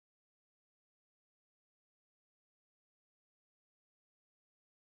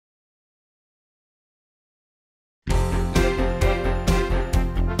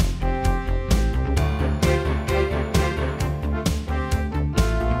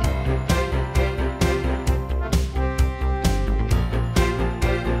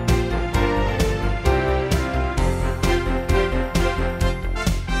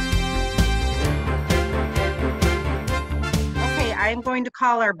going to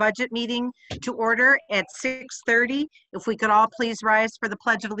call our budget meeting to order at 6:30. If we could all please rise for the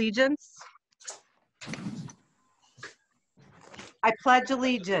Pledge of Allegiance. I pledge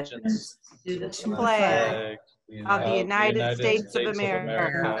allegiance to the flag of the United States of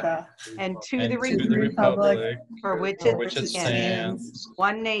America and to the republic for which it stands,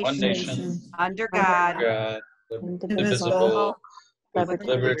 one nation, under God, indivisible, with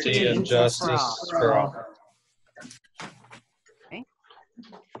liberty and justice for all. Okay.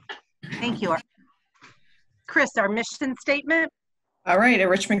 Thank you. Chris, our mission statement. All right, at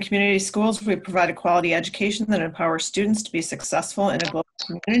Richmond Community Schools, we provide a quality education that empowers students to be successful in a global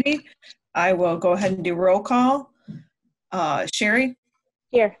community. I will go ahead and do roll call. Sherry?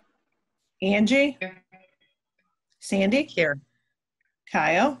 Here. Angie? Here. Sandy? Here.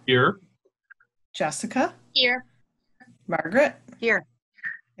 Kyle? Here. Jessica? Here. Margaret? Here.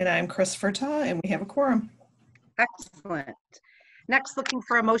 And I'm Chris Furtaw, and we have a quorum. Excellent. Next, looking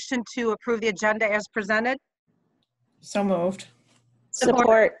for a motion to approve the agenda as presented. So moved.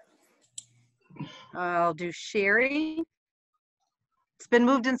 Support. I'll do Sherry. It's been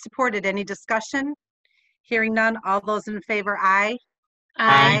moved and supported. Any discussion? Hearing none. All those in favor, aye.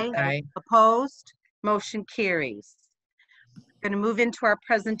 Aye. Aye. Opposed? Motion carries. We're going to move into our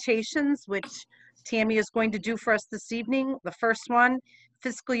presentations, which Tammy is going to do for us this evening. The first one,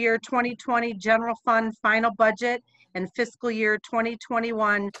 fiscal year 2020 general fund final budget and fiscal year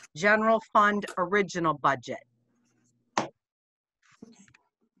 2021 general fund original budget.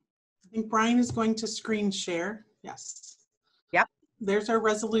 I think Brian is going to screen share. Yes. Yep. There's our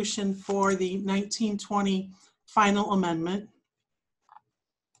resolution for the 1920 final amendment.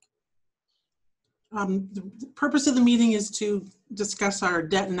 The purpose of the meeting is to discuss our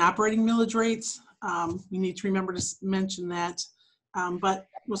debt and operating millage rates. We need to remember to mention that, but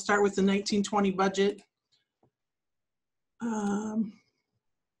we'll start with the 1920 budget.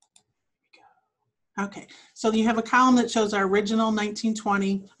 Okay, so you have a column that shows our original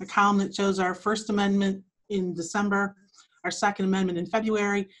 1920, a column that shows our first amendment in December, our second amendment in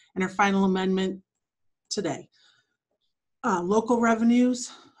February, and our final amendment today. Local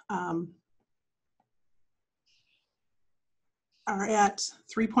revenues are at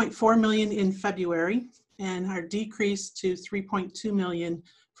 3.4 million in February and are decreased to 3.2 million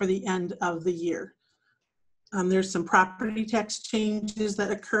for the end of the year. There's some property tax changes that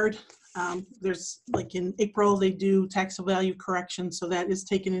occurred. There's, like in April, they do taxable value correction, so that is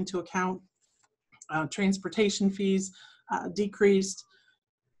taken into account. Transportation fees decreased.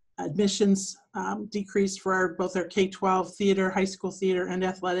 Admissions decreased for both our K-12 theater, high school theater, and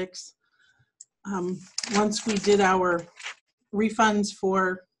athletics. Once we did our refunds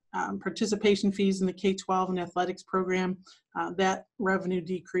for participation fees in the K-12 and athletics program, that revenue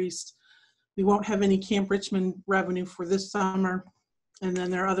decreased. We won't have any Camp Richmond revenue for this summer. And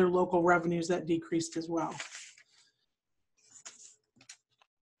then there are other local revenues that decreased as well.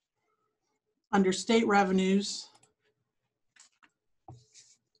 Under state revenues,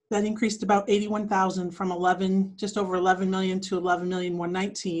 that increased about 81,000 from just over 11 million to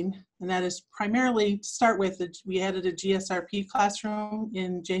 11,119,000. And that is primarily, to start with, we added a GSRP classroom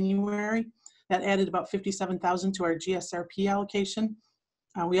in January. That added about 57,000 to our GSRP allocation.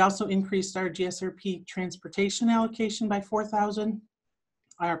 We also increased our GSRP transportation allocation by 4,000.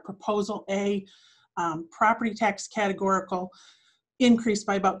 Our proposal A, property tax categorical, increased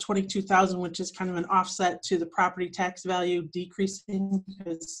by about 22,000, which is kind of an offset to the property tax value decreasing,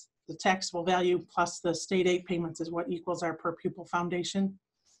 because the taxable value plus the state aid payments is what equals our per pupil foundation.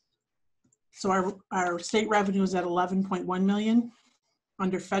 So our state revenue is at 11.1 million.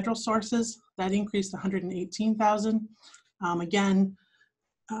 Under federal sources, that increased 118,000. Again,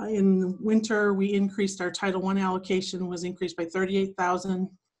 in the winter, we increased our Title I allocation was increased by 38,000.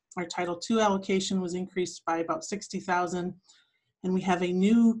 Our Title II allocation was increased by about 60,000. And we have a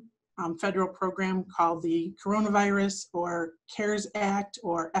new federal program called the Coronavirus or CARES Act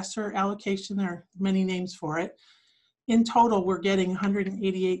or ESSER allocation. There are many names for it. In total, we're getting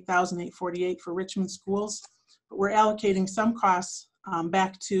 188,848 for Richmond schools, but we're allocating some costs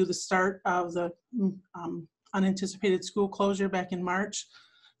back to the start of the unanticipated school closure back in March.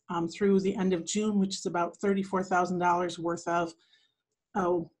 Through the end of June, which is about $34,000 worth of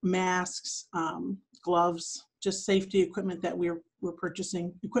masks, gloves, just safety equipment that we're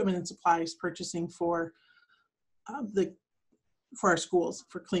purchasing, equipment and supplies purchasing for our schools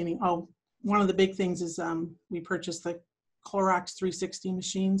for cleaning. Oh, one of the big things is we purchased the Clorox 360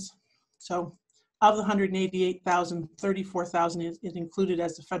 machines. So of the 188,000, 34,000 is included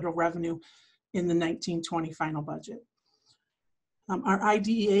as the federal revenue in the 1920 final budget. Our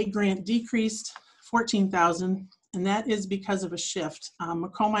IDEA grant decreased 14,000, And that is because of a shift.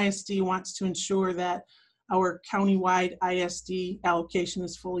 Macomb ISD wants to ensure that our countywide ISD allocation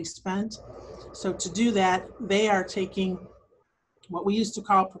is fully spent. So to do that, they are taking what we used to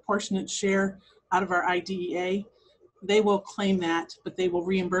call proportionate share out of our IDEA. They will claim that, but they will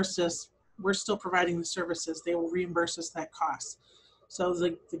reimburse us. We're still providing the services. They will reimburse us that cost. So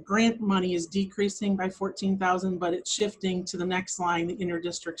the grant money is decreasing by $14,000, but it's shifting to the next line, the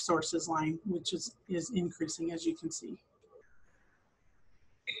interdistrict sources line, which is increasing, as you can see.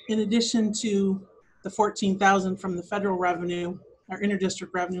 In addition to the $14,000 from the federal revenue, our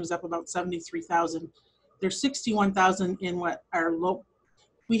interdistrict revenue is up about $73,000. There's $61,000 in what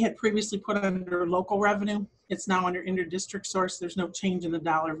we had previously put under local revenue. It's now under interdistrict source. There's no change in the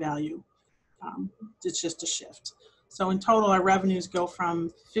dollar value. It's just a shift. So in total, our revenues go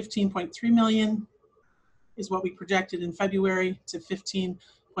from 15.3 million is what we projected in February to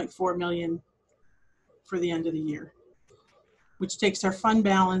 15.4 million for the end of the year, which takes our fund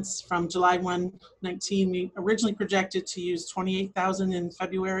balance from July 1, 19. We originally projected to use 28,000 in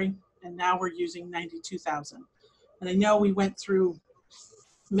February, and now we're using 92,000. And I know we went through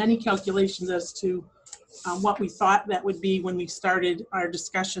many calculations as to what we thought that would be when we started our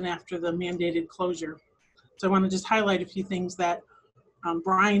discussion after the mandated closure. So I want to just highlight a few things that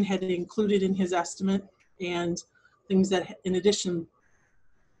Brian had included in his estimate and things that, in addition,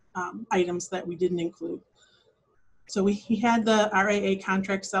 items that we didn't include. So he had the RAA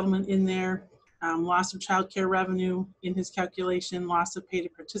contract settlement in there, loss of child care revenue in his calculation, loss of pay to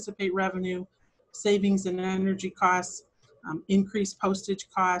participate revenue, savings in energy costs, increased postage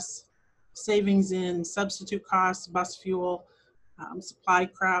costs, savings in substitute costs, bus fuel, supply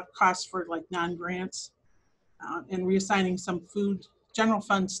costs for like non-grants, and reassigning some food, general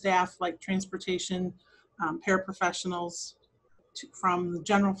fund staff like transportation, paraprofessionals from the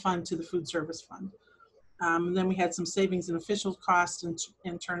general fund to the food service fund. And then we had some savings in official costs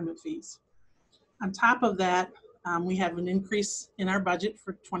and tournament fees. On top of that, we have an increase in our budget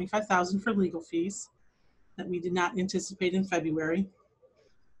for $25,000 for legal fees that we did not anticipate in February.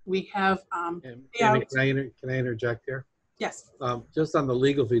 We have Amy, can I interject here? Yes. Just on the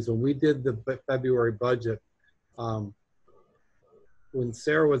legal fees, when we did the February budget, when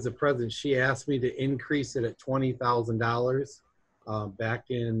Sarah was the president, she asked me to increase it at $20,000 back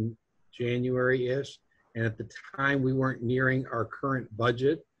in January-ish. And at the time, we weren't nearing our current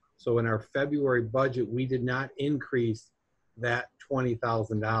budget. So in our February budget, we did not increase that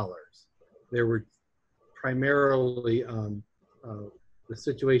 $20,000. There were primarily the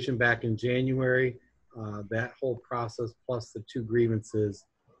situation back in January, that whole process plus the 2 grievances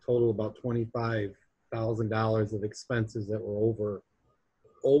total about $25,000 of expenses that were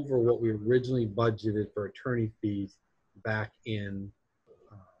over what we originally budgeted for attorney fees back in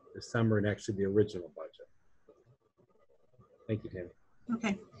December, and actually the original budget. Thank you, Tammy.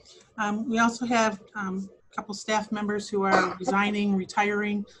 Okay. We also have a couple staff members who are resigning,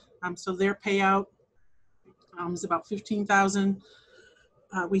 retiring, so their payout is about $15,000.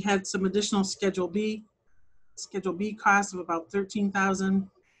 We had some additional Schedule B costs of about $13,000.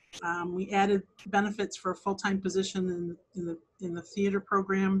 We added benefits for a full-time position in the theater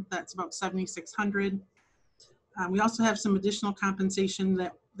program. That's about $7,600. We also have some additional compensation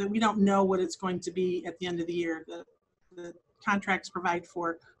that we don't know what it's going to be at the end of the year. The contracts provide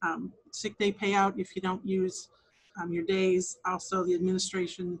for sick day payout if you don't use your days. Also, the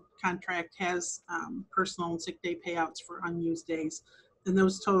administration contract has personal and sick day payouts for unused days. And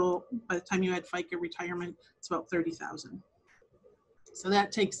those total, by the time you add FICA retirement, it's about $30,000. So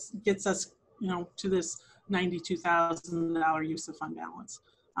that gets us, to this $92,000 use of fund balance.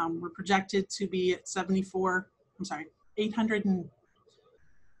 We're projected to be at 800 and.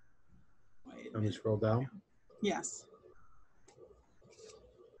 Let me scroll down. Yes.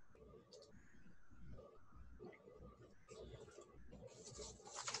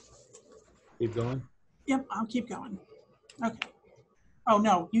 Keep going. Yep, I'll keep going. Okay. Oh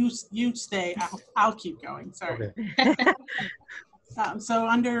no, you stay. I'll keep going. Sorry. Okay. So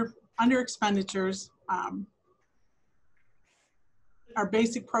under expenditures, our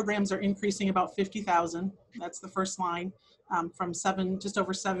basic programs are increasing about $50,000. That's the first line, from just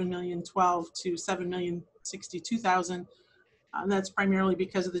over $7,012,000 to $7,062,000. That's primarily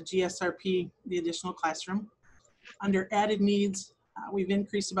because of the GSRP, the additional classroom. Under added needs, we've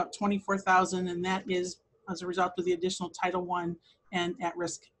increased about $24,000, and that is as a result of the additional Title I and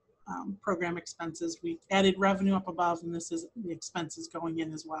at-risk program expenses. We added revenue up above, and this is the expenses going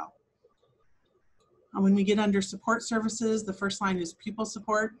in as well. When we get under support services, the first line is pupil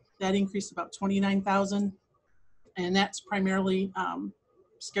support. That increased about $29,000, and that's primarily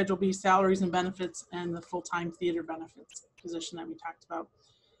Schedule B salaries and benefits and the full-time theater benefits position that we talked about.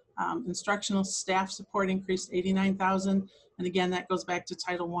 Instructional staff support increased 89,000. And again, that goes back to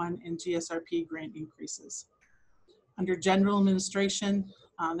Title I and GSRP grant increases. Under general administration,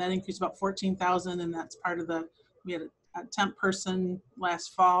 that increased about 14,000, and that's part of we had a temp person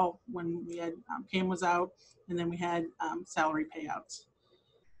last fall when we had, Pam was out, and then we had salary payouts.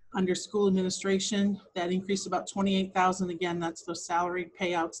 Under school administration, that increased about 28,000. Again, that's those salary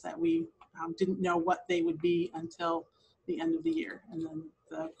payouts that we didn't know what they would be until the end of the year. And then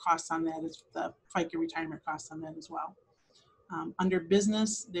the costs on that is the FICA retirement costs on that as well. Under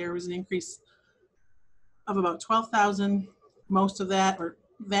business, there was an increase of about 12,000. Most of that, or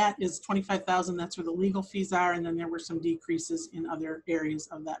that is 25,000. That's where the legal fees are. And then there were some decreases in other areas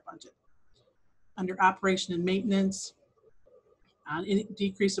of that budget. Under operation and maintenance, it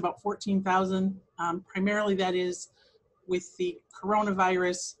decreased about 14,000. Primarily that is with the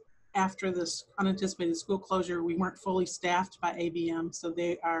coronavirus. After this unanticipated school closure, we weren't fully staffed by ABM, so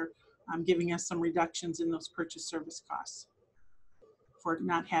they are giving us some reductions in those purchase service costs for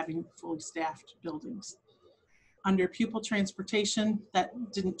not having fully staffed buildings. Under pupil transportation,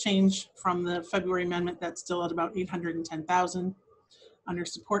 that didn't change from the February amendment. That's still at about 810,000. Under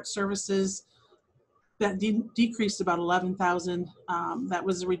support services, that decreased about 11,000. That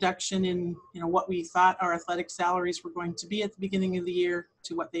was a reduction in what we thought our athletic salaries were going to be at the beginning of the year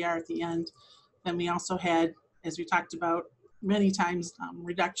to what they are at the end. Then we also had, as we talked about many times,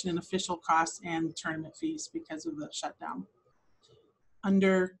 reduction in official costs and tournament fees because of the shutdown.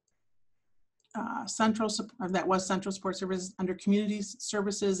 Under central support services. Under community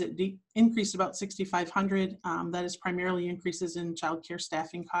services, it increased about 6,500. That is primarily increases in child care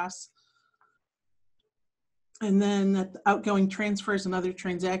staffing costs. And then at the outgoing transfers and other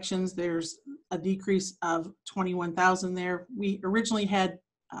transactions, there's a decrease of 21,000 there. We originally had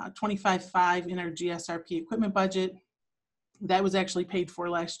 25,500 in our GSRP equipment budget. That was actually paid for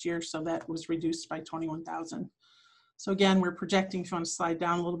last year, so that was reduced by 21,000. So again, we're projecting, if you want to slide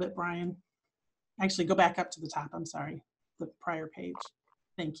down a little bit, Brian. Actually, go back up to the top, I'm sorry, the prior page.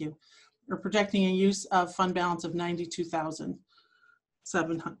 Thank you. We're projecting a use of fund balance of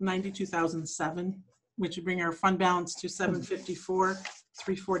 92,007, which would bring our fund balance to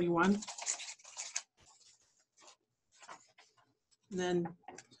 754,341. Then,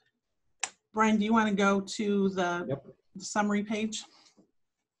 Brian, do you want to go to the summary page?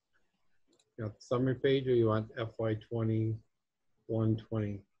 Yeah, summary page, or you want FY 21-20?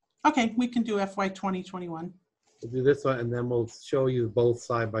 Okay, we can do FY 2021. We'll do this one, and then we'll show you both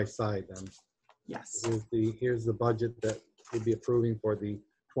side by side. Then, yes. Here's the budget that we'll be approving for the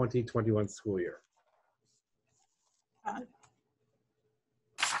 2021 school year.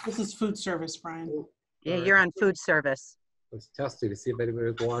 This is food service, Brian. Yeah, you're on food service. Let's test it to see if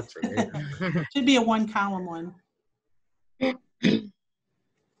anybody was watching. Eh? Should be a one-column one.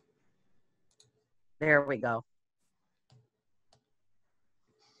 There we go.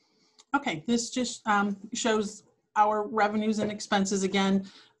 Okay, this just shows our revenues and expenses again.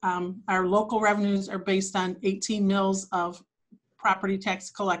 Our local revenues are based on 18 mills of property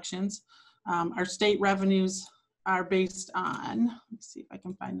tax collections. Our state revenues are based on, let's see if I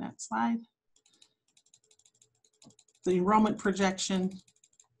can find that slide. The enrollment projection.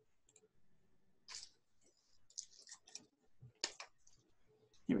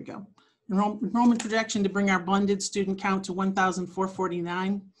 Here we go. Enrollment projection to bring our blended student count to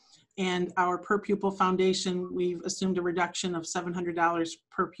 1,449. And our per pupil foundation, we've assumed a reduction of $700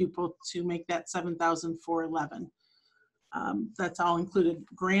 per pupil to make that 7,411. That's all included.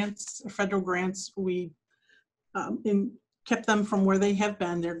 Grants, federal grants, we kept them from where they have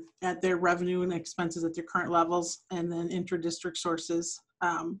been. They're at their revenue and expenses at their current levels. And then inter-district sources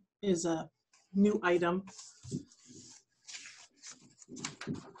is a new item.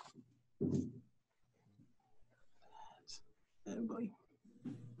 Oh boy.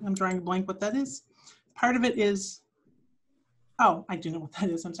 I'm drawing a blank what that is. Part of it is, oh, I do know what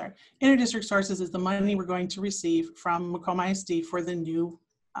that is, I'm sorry. Inter-district sources is the money we're going to receive from Macomb ISD for the new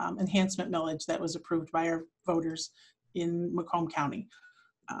enhancement millage that was approved by our voters in Macomb County.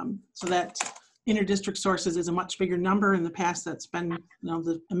 So that inter-district sources is a much bigger number. In the past, that's been,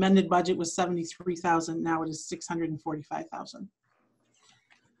 the amended budget was 73,000, now it is 645,000.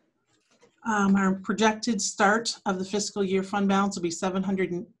 Our projected start of the fiscal year fund balance will be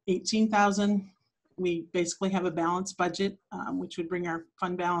 718,000. We basically have a balanced budget, which would bring our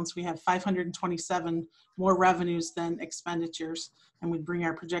fund balance. We have 527 more revenues than expenditures, and would bring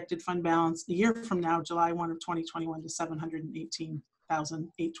our projected fund balance a year from now, July 1 of 2021, to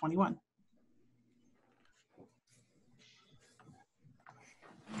 718,821.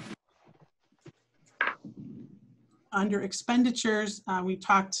 Under expenditures, we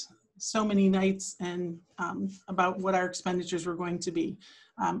talked so many nights and about what our expenditures were going to be.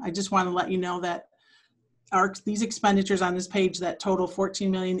 I just want to let you know that these expenditures on this page that total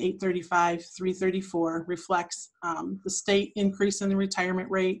 $14,835,334 reflects the state increase in the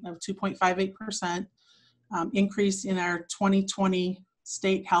retirement rate of 2.58%, increase in our 2020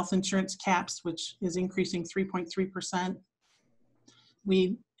 state health insurance caps, which is increasing 3.3%.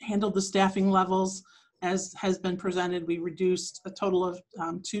 We handled the staffing levels as has been presented. We reduced a total of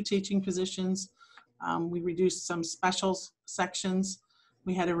 2 teaching positions. We reduced some special sections.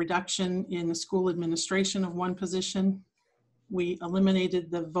 We had a reduction in the school administration of 1 position. We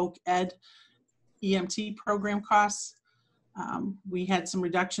eliminated the Voc Ed EMT program costs. We had some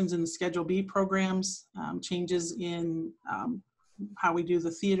reductions in the Schedule B programs, changes in how we do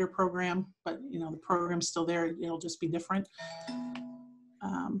the theater program, but the program's still there, it'll just be different.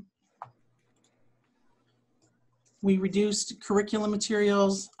 We reduced curriculum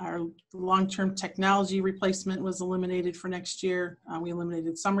materials. Our long-term technology replacement was eliminated for next year. We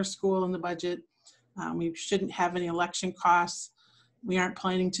eliminated summer school in the budget. We shouldn't have any election costs. We aren't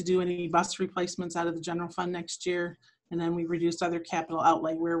planning to do any bus replacements out of the general fund next year. And then we reduced other capital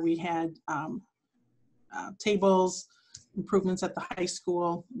outlay where we had tables, improvements at the high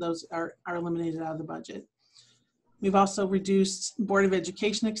school. Those are eliminated out of the budget. We've also reduced Board of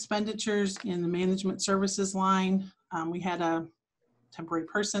Education expenditures in the management services line. We had a temporary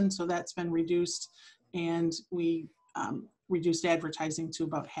person, so that's been reduced. And we reduced advertising to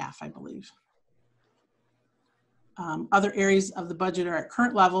about half, I believe. Other areas of the budget are at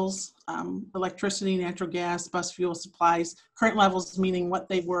current levels: electricity, natural gas, bus fuel, supplies. Current levels meaning what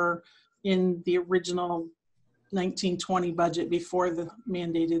they were in the original 1920 budget before the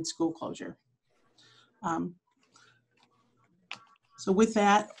mandated school closure. So with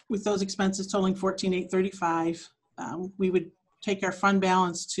that, with those expenses totaling $14,835, we would take our fund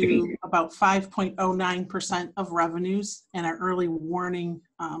balance to about 5.09% of revenues, and our early warning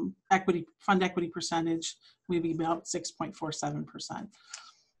fund equity percentage would be about 6.47%.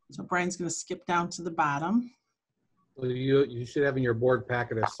 So Brian's going to skip down to the bottom. So you should have in your board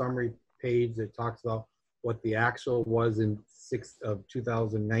packet a summary page that talks about what the actual was in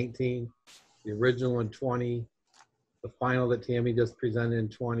 2019, the original in 20, the final that Tammy just presented in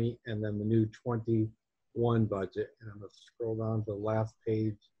 20, and then the new 21 budget. And I'm going to scroll down to the last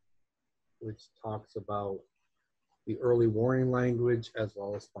page, which talks about the early warning language as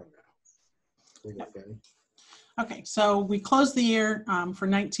well as fund balance. Okay, so we closed the year for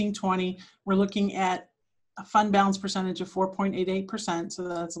 1920. We're looking at a fund balance percentage of 4.88%, so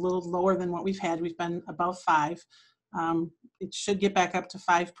that's a little lower than what we've had. We've been above 5. It should get back up to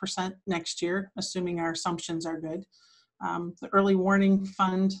 5% next year, assuming our assumptions are good. The early warning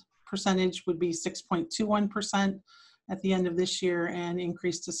fund percentage would be 6.21% at the end of this year and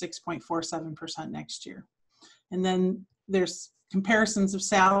increase to 6.47% next year. And then there's comparisons of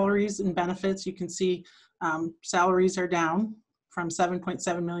salaries and benefits. You can see salaries are down from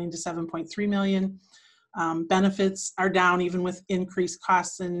 7.7 million to 7.3 million. Benefits are down even with increased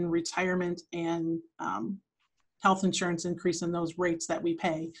costs in retirement and health insurance increase in those rates that we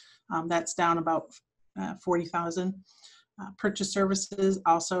pay. That's down about 40,000. Purchase services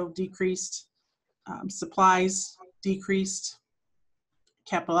also decreased. Supplies decreased.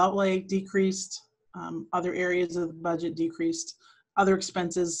 Capital outlay decreased. Other areas of the budget decreased. Other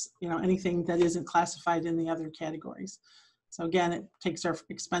expenses, anything that isn't classified in the other categories. So again, it takes our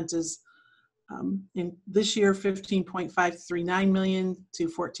expenses in this year 15.539 million to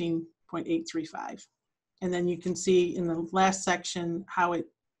 14.835. And then you can see in the last section how it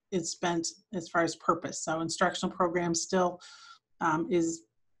is spent as far as purpose. So instructional programs still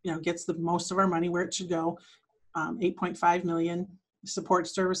gets the most of our money where it should go, 8.5 million. Support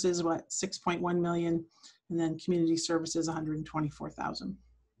services, 6.1 million, and then community services, 124,000.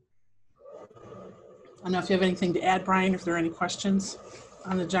 I don't know if you have anything to add, Brian, if there are any questions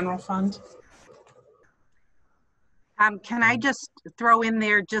on the general fund. Can I just throw in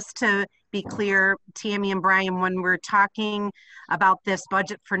there, just to be clear, Tammy and Brian, when we're talking about this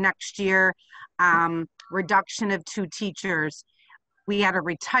budget for next year, reduction of 2 teachers, we had a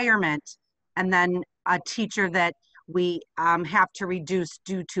retirement and then a teacher that we have to reduce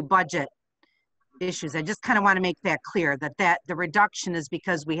due to budget issues. I just kind of want to make that clear, that the reduction is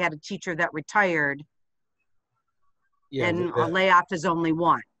because we had a teacher that retired, and a layoff is only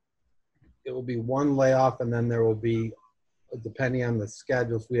 1. It will be 1 layoff, and then there will be, depending on the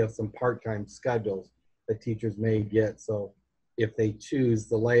schedules, we have some part-time schedules that teachers may get. So if they choose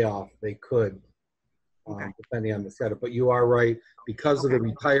the layoff, they could, depending on the schedule. But you are right, because of the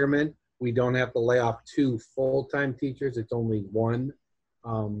retirement, we don't have to lay off 2 full-time teachers. It's only 1.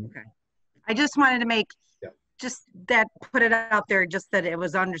 Okay. I just wanted to make just that, put it out there, just that it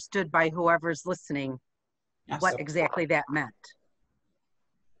was understood by whoever's listening what exactly that meant.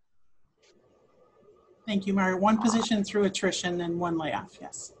 Thank you, Mary. 1 position through attrition and 1 layoff,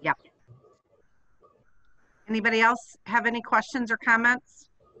 yes. Yep. Anybody else have any questions or comments?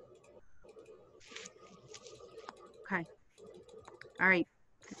 Okay. All right.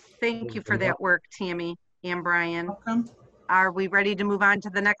 Thank you for that work, Tammy and Brian. Welcome. Are we ready to move on to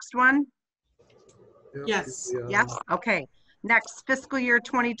the next one? Yes. Yes. Okay. Next, fiscal year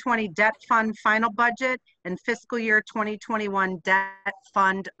 2020 debt fund final budget and fiscal year 2021 debt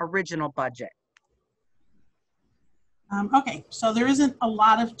fund original budget. Okay, so there isn't a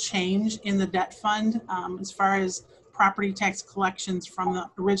lot of change in the debt fund as far as property tax collections from the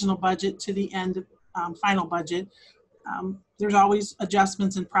original budget to the end final budget. There's always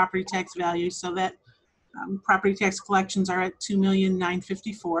adjustments in property tax value, so that property tax collections are at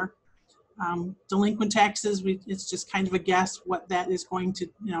 $2,954,000. Delinquent taxes, it's just kind of a guess what that is going to,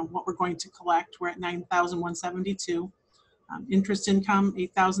 what we're going to collect. We're at $9,172. Interest income,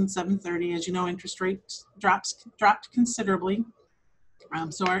 $8,730. As you know, interest rates dropped considerably.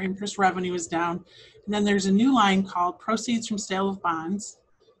 So our interest revenue is down. And then there's a new line called proceeds from sale of bonds,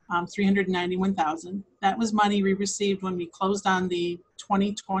 $391,000. That was money we received when we closed on the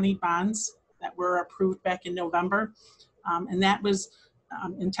 2020 bonds that were approved back in November. And that was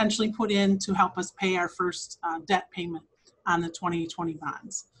intentionally put in to help us pay our first debt payment on the 2020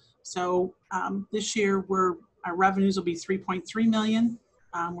 bonds. So this year our revenues will be $3.3 million.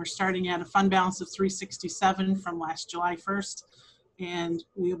 We're starting at a fund balance of $367 from last July 1st, and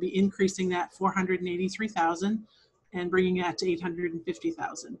we'll be increasing that $483,000 and bringing that to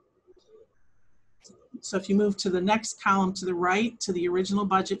 $850,000. So if you move to the next column to the right, to the original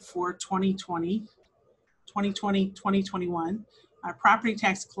budget for 2020-2021, our property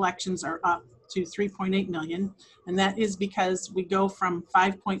tax collections are up to $3.8 million, and that is because we go from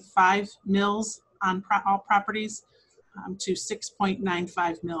 5.5 mils on all properties to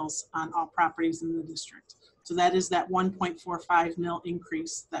 6.95 mils on all properties in the district. So that is that 1.45 mil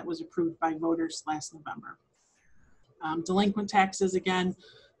increase that was approved by voters last November. Delinquent taxes, again,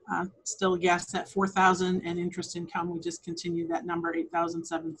 still a guess at $4,000, and interest income, we just continued that number,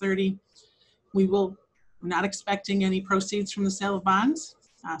 $8,730. We're not expecting any proceeds from the sale of bonds.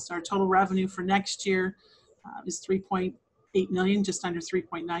 So our total revenue for next year is $3.8 million, just under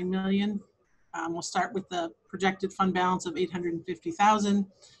 $3.9 million. We'll start with the projected fund balance of $850,000,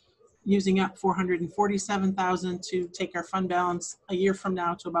 using up $447,000 to take our fund balance a year from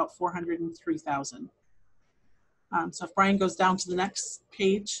now to about $403,000. So if Brian goes down to the next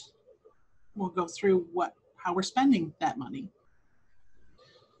page, we'll go through how we're spending that money.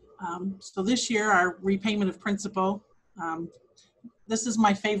 So this year, our repayment of principal, this is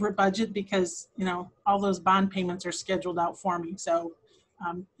my favorite budget because, all those bond payments are scheduled out for me. So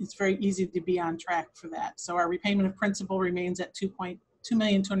it's very easy to be on track for that. So our repayment of principal remains at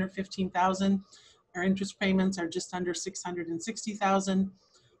 $2,215,000. Our interest payments are just under $660,000.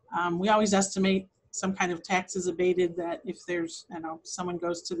 We always estimate some kind of taxes abated, that if there's, someone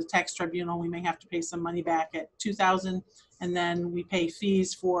goes to the tax tribunal, we may have to pay some money back at $2,000. And then we pay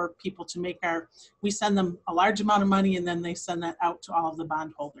fees for people to make we send them a large amount of money, and then they send that out to all of the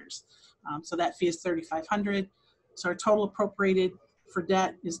bondholders. So that fee is $3,500. So our total appropriated for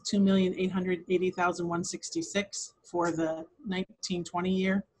debt is $2,880,166 for the 1920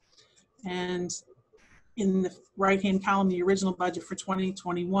 year. And in the right-hand column, the original budget for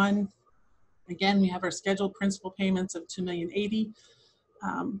 2021, again, we have our scheduled principal payments of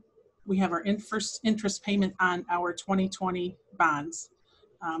 $2,080,000. We have our first interest payment on our 2020 bonds.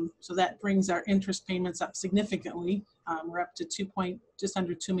 So that brings our interest payments up significantly. We're up to just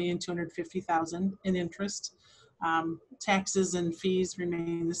under $2,250,000 in interest. Taxes and fees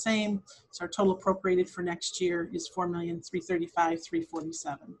remain the same. So our total appropriated for next year is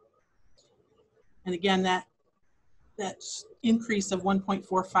 $4,335,347. And again, that increase of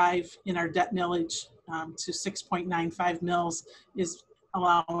 1.45 in our debt millage to 6.95 mils is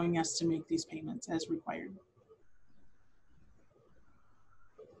allowing us to make these payments as required.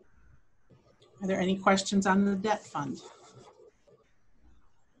 Are there any questions on the debt fund?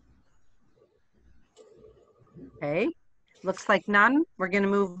 Okay, looks like none. We're going to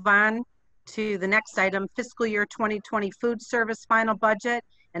move on to the next item, fiscal year 2020 food service final budget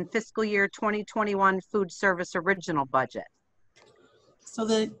and fiscal year 2021 food service original budget. So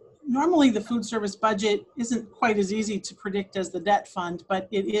normally the food service budget isn't quite as easy to predict as the debt fund, but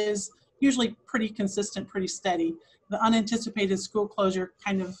it is usually pretty consistent, pretty steady. The unanticipated school closure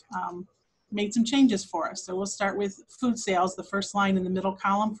kind of made some changes for us. So we'll start with food sales, the first line in the middle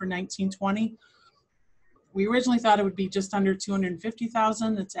column for 1920. We originally thought it would be just under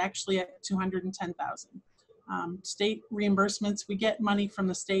 250,000. It's actually at 210,000. State reimbursements, we get money from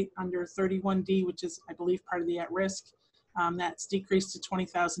the state under 31D, which is, I believe, part of the at-risk. That's decreased to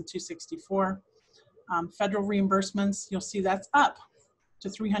 20,264. Federal reimbursements, you'll see that's up to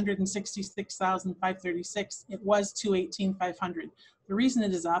 366,536. It was 218,500. The reason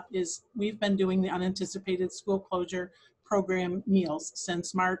it is up is we've been doing the unanticipated school closure program meals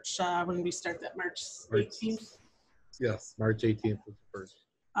since March, when did we start that? March 18th? Yes, March 18th was the first.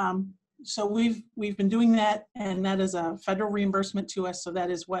 So we've been doing that, and that is a federal reimbursement to us. So that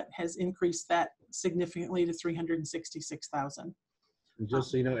is what has increased that significantly to 366,000. And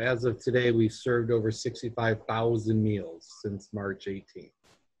just so you know, as of today, we've served over 65,000 meals since March 18th.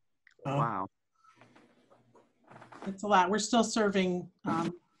 Wow. It's a lot. We're still serving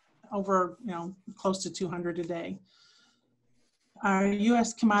over, close to 200 a day. Our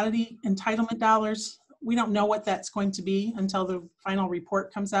U.S. commodity entitlement dollars, we don't know what that's going to be until the final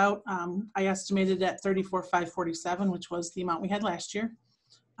report comes out. I estimated at 34,547, which was the amount we had last year.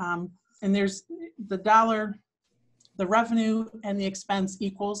 And there's the revenue and the expense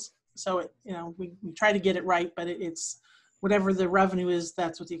equals. So, we try to get it right, but it's whatever the revenue is,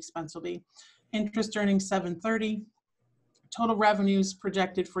 that's what the expense will be. Interest earnings 730. Total revenues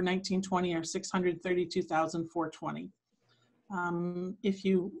projected for 1920 are 632,420. If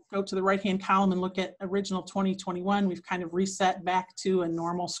you go to the right-hand column and look at original 2021, we've kind of reset back to a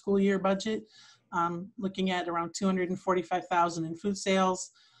normal school year budget, looking at around 245,000 in food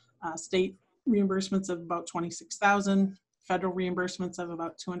sales, state reimbursements of about 26,000, federal reimbursements of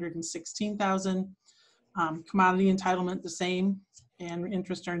about 216,000, commodity entitlement the same, and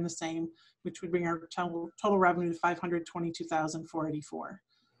interest earned the same, which would bring our total revenue to 522,484.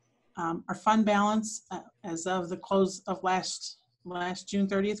 Our fund balance, as of the close of last June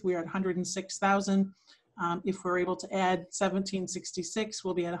 30th, we are at 106,000. If we're able to add 1766,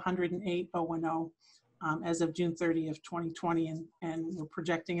 we'll be at 108,010 as of June 30th, 2020, and we're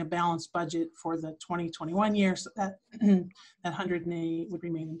projecting a balanced budget for the 2021 year, so that 108 would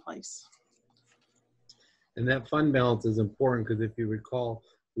remain in place. And that fund balance is important because if you recall,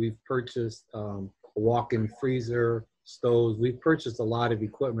 we've purchased a walk-in freezer, stoves. We've purchased a lot of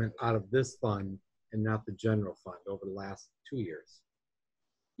equipment out of this fund and not the general fund over the last 2 years.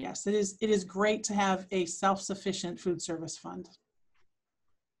 Yes, it is great to have a self-sufficient food service fund.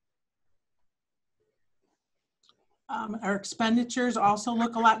 Our expenditures also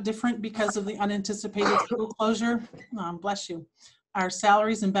look a lot different because of the unanticipated school closure. Bless you. Our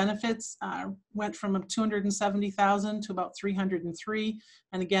salaries and benefits went from 270,000 to about 303.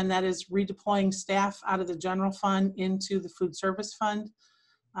 And again, that is redeploying staff out of the general fund into the food service fund.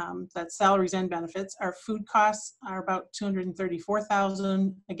 That's salaries and benefits. Our food costs are about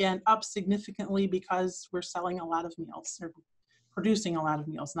 234,000. Again, up significantly because we're selling a lot of meals, or producing a lot of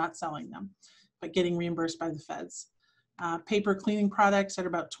meals, not selling them, but getting reimbursed by the feds. Paper cleaning products at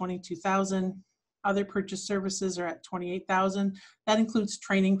about 22,000. Other purchase services are at 28,000. That includes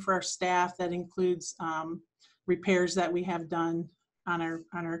training for our staff. That includes repairs that we have done on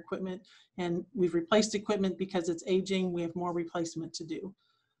our equipment. And we've replaced equipment because it's aging. We have more replacement to do.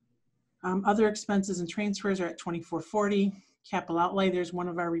 Other expenses and transfers are at 2440. Capital outlay, there's one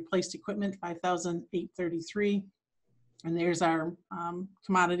of our replaced equipment, 5,833. And there's our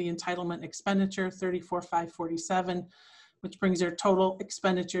commodity entitlement expenditure, 34,547, which brings our total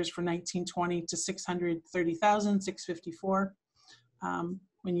expenditures for 1920 to 630,654.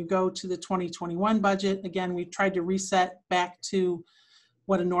 When you go to the 2021 budget, again, we tried to reset back to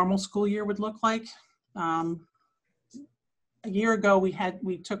what a normal school year would look like. A year ago,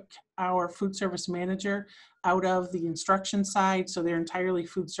 we took our food service manager out of the instruction side, so they're entirely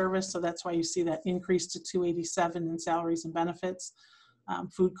food service. So that's why you see that increase to 287 in salaries and benefits.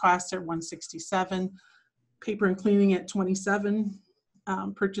 Food costs are 167. Paper and cleaning at 27.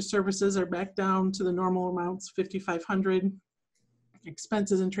 Purchase services are back down to the normal amounts, 5,500.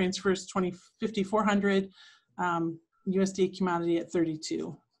 Expenses and transfers 5,400. USDA commodity at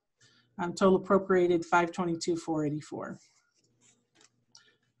 32. Total appropriated 522,484.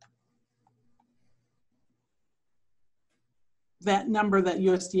 That number, that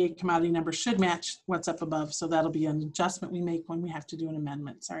USDA commodity number, should match what's up above. So that'll be an adjustment we make when we have to do an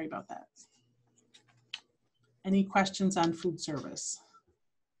amendment. Sorry about that. Any questions on food service?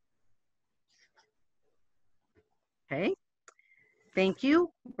 Okay, thank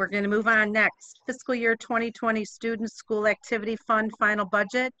you. We're going to move on next. Fiscal year 2020 Student School Activity Fund final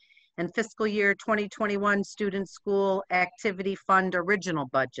budget and fiscal year 2021 student school activity fund original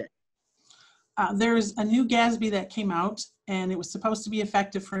budget. There's a new GASB that came out, and it was supposed to be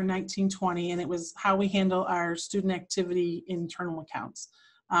effective for 1920, and it was how we handle our student activity internal accounts.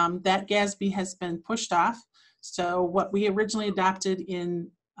 That GASB has been pushed off. So what we originally adopted in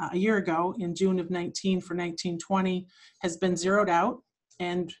a year ago in June of 19 for 1920 has been zeroed out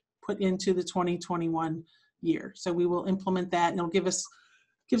and put into the 2021 year. So we will implement that, and it'll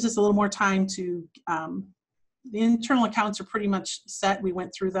gives us a little more time to, the internal accounts are pretty much set. We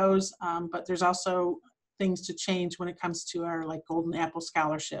went through those, but there's also things to change when it comes to our like Golden Apple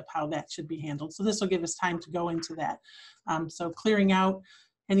Scholarship, how that should be handled. So this will give us time to go into that. So clearing out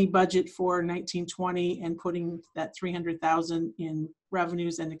any budget for 1920 and putting that 300,000 in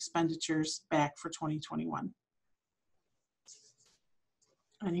revenues and expenditures back for 2021.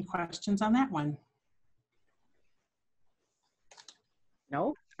 Any questions on that one?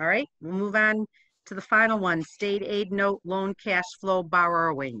 No? All right, we'll move on to the final one, state aid note loan cash flow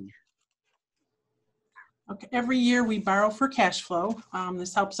borrowing. Okay, every year we borrow for cash flow.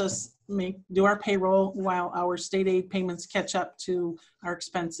 This helps us do our payroll while our state aid payments catch up to our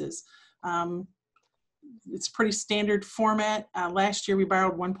expenses. It's pretty standard format. Last year we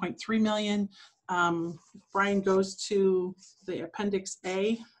borrowed 1.3 million. Brian goes to the Appendix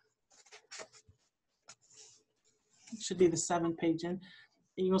A. It should be the 7th page in.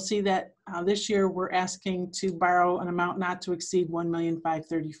 And you will see that this year we're asking to borrow an amount not to exceed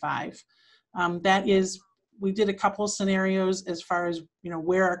 $1,535,000. That is, we did a couple of scenarios as far as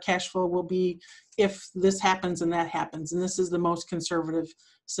where our cash flow will be if this happens and that happens, and this is the most conservative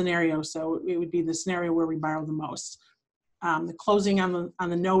scenario. So it would be the scenario where we borrow the most. The closing on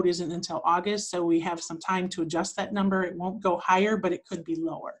the note isn't until August, so we have some time to adjust that number. It won't go higher, but it could be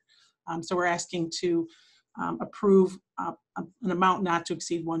lower. So we're asking to approve an amount not to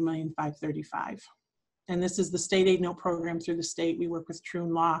exceed $1,535,000. And this is the state aid note program through the state. We work with True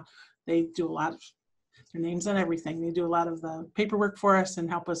Law. They do a lot of their names on everything. They do a lot of the paperwork for us and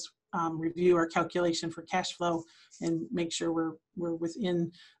help us review our calculation for cash flow and make sure we're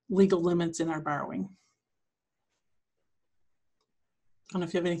within legal limits in our borrowing. I don't know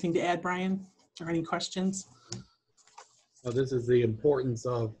if you have anything to add, Brian, or any questions. Well, this is the importance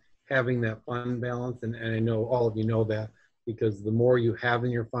of having that fund balance, and I know all of you know that, because the more you have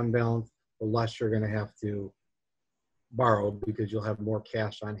in your fund balance, the less you're going to have to borrow, because you'll have more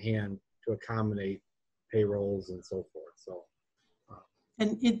cash on hand to accommodate payrolls and so forth. So,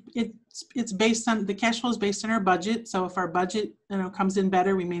 and it's based on, the cash flow is based on our budget. So if our budget comes in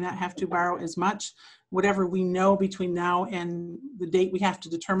better, we may not have to borrow as much. Whatever we know between now and the date we have to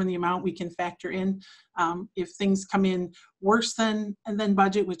determine the amount, we can factor in. If things come in worse than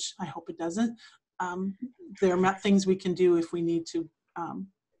budget, which I hope it doesn't, there are things we can do if we need to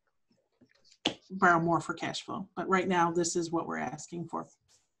borrow more for cash flow. But right now, this is what we're asking for.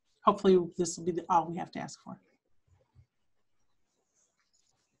 Hopefully, this will be all we have to ask for.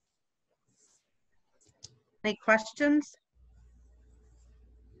 Any questions?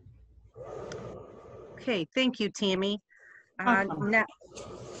 Okay, thank you, Tammy. Now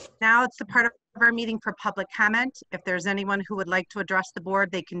it's the part of our meeting for public comment. If there's anyone who would like to address the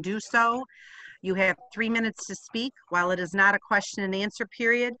board, they can do so. You have 3 minutes to speak. While it is not a question and answer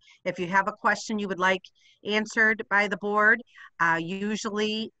period, if you have a question you would like answered by the board,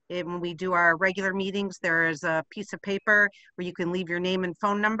 usually when we do our regular meetings, there is a piece of paper where you can leave your name and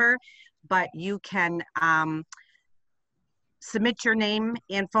phone number, but you can submit your name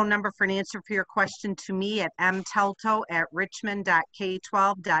and phone number for an answer for your question to me at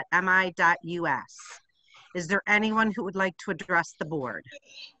mtelto@richmond.k12.mi.us. Is there anyone who would like to address the board?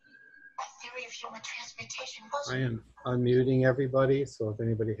 I am unmuting everybody, so if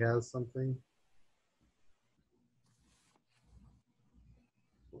anybody has something.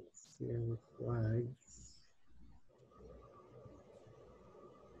 Let's see the flags.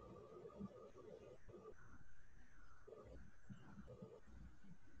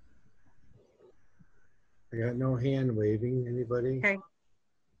 I got no hand waving. Anybody? Okay.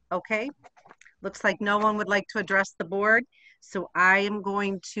 Okay. Looks like no one would like to address the board. So I am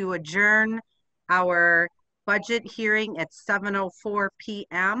going to adjourn our budget hearing at 7:04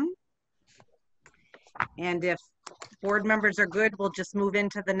 p.m. And if board members are good, we'll just move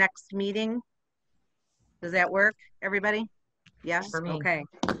into the next meeting. Does that work, everybody? Yes? Okay.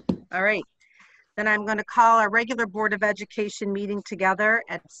 All right. Then I'm going to call our regular Board of Education meeting together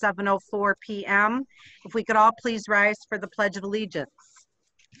at 7:04 p.m. If we could all please rise for the Pledge of Allegiance.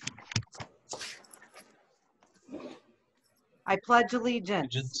 I pledge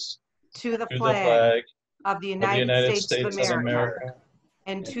allegiance to the flag of the United States of America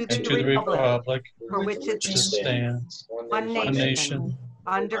and to the republic for which it stands, one nation,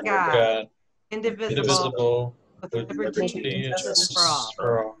 under God, indivisible, with liberty and justice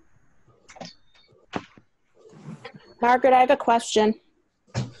for all. Margaret, I have a question.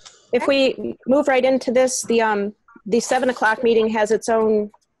 If we move right into this, the 7 o'clock meeting has its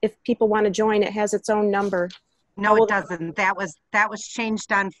own, if people want to join, it has its own number. No, it doesn't. That was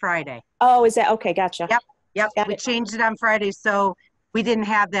changed on Friday. Oh, is that, okay, gotcha. Yep. We changed it on Friday, so we didn't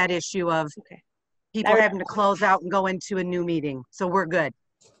have that issue of people having to close out and go into a new meeting. So we're good.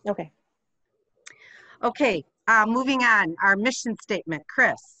 Okay. Okay, moving on, our mission statement,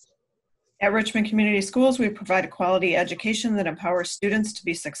 Chris. At Richmond Community Schools, we provide a quality education that empowers students to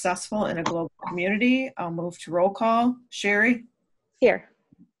be successful in a global community. I'll move to roll call. Sherry? Here.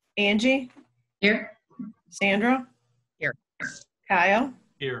 Angie? Here. Sandra? Here. Kyle?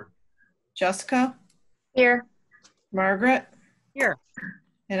 Here. Jessica? Here. Margaret? Here.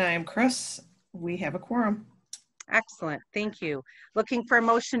 And I am Chris. We have a quorum. Excellent, thank you. Looking for a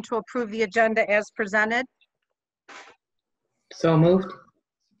motion to approve the agenda as presented? So moved.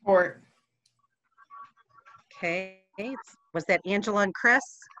 Support. Okay, was that Angela and Chris?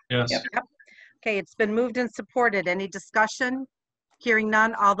 Yes. Yep. Okay, it's been moved and supported. Any discussion? Hearing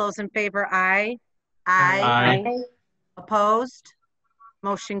none, all those in favor, aye. Aye. Opposed?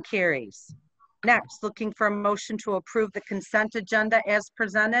 Motion carries. Next, looking for a motion to approve the consent agenda as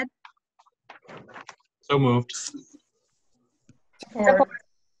presented? So moved. Support.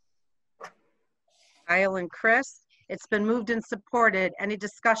 Kyle and Chris, it's been moved and supported. Any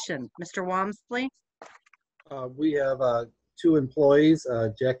discussion? Mr. Walmsley? We have 2 employees,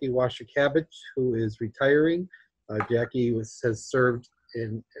 Jackie Washer-Cabbage, who is retiring. Jackie has served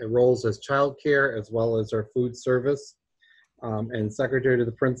in roles as childcare as well as our food service. And Secretary to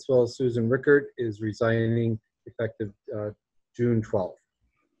the Principal, Susan Rickert, is resigning effective June 12th.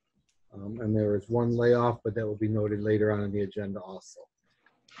 And there is 1 layoff, but that will be noted later on in the agenda also.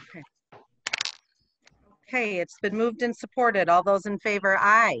 Okay, it's been moved and supported. All those in favor,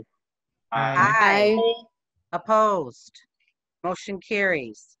 aye. Aye. Opposed? Motion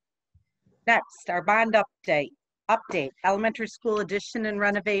carries. Next, our bond update, elementary school addition and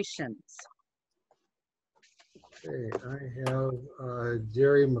renovations. Okay, I have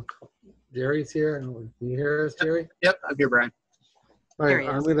Jerry's here. Can you hear us, Jerry? Yep, I'm here, Brian. All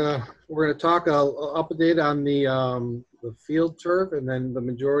right, we're gonna talk update on the field turf, and then the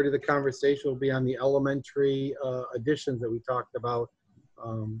majority of the conversation will be on the elementary additions that we talked about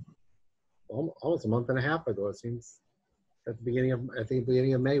almost a month and a half ago. It seems at the beginning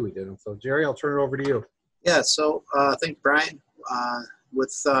of May we did them. So Jerry, I'll turn it over to you. Yeah, so thank you, Brian.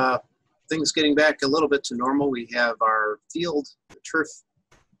 With things getting back a little bit to normal, we have our field turf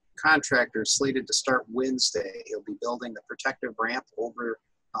contractor slated to start Wednesday. He'll be building the protective ramp over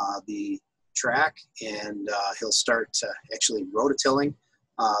the track, and he'll start actually rototilling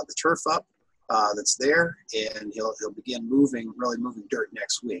the turf up that's there, and he'll begin really moving dirt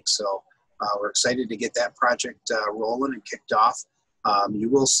next week. So we're excited to get that project rolling and kicked off. You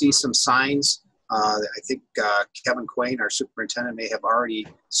will see some signs. I think Kevin Quain, our superintendent, may have already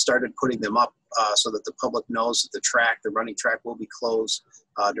started putting them up so that the public knows that the running track will be closed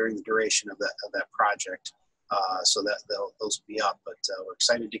during the duration of that project. So that those will be up. But we're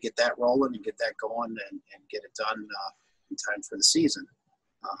excited to get that rolling and get that going and get it done in time for the season.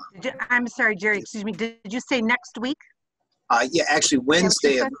 I'm sorry, Jerry, excuse me, did you say next week? Yeah, actually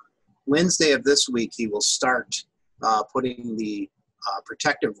Wednesday of this week, he will start putting the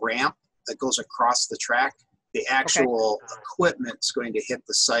protective ramp that goes across the track. The actual equipment is going to hit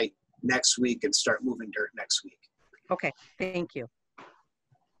the site next week and start moving dirt next week. Okay, thank you.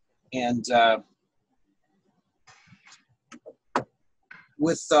 And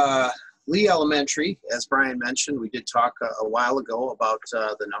with Lee Elementary, as Brian mentioned, we did talk a while ago about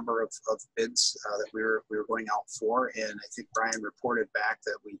the number of bids that we were going out for, and I think Brian reported back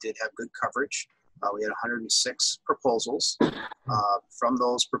that we did have good coverage. We had 106 proposals. From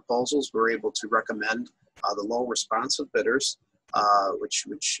those proposals, we were able to recommend the low responsive bidders, which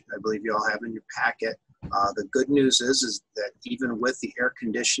I believe you all have in your packet. The good news is that even with the air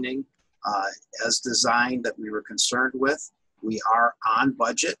conditioning as designed that we were concerned with, we are on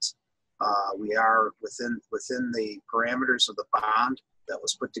budget. We are within the parameters of the bond that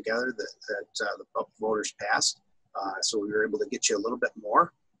was put together that the public voters passed. So we were able to get you a little bit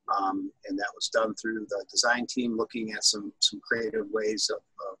more. And that was done through the design team looking at some creative ways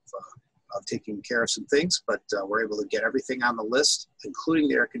of taking care of some things, but we're able to get everything on the list, including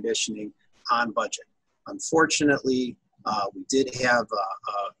the air conditioning, on budget. Unfortunately, we did have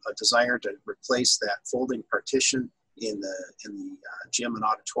a desire to replace that folding partition in the gym and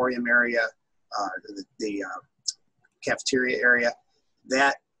auditorium area, the cafeteria area.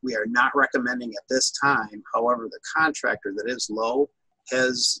 That we are not recommending at this time. However, the contractor that is low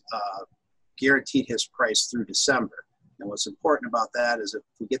has guaranteed his price through December. And what's important about that is if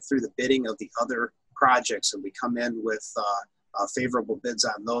we get through the bidding of the other projects and we come in with favorable bids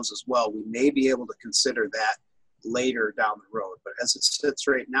on those as well, we may be able to consider that later down the road. But as it sits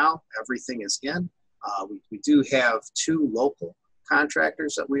right now, everything is in. We do have 2 local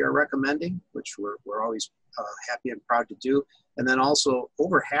contractors that we are recommending, which we're always happy and proud to do. And then also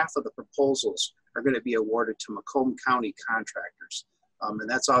over half of the proposals are going to be awarded to Macomb County contractors. And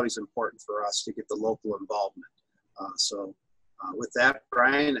that's always important for us to get the local involvement. So with that,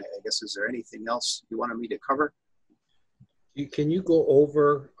 Brian, I guess, is there anything else you wanted me to cover? Can you go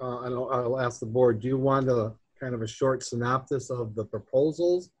over, I'll ask the board, do you want kind of a short synopsis of the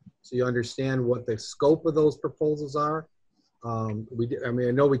proposals so you understand what the scope of those proposals are?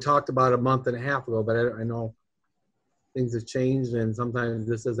 I know we talked about it a month and a half ago, but I know things have changed and sometimes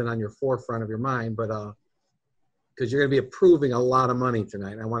this isn't on your forefront of your mind, but because you're going to be approving a lot of money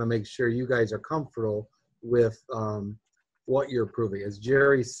tonight. I want to make sure you guys are comfortable with what you're approving. As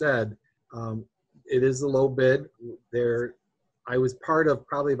Jerry said, it is a low bid. I was part of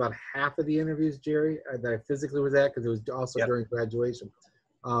probably about half of the interviews, Jerry, that I physically was at because it was also during graduation.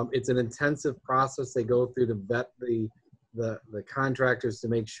 It's an intensive process they go through to vet the contractors to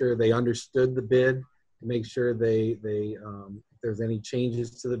make sure they understood the bid, to make sure if there's any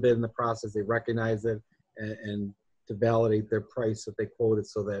changes to the bid in the process, they recognize it, and to validate their price that they quoted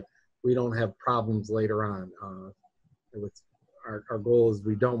so that we don't have problems later on. Our goal is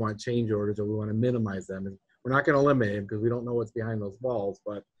we don't want change orders, or we want to minimize them. And we're not going to eliminate them because we don't know what's behind those walls,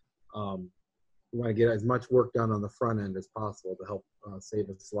 but we want to get as much work done on the front end as possible to help save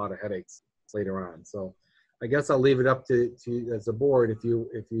us a lot of headaches later on. So I guess I'll leave it up to you as a board if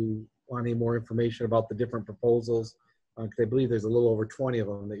you want any more information about the different proposals, because I believe there's a little over 20 of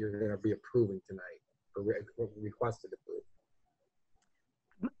them that you're going to be approving tonight, or requested approve.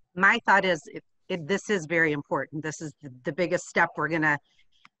 My thought is this is very important. This is the biggest step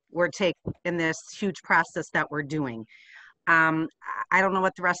we're taking in this huge process that we're doing. I don't know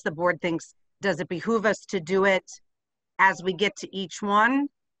what the rest of the board thinks. Does it behoove us to do it as we get to each one,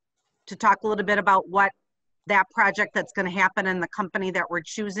 to talk a little bit about what that project that's going to happen in the company that we're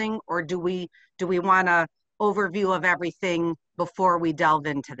choosing, or do we want an overview of everything before we delve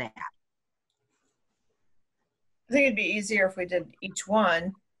into that? I think it'd be easier if we did each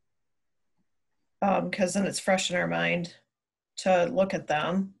one, because then it's fresh in our mind to look at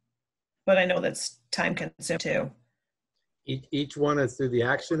them. But I know that's time consuming too. Each one is through the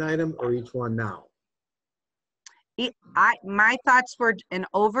action item, or each one now? My thoughts were an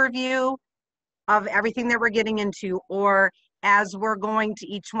overview of everything that we're getting into, or as we're going to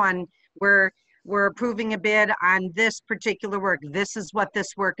each one, we're approving a bid on this particular work. This is what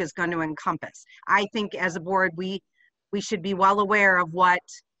this work is going to encompass. I think as a board, we should be well aware of what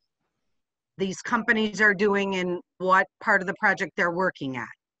these companies are doing and what part of the project they're working at.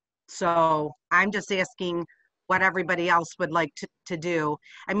 So I'm just asking what everybody else would like to do.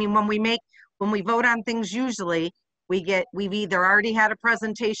 I mean, when we vote on things, usually we've either already had a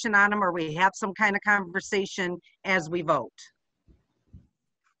presentation on them or we have some kind of conversation as we vote.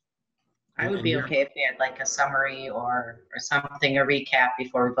 I would be okay if we had like a summary or something, a recap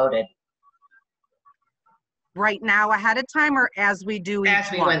before we voted. Right now ahead of time, or as we do each one?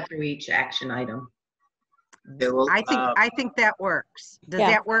 As we went through each action item. I think that works. Does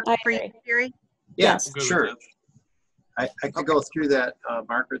that work for you, Jerry? Yes, sure. I could go through that,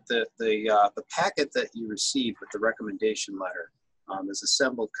 Margaret. The packet that you received with the recommendation letter is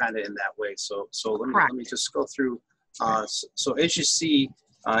assembled kind of in that way. So let me just go through. So as you see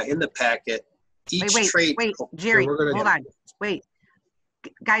in the packet, each trade. Wait, Jerry, hold on. Wait,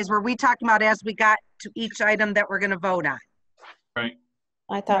 guys, were we talking about as we got to each item that we're going to vote on? Right.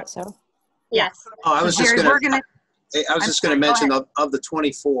 I thought so. Yes. Oh, I was just going to mention of the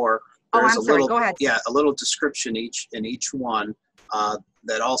 24. There's a little, go ahead. Yeah, a little description in each one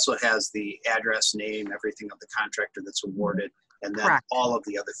that also has the address, name, everything of the contractor that's awarded, and then all of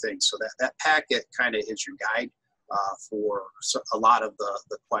the other things. So that packet kind of is your guide for a lot of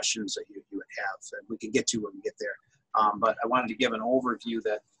the questions that you would have, and we can get to when we get there. But I wanted to give an overview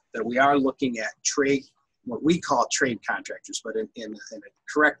that we are looking at trade, what we call trade contractors, but in a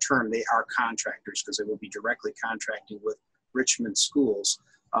correct term, they are contractors because they will be directly contracting with Richmond schools.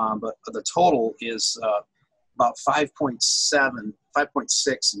 But the total is about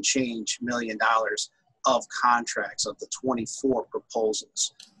 5.6 and change million of contracts of the 24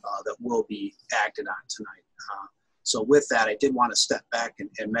 proposals that will be acted on tonight. So with that, I did want to step back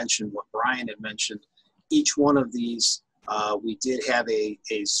and mention what Brian had mentioned. Each one of these, we did have a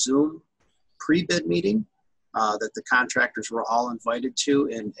Zoom pre-bid meeting that the contractors were all invited to,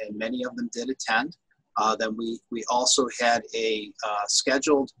 and many of them did attend. Then we also had a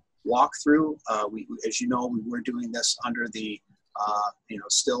scheduled walkthrough. As you know, we were doing this under the,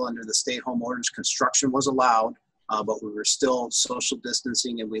 still under the stay-at-home orders. Construction was allowed, but we were still social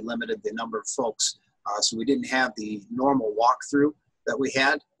distancing, and we limited the number of folks. So we didn't have the normal walkthrough that we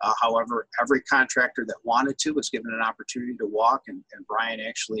had. However, every contractor that wanted to was given an opportunity to walk, and Brian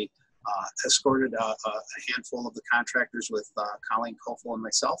actually escorted a handful of the contractors with Colleen Kofel and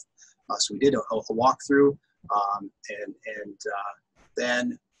myself. So we did a walkthrough, and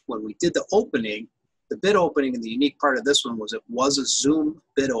then when we did the opening, the bid opening, and the unique part of this one was it was a Zoom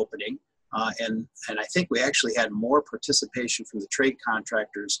bid opening, and I think we actually had more participation from the trade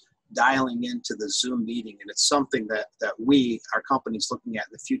contractors dialing into the Zoom meeting, and it's something that our company's looking at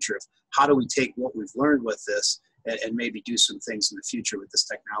in the future of how do we take what we've learned with this and maybe do some things in the future with this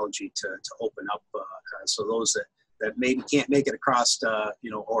technology to open up, so those that maybe can't make it across, or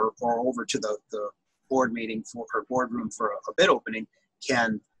over to the board meeting or boardroom for a bid opening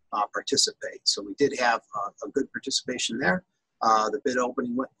can participate. So we did have a good participation there. The bid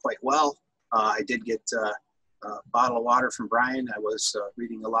opening went quite well. I did get a bottle of water from Brian. I was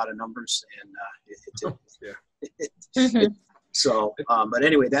reading a lot of numbers, and it did. So, but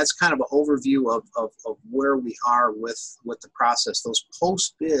anyway, that's kind of an overview of where we are with the process. Those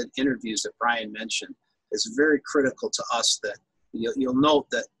post-bid interviews that Brian mentioned is very critical to us. That you'll note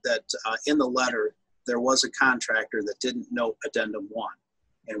that in the letter there was a contractor that didn't note addendum 1,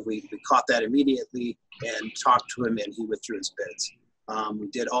 and we caught that immediately and talked to him, and he withdrew his bids. We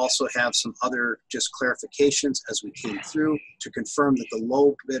did also have some other just clarifications as we came through to confirm that the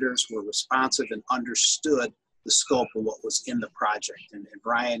low bidders were responsive and understood the scope of what was in the project. And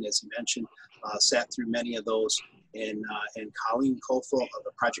Brian, as he mentioned, sat through many of those. And Colleen Kofel,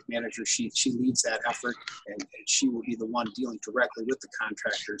 the project manager, she leads that effort, and she will be the one dealing directly with the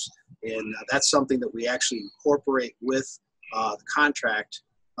contractors. And that's something that we actually incorporate with the contract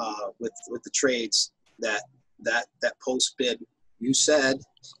with the trades, that post-bid. You said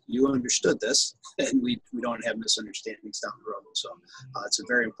you understood this, and we don't have misunderstandings down the road. So it's a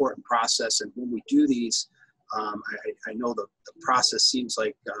very important process. And when we do these, I know the process seems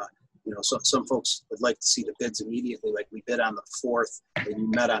like, some folks would like to see the bids immediately, like we bid on the 4th and you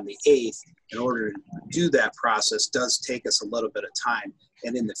met on the 8th. In order to do that process does take us a little bit of time.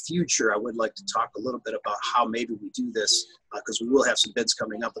 And in the future, I would like to talk a little bit about how maybe we do this, because we will have some bids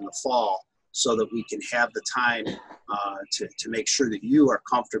coming up in the fall, so that we can have the time to make sure that you are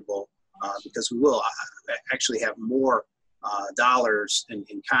comfortable, because we will actually have more dollars in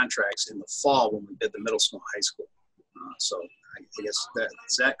contracts in the fall when we bid the middle school and high school. So I guess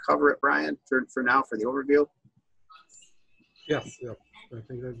does that cover it, Brian, for now, for the overview? Yes, yeah. I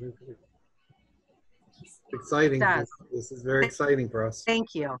think that's exciting. This is very exciting for us.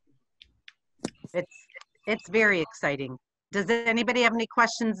 Thank you. It's very exciting. Does anybody have any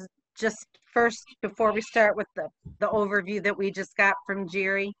questions just first before we start with the overview that we just got from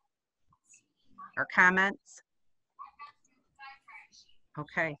Jerry, or comments?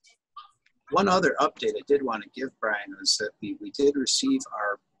 Okay. One other update I did want to give, Brian, was that we did receive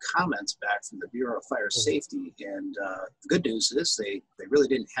our comments back from the Bureau of Fire Safety, and the good news is they really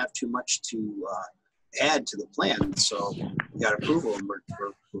didn't have too much to add to the plan, so we got approval, and we're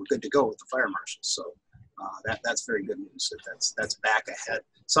good to go with the fire marshal. So that's very good news. That's back ahead.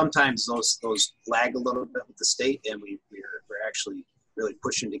 Sometimes those lag a little bit with the state, and we're actually really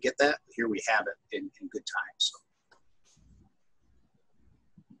pushing to get that. Here we have it in good time. So.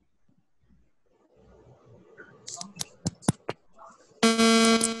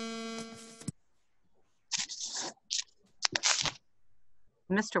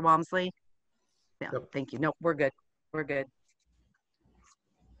 Mr. Walmsley? Yeah, Yep. Thank you. No, we're good. We're good.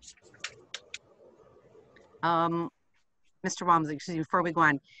 Mr. Walmsley, excuse me, before we go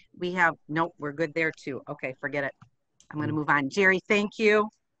on, we're good there too. Okay, forget it. I'm going to move on. Jerry, thank you.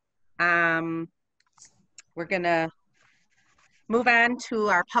 We're going to move on to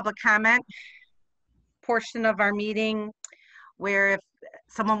our public comment portion of our meeting, where if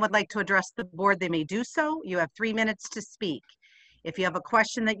someone would like to address the board, they may do so. You have 3 minutes to speak. If you have a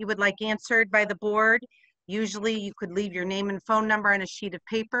question that you would like answered by the board, usually you could leave your name and phone number on a sheet of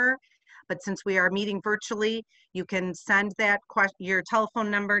paper. But since we are meeting virtually, you can send your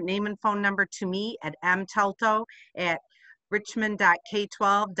telephone number, name and phone number to me at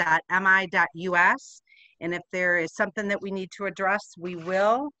mtelto@richmond.k12.mi.us. And if there is something that we need to address, we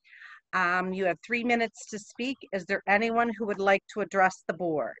will. You have 3 minutes to speak. Is there anyone who would like to address the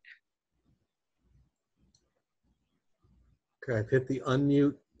board? Okay, I've hit the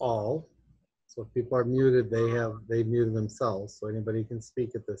unmute all. So if people are muted, they've muted themselves. So anybody can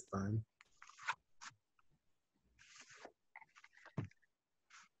speak at this time.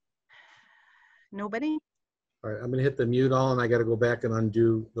 Nobody? All right, I'm gonna hit the mute all and I gotta go back and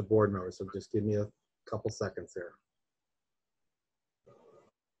undo the board members. So just give me a couple seconds here.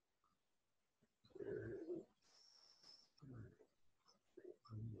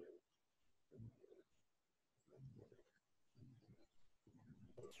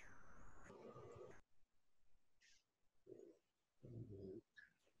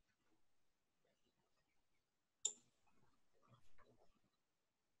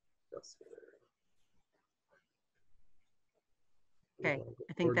 Okay,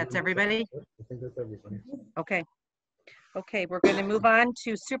 I think that's everybody. I think that's everybody. Okay. Okay, we're going to move on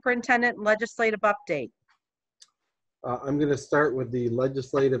to superintendent and legislative update. I'm going to start with the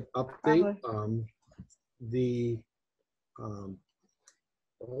legislative update. We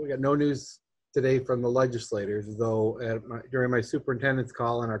got no news today from the legislators, though during my superintendent's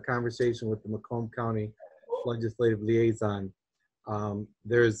call and our conversation with the Macomb County Legislative Liaison,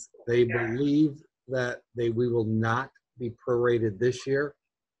 they believe that we will not be prorated this year,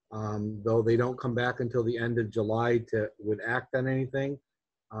 though they don't come back until the end of July would act on anything.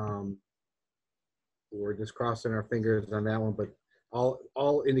 We're just crossing our fingers on that one, but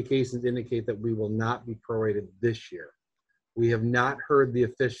all indications indicate that we will not be prorated this year. We have not heard the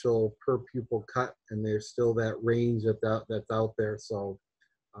official per pupil cut, and there's still that range that's out there. So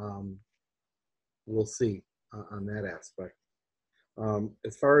we'll see on that aspect.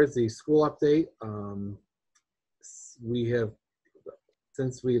 As far as the school update, we have,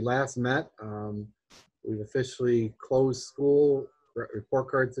 since we last met, we've officially closed school. Report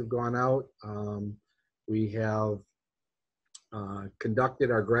cards have gone out. We have conducted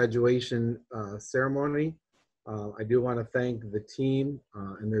our graduation ceremony. I do want to thank the team,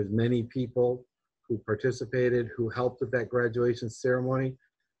 and there's many people who participated, who helped with that graduation ceremony.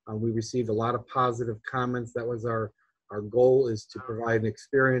 We received a lot of positive comments. That was our goal, is to provide an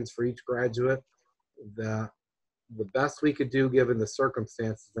experience for each graduate the best we could do given the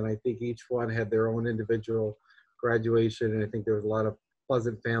circumstances. And I think each one had their own individual graduation, and I think there was a lot of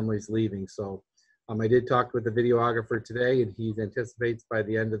pleasant families leaving. So I did talk with the videographer today, and he anticipates by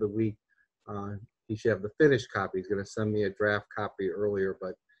the end of the week he should have the finished copy. He's going to send me a draft copy earlier,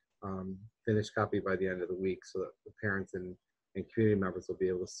 but finished copy by the end of the week, so that the parents and community members will be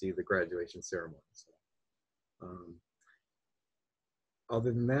able to see the graduation ceremony. So,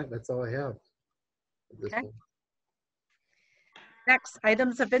 other than that, that's all I have. Okay. Next,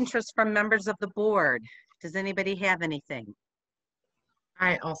 items of interest from members of the board. Does anybody have anything?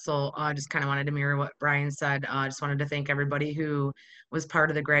 I also just kind of wanted to mirror what Brian said. I just wanted to thank everybody who was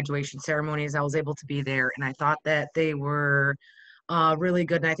part of the graduation ceremonies. I was able to be there, and I thought that they were really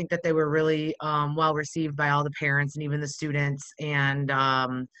good. And I think that they were really well received by all the parents and even the students. And,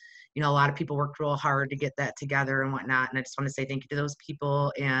 you know, a lot of people worked real hard to get that together and whatnot. And I just want to say thank you to those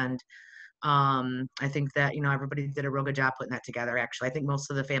people. And I think that, you know, everybody did a real good job putting that together. Actually, I think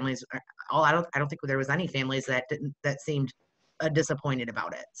most of the families, I don't think there was any families that seemed disappointed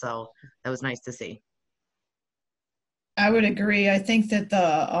about it. So that was nice to see. I would agree. I think that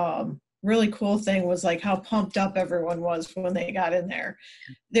the really cool thing was like how pumped up everyone was when they got in there.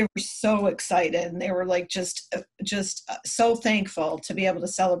 They were so excited, and they were like just so thankful to be able to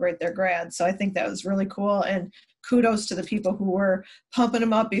celebrate their grad. So I think that was really cool. And kudos to the people who were pumping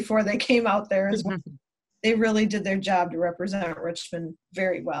them up before they came out there as well. They really did their job to represent Richmond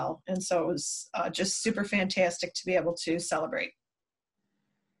very well. And so it was just super fantastic to be able to celebrate.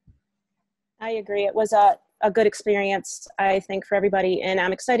 I agree. It was a good experience, I think, for everybody. And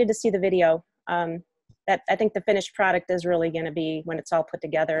I'm excited to see the video. I think the finished product is really going to be, when it's all put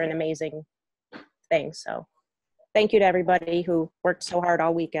together, an amazing thing. So thank you to everybody who worked so hard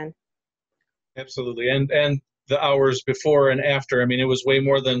all weekend. Absolutely. And the hours before and after, I mean, it was way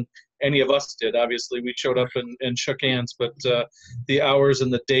more than any of us did. Obviously, we showed up and shook hands, but the hours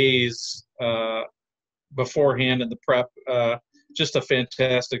and the days beforehand and the prep, just a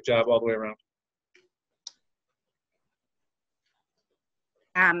fantastic job all the way around.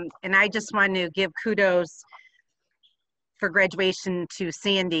 And I just want to give kudos for graduation to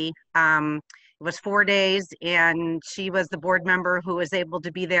Sandy. It was 4 days, and she was the board member who was able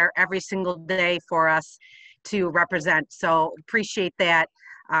to be there every single day for us to represent. So appreciate that.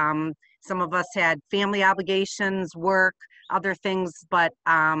 Some of us had family obligations, work, other things, but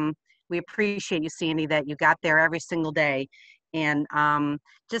we appreciate you, Sandy, that you got there every single day. And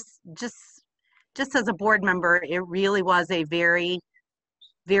just as a board member, it really was a very,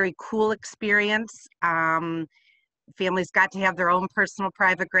 very cool experience. Families got to have their own personal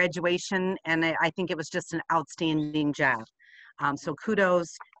private graduation, and I think it was just an outstanding job. So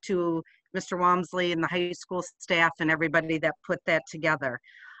kudos to Mr. Walmsley and the high school staff and everybody that put that together.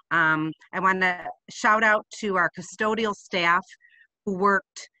 I want to shout out to our custodial staff who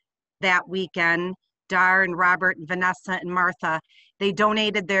worked that weekend, Dar and Robert and Vanessa and Martha. They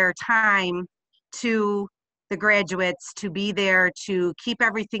donated their time to the graduates to be there to keep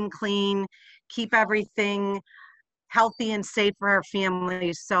everything clean, keep everything healthy and safe for our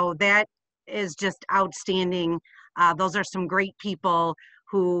families. So that is just outstanding. Those are some great people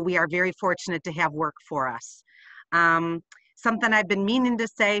who we are very fortunate to have work for us. Something I've been meaning to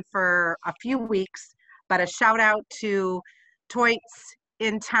say for a few weeks, but a shout out to Toits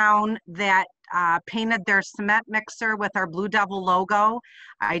in town that painted their cement mixer with our Blue Devil logo.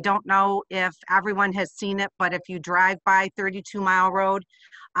 I don't know if everyone has seen it, but if you drive by 32 Mile Road,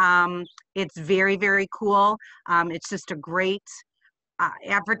 it's very, very cool. It's just a great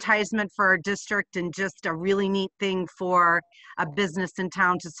advertisement for our district and just a really neat thing for a business in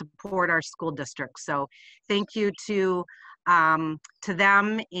town to support our school district. So thank you to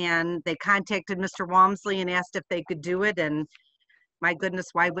them, and they contacted Mr. Walmsley and asked if they could do it, and my goodness,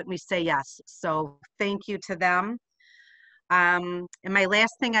 why wouldn't we say yes? So thank you to them. And my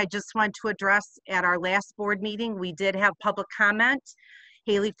last thing I just want to address, at our last board meeting, we did have public comment.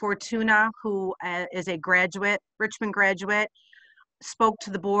 Haley Fortuna, who is a graduate, Richmond graduate, spoke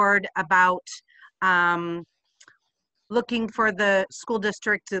to the board about looking for the school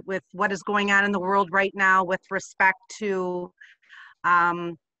district with what is going on in the world right now with respect to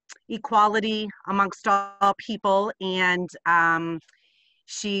equality amongst all people, and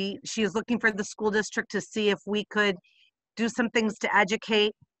she is looking for the school district to see if we could do some things to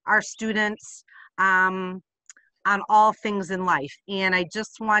educate our students on all things in life. And I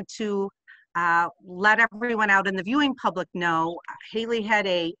just want to let everyone out in the viewing public know, Haley had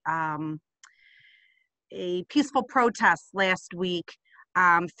a peaceful protest last week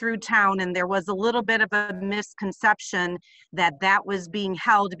through town, and there was a little bit of a misconception that that was being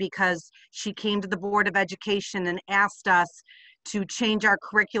held because she came to the Board of Education and asked us to change our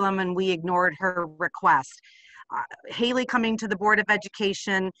curriculum, and we ignored her request. Haley coming to the Board of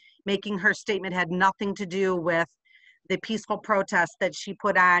Education, making her statement, had nothing to do with the peaceful protest that she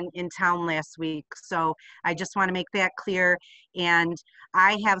put on in town last week. So I just want to make that clear. And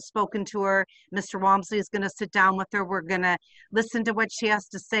I have spoken to her. Mr. Walmsley is going to sit down with her. We're going to listen to what she has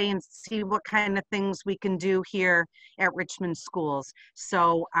to say and see what kind of things we can do here at Richmond Schools.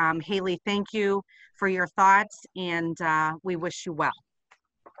 So Haley, thank you for your thoughts, and we wish you well.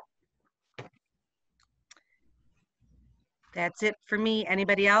 That's it for me.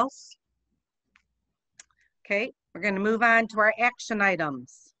 Anybody else? Okay. We're going to move on to our action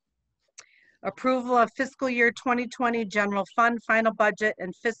items. Approval of fiscal year 2020 general fund final budget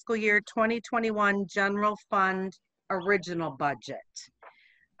and fiscal year 2021 general fund original budget.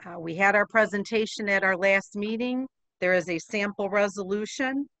 We had our presentation at our last meeting. There is a sample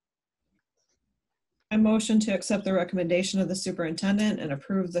resolution. I motion to accept the recommendation of the superintendent and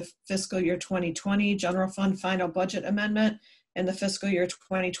approve the fiscal year 2020 general fund final budget amendment and the fiscal year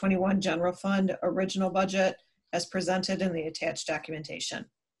 2021 general fund original budget as presented in the attached documentation.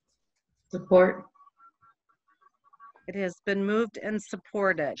 Support. It has been moved and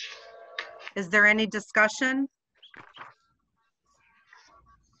supported. Is there any discussion?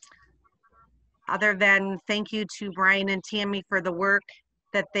 Other than thank you to Brian and Tammy for the work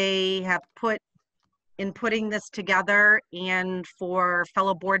that they have put in putting this together, and for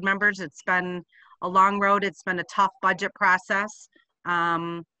fellow board members, it's been a long road. It's been a tough budget process,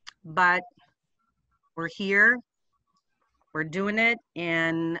 but we're here, we're doing it,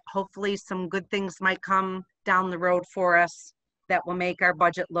 and hopefully some good things might come down the road for us that will make our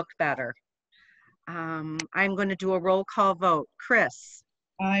budget look better. I'm going to do a roll call vote. Chris?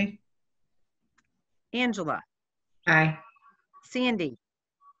 Aye. Angela? Aye. Sandy?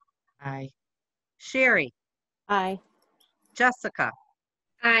 Aye. Sherry? Aye. Jessica?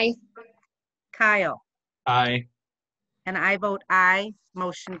 Aye. Kyle? Aye. And I vote aye.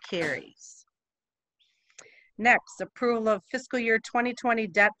 Motion carries. Next, approval of fiscal year 2020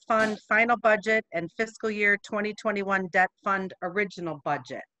 debt fund final budget and fiscal year 2021 debt fund original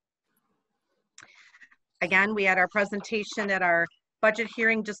budget. Again, we had our presentation at our budget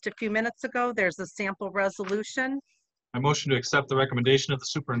hearing just a few minutes ago. There's a sample resolution. I motion to accept the recommendation of the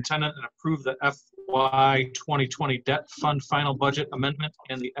superintendent and approve the FY 2020 debt fund final budget amendment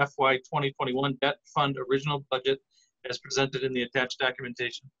and the FY 2021 debt fund original budget as presented in the attached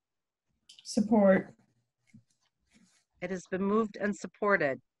documentation. Support. It has been moved and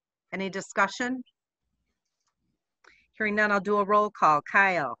supported. Any discussion? Hearing none, I'll do a roll call.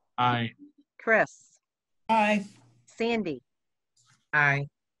 Kyle, Aye. Chris, Aye. Sandy, Aye.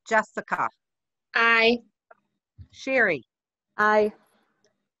 Jessica, Aye. Sherry, Aye.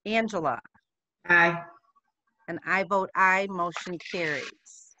 Angela, Aye. and I vote aye. Motion carries.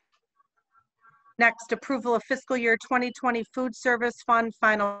 Next, approval of fiscal year 2020 food service fund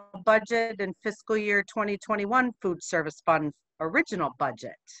final budget and fiscal year 2021 food service fund original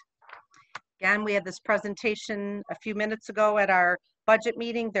budget. Again, we had this presentation a few minutes ago at our budget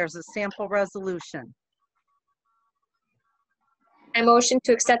meeting. There's a sample resolution. I motion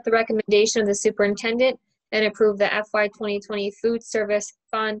to accept the recommendation of the superintendent and approve the FY 2020 food service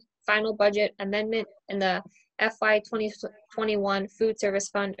fund final budget amendment and the FY 2021 food service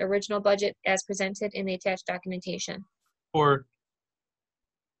fund original budget as presented in the attached documentation. Or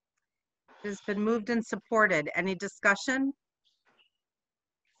It has been moved and supported. Any discussion?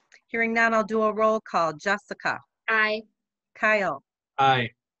 Hearing none, I'll do a roll call. Jessica, Aye. Kyle, aye.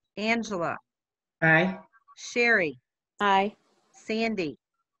 Angela, Aye. Sherry, Aye. Sandy,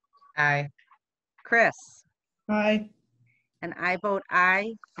 Aye. Chris, Aye. and I vote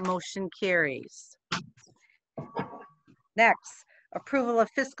aye. Motion carries. Next, approval of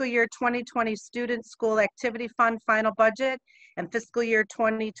fiscal year 2020 student school activity fund final budget and fiscal year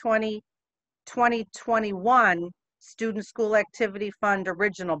 2020-2021 student school activity fund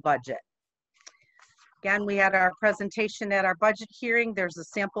original budget. Again, we had our presentation at our budget hearing. There's a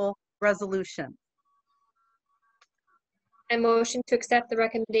sample resolution. I motion to accept the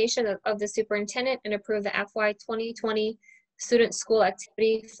recommendation of the superintendent and approve the FY 2020 student school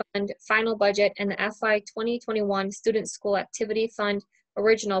activity fund final budget and the FY 2021 student school activity fund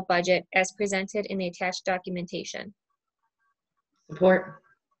original budget as presented in the attached documentation. Support.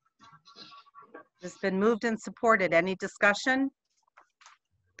 It's been moved and supported. Any discussion?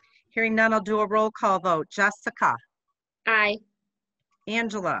 Hearing none, I'll do a roll call vote. Jessica, Aye.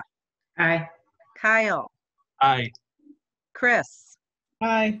 Angela, Aye. Kyle, Aye. Chris,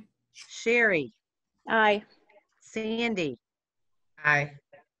 Aye. Sherry, Aye. Sandy, Aye.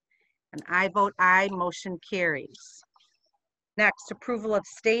 and I vote aye. Motion carries. Next, approval of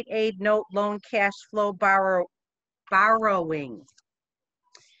state aid note loan cash flow borrowing.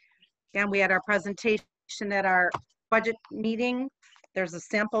 Again, we had our presentation at our budget meeting. There's a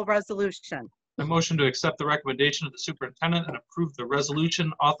sample resolution. I motion to accept the recommendation of the superintendent and approve the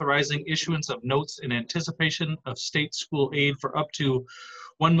resolution authorizing issuance of notes in anticipation of state school aid for up to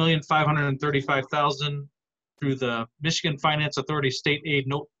 $1,535,000 through the Michigan Finance Authority State Aid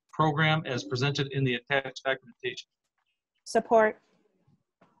Note Program as presented in the attached documentation. Support.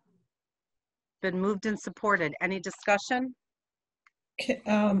 Been moved and supported. Any discussion?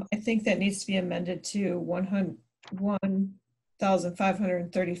 I think that needs to be amended to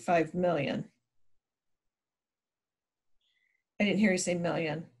 1,535 million. I didn't hear you say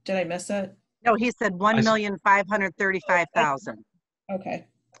million. Did I miss it? No, he said 1,535,000. Okay.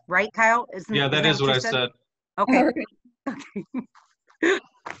 Right, Kyle? Yeah, that is what I said. Okay. All right.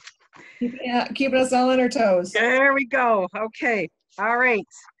 Keeping us all on our toes. There we go. Okay. All right.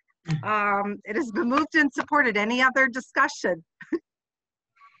 It has been moved and supported. Any other discussion?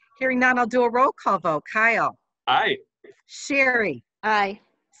 Hearing none, I'll do a roll call vote. Kyle. Aye. Sherry. Aye.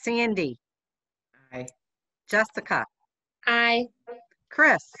 Sandy. Aye. Jessica. Aye.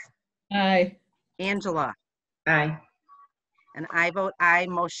 Chris. Aye. Angela. Aye. And I vote aye.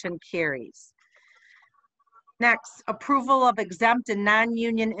 Motion carries. Next, approval of exempt and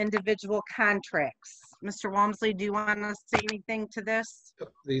non-union individual contracts. Mr. Walmsley, do you want to say anything to this?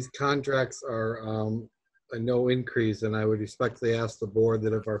 These contracts are a no increase, and I would respectfully ask the board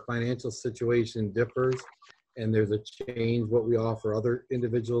that if our financial situation differs and there's a change what we offer other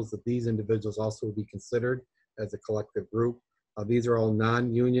individuals, that these individuals also will be considered as a collective group. These are all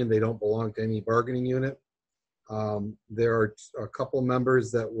non-union. They don't belong to any bargaining unit. There are a couple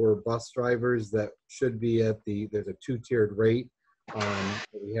members that were bus drivers that should be at there's a two-tiered rate that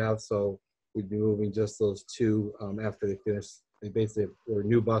we have, so we'd be moving just those two after they finish. They basically were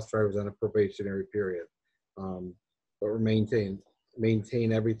new bus drivers on a probationary period. But we're maintain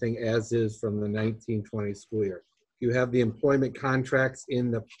everything as is from the 1920 school year. You have the employment contracts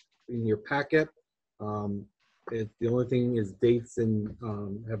in your packet. The only thing is dates and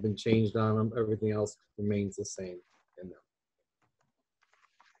have been changed on them. Everything else remains the same in them.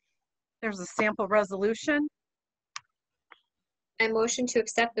 There's a sample resolution. I motion to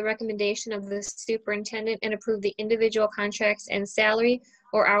accept the recommendation of the superintendent and approve the individual contracts and salary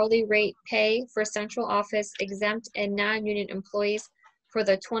or hourly rate pay for central office exempt and non-union employees for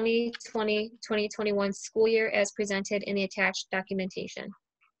the 2020-2021 school year as presented in the attached documentation.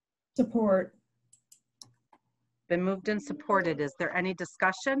 Support. Been moved and supported. Is there any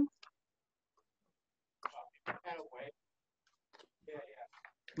discussion?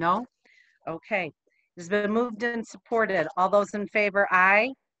 No? Okay. It's been moved and supported. All those in favor,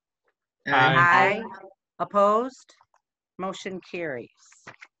 aye. Aye. Aye. Opposed? Motion carries.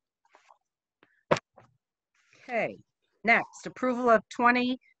 Okay. Next, approval of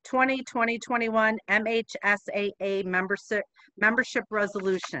 2020-2021 MHSAA membership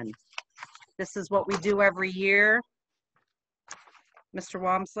resolution. This is what we do every year. Mr.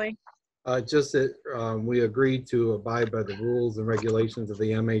 Walmsley? Just that we agreed to abide by the rules and regulations of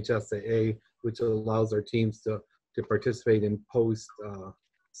the MHSAA, which allows our teams to participate in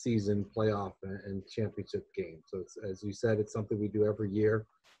post-season playoff and championship games. So it's, as you said, it's something we do every year,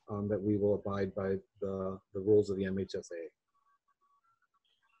 that we will abide by the rules of the MHSAA.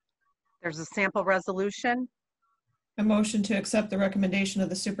 There's a sample resolution. A motion to accept the recommendation of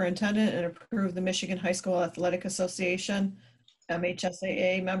the superintendent and approve the Michigan High School Athletic Association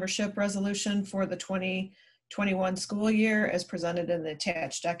MHSAA membership resolution for the 2021 school year as presented in the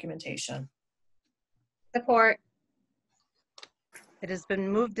attached documentation. Support. It has been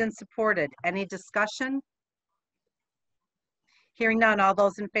moved and supported. Any discussion? Hearing none. All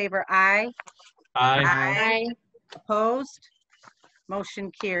those in favor, aye. Aye. Aye. Opposed?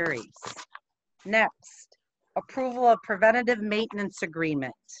 Motion carries. Next, approval of preventative maintenance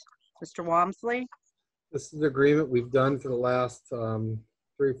agreement. Mr. Walmsley? This is the agreement we've done for the last 3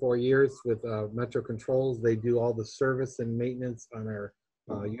 or 4 years with Metro Controls. They do all the service and maintenance on our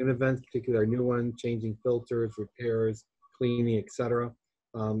univents, particularly our new one, changing filters, repairs, cleaning, etc.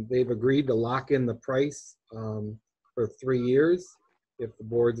 They've agreed to lock in the price for 3 years. If the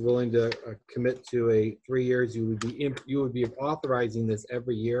board's willing to commit to a 3 years, you would be authorizing this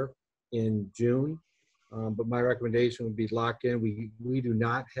every year in June. But my recommendation would be lock in. We do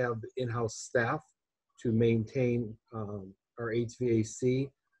not have in-house staff to maintain our HVAC.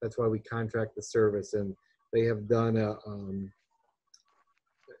 That's why we contract the service, and they have done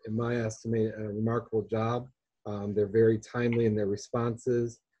in my estimate, a remarkable job. They're very timely in their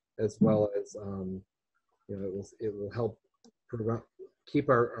responses, as well as you know, it will help keep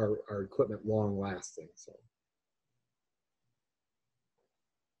our equipment long lasting. So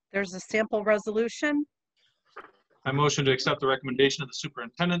There's a sample resolution. I motion to accept the recommendation of the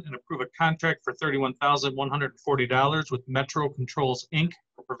superintendent and approve a contract for $31,140 with Metro Controls, Inc.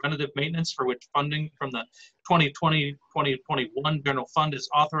 for preventative maintenance, for which funding from the 2020-2021 general fund is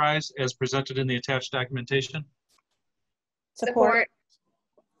authorized as presented in the attached documentation. Support.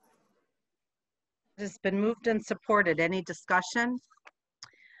 It has been moved and supported. Any discussion?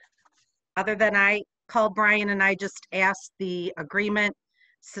 Other than I called Brian and I just asked, the agreement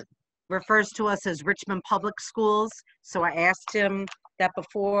refers to us as Richmond Public Schools. So I asked him that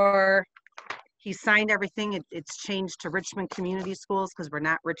before he signed everything, it's changed to Richmond Community Schools because we're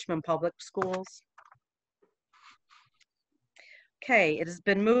not Richmond Public Schools. Okay, it has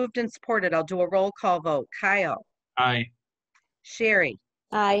been moved and supported. I'll do a roll call vote. Kyle? Aye. Sherry?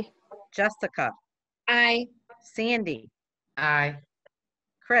 Aye. Jessica? Aye. Sandy? Aye.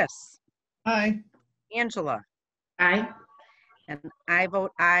 Chris? Aye. Angela? Aye. And I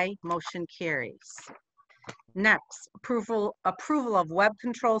vote aye. Motion carries. Next, approval of web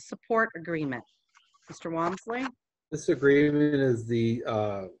control support agreement. Mr. Walmsley? this agreement is the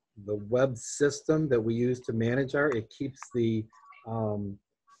web system that we use to manage it keeps the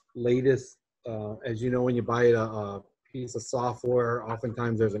latest, as you know, when you buy a piece of software,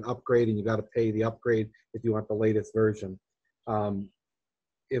 oftentimes there's an upgrade and you got to pay the upgrade if you want the latest version.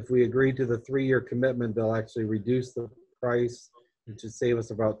 If we agree to the 3-year commitment, they'll actually reduce the price, which would save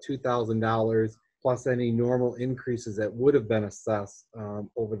us about $2,000 plus any normal increases that would have been assessed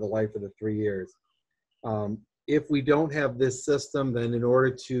over the life of the 3 years. If we don't have this system, then in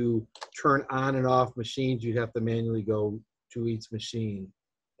order to turn on and off machines, you'd have to manually go to each machine.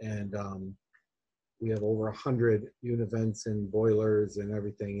 And we have over 100 univents and boilers and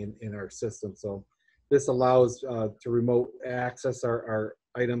everything in our system. So this allows to remote access our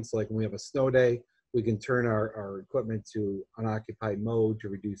items. Like when we have a snow day, we can turn our equipment to unoccupied mode to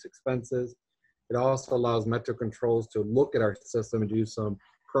reduce expenses. It also allows Metro Controls to look at our system and do some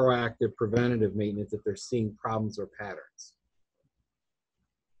proactive preventative maintenance if they're seeing problems or patterns.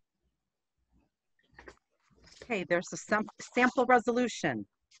 Okay, there's a sample resolution.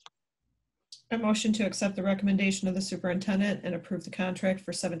 I motion to accept the recommendation of the superintendent and approve the contract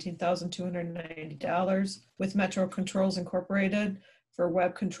for $17,290 with Metro Controls Incorporated for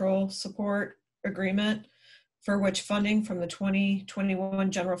web control support agreement, for which funding from the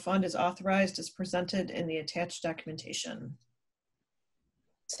 2021 general fund is authorized as presented in the attached documentation.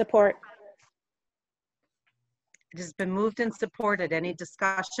 Support. It has been moved and supported. Any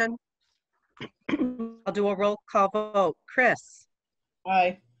discussion? I'll do a roll call vote. Chris?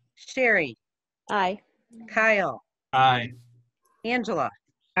 Aye. Sherry? Aye. Kyle? Aye. Angela?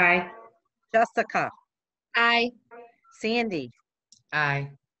 Aye. Jessica? Aye. Sandy? Aye.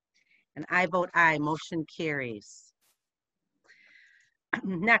 And I vote aye. Motion carries.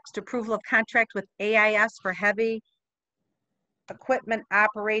 Next, approval of contract with AIS for heavy equipment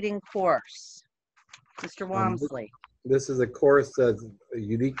operating course. Mr. Walmsley. This is a course that's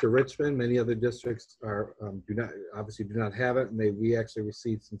unique to Richmond. Many other districts are do not have it, and we actually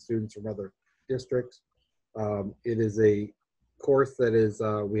received some students from other districts. It is a course that is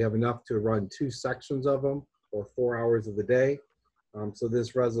we have enough to run 2 sections of them or 4 hours of the day. So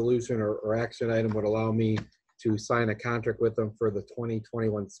this resolution or action item would allow me to sign a contract with them for the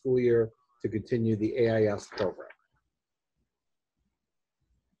 2021 school year to continue the AIS program.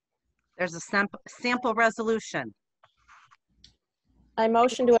 There's a sample resolution. I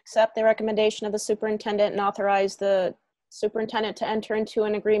motion to accept the recommendation of the superintendent and authorize the superintendent to enter into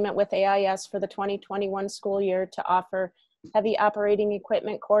an agreement with AIS for the 2021 school year to offer heavy operating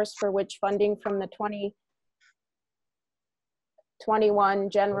equipment course, for which funding from the 2021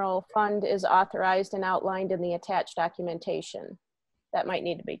 general fund is authorized and outlined in the attached documentation. That might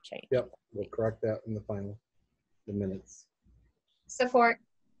need to be changed. Yep, we'll correct that in the minutes. Support.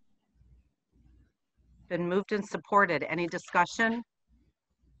 Been moved and supported. Any discussion?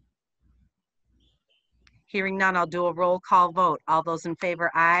 Hearing none, I'll do a roll call vote. All those in favor,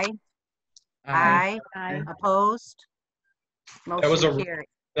 aye. Aye. Aye. Opposed? Motion carried.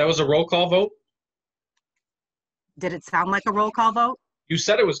 That was a roll call vote? Did it sound like a roll call vote? You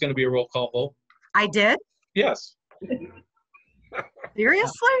said it was going to be a roll call vote. I did? Yes.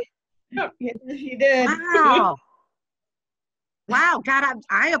 Seriously? He did. Wow. Wow, God,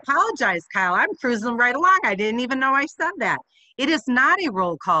 I apologize, Kyle. I'm cruising right along. I didn't even know I said that. It is not a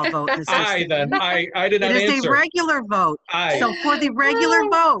roll call vote, Mr. Aye, then. I did not answer. It is a regular vote. Aye. So for the regular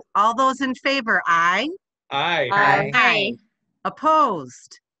vote, all those in favor, aye. Aye. Aye. Aye.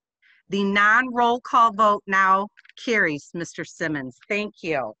 Opposed? The non-roll call vote now carries, Mr. Simmons. Thank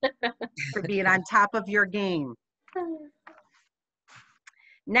you for being on top of your game.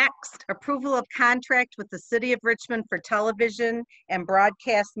 Next, approval of contract with the City of Richmond for television and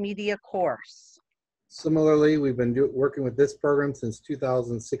broadcast media course. Similarly, we've been working with this program since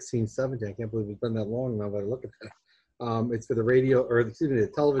 2016-17. I can't believe it's been that long now that I look at that. It's for the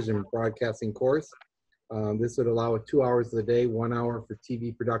the television broadcasting course. This would allow 2 hours of the day, 1 hour for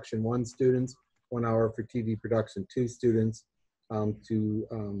TV production 1 students, 1 hour for TV production 2 students, to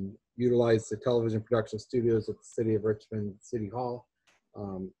utilize the television production studios at the City of Richmond City Hall,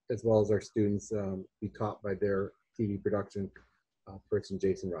 as well as our students be taught by their TV production person,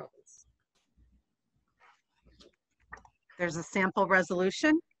 Jason Robbins. There's a sample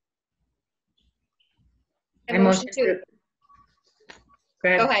resolution. I motion to.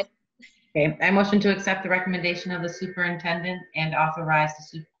 Go ahead. Okay, I motion to accept the recommendation of the superintendent and authorize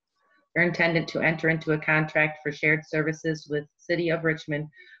the superintendent to enter into a contract for shared services with City of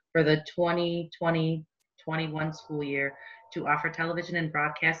Richmond for the 2020-21 school year to offer television and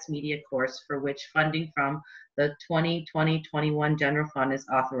broadcast media course, for which funding from the 2020-21 general fund is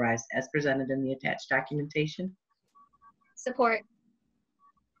authorized as presented in the attached documentation. Support.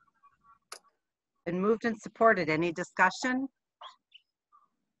 Been moved and supported. Any discussion?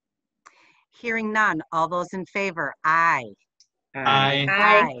 Hearing none. All those in favor, aye. Aye.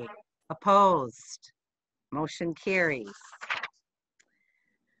 Aye. Opposed? Motion carries.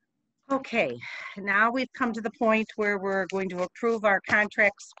 Okay, now we've come to the point where we're going to approve our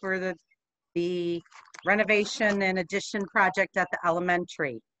contracts for the renovation and addition project at the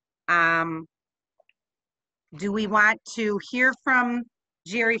elementary. Do we want to hear from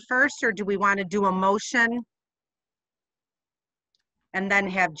Jerry first, or do we want to do a motion and then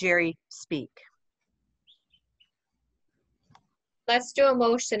have Jerry speak? Let's do a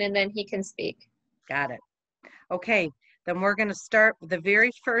motion and then he can speak. Got it. Okay, then we're going to start with the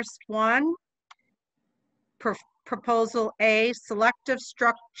very first one. Proposal A, selective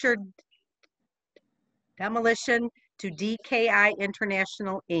structured demolition to DKI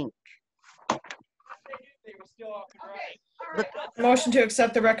International, Inc. Motion to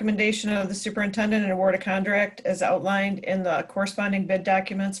accept the recommendation of the superintendent and award a contract as outlined in the corresponding bid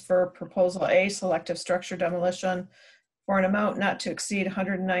documents for proposal A, selective structure demolition, for an amount not to exceed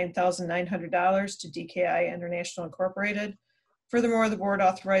 $109,900 to DKI International Incorporated. Furthermore, the board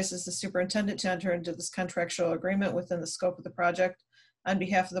authorizes the superintendent to enter into this contractual agreement within the scope of the project on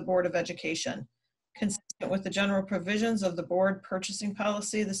behalf of the Board of Education. Consistent with the general provisions of the board purchasing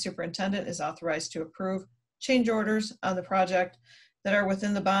policy, the superintendent is authorized to approve change orders on the project that are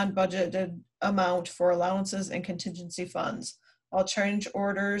within the bond budgeted amount for allowances and contingency funds. All change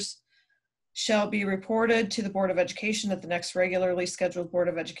orders shall be reported to the Board of Education at the next regularly scheduled Board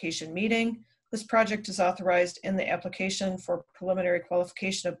of Education meeting. This project is authorized in the application for preliminary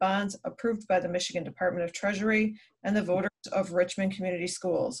qualification of bonds approved by the Michigan Department of Treasury and the voters of Richmond Community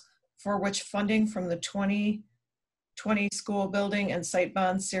Schools, for which funding from the 2020 School Building and Site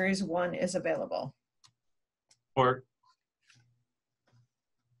Bond Series 1 is available. Support.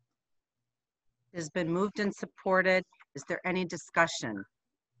 It has been moved and supported. Is there any discussion?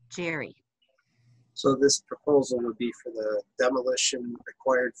 Jerry? So this proposal would be for the demolition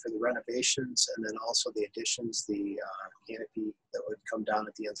required for the renovations and then also the additions, the canopy that would come down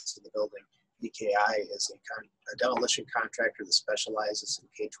at the ends of the building. DKI is a demolition contractor that specializes in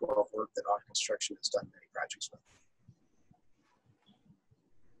K-12 work that our construction has done many projects with.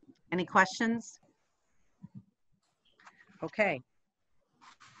 Any questions? Okay.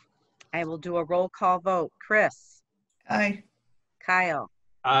 I will do a roll call vote. Chris? Aye. Kyle?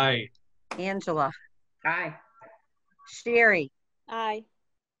 Aye. Angela? Aye. Sherry? Aye.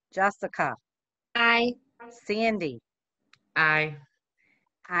 Jessica? Aye. Sandy? Aye.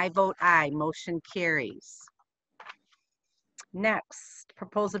 I vote aye. Motion carries. Next,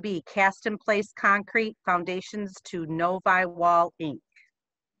 proposal B, cast in place concrete foundations to Novi Wall, Inc.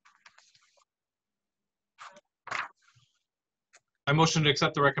 I motion to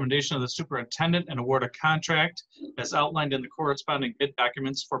accept the recommendation of the superintendent and award a contract as outlined in the corresponding bid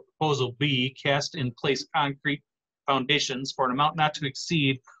documents for proposal B, cast in place concrete foundations for an amount not to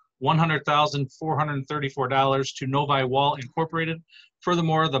exceed $100,434 to Novi Wall Incorporated.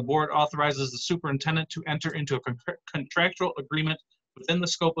 Furthermore, the board authorizes the superintendent to enter into a contractual agreement within the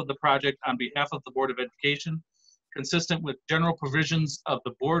scope of the project on behalf of the Board of Education. Consistent with general provisions of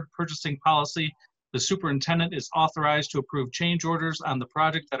the board purchasing policy, the superintendent is authorized to approve change orders on the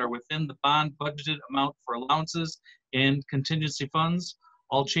project that are within the bond budgeted amount for allowances and contingency funds.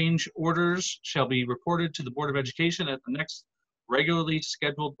 All change orders shall be reported to the Board of Education at the next regularly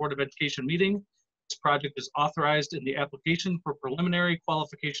scheduled Board of Education meeting. This project is authorized in the application for preliminary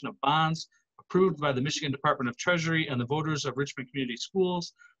qualification of bonds approved by the Michigan Department of Treasury and the voters of Richmond Community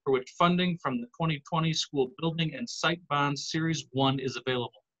Schools, for which funding from the 2020 School Building and Site Bond Series 1 is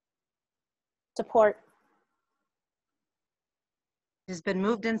available. Support. It has been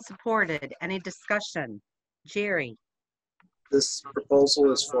moved and supported. Any discussion? Jerry? This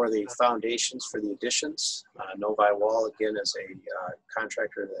proposal is for the foundations for the additions. Novi Wall, again, is a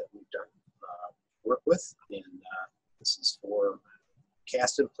contractor that we've done work with, and this is for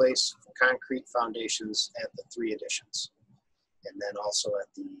cast in place concrete foundations at the 3 additions. And then also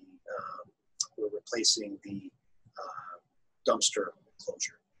at the, we're replacing the dumpster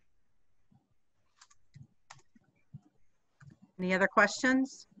enclosure. Any other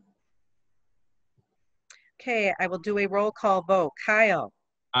questions? Okay, I will do a roll call vote. Kyle?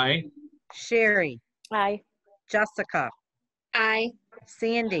 Aye. Sherry? Aye. Jessica? Aye.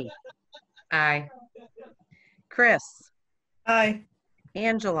 Sandy? Aye. Chris? Aye.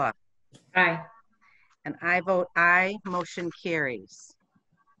 Angela? Aye. And I vote aye. Motion carries.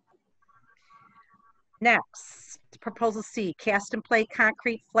 Next, proposal C, cast and play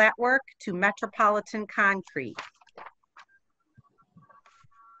concrete flat work to Metropolitan Concrete.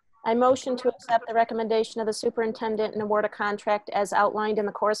 I motion to accept the recommendation of the superintendent and award a contract as outlined in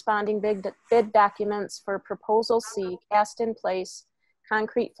the corresponding bid documents for proposal C, cast in place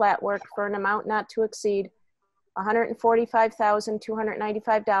concrete flat work for an amount not to exceed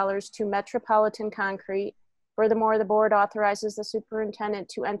 $145,295 to Metropolitan Concrete. Furthermore, the board authorizes the superintendent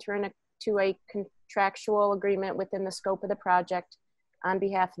to enter into a contractual agreement within the scope of the project on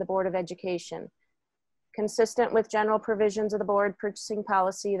behalf of the Board of Education. Consistent with general provisions of the board purchasing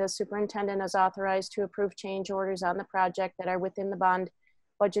policy, the superintendent is authorized to approve change orders on the project that are within the bond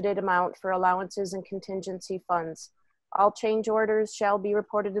budgeted amount for allowances and contingency funds. All change orders shall be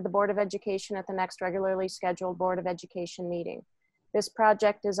reported to the Board of Education at the next regularly scheduled Board of Education meeting. This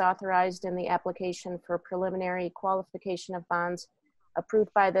project is authorized in the application for preliminary qualification of bonds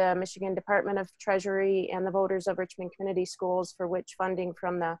approved by the Michigan Department of Treasury and the voters of Richmond Community Schools, for which funding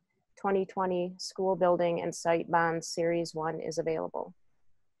from the 2020 School Building and Site Bonds Series 1 is available.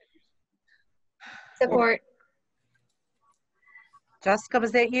 Support. Jessica,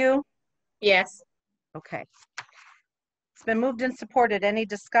 was that you? Yes. Okay. It's been moved and supported. Any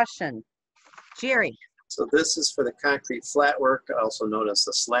discussion? Jerry? So this is for the concrete flat work, also known as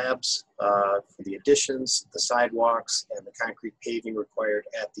the slabs, for the additions, the sidewalks, and the concrete paving required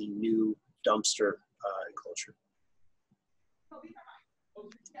at the new dumpster enclosure.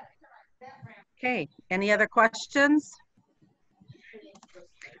 Okay, any other questions?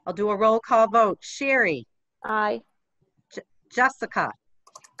 I'll do a roll call vote. Sherry? Aye. Jessica?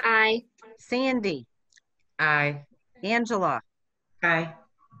 Aye. Sandy? Aye. Angela? Aye.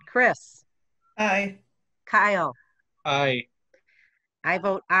 Chris? Aye. Kyle? Aye. I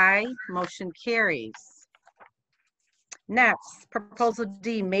vote aye, motion carries. Next, proposal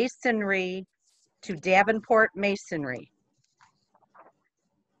D, masonry to Davenport Masonry.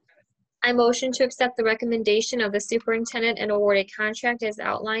 I motion to accept the recommendation of the superintendent and award a contract as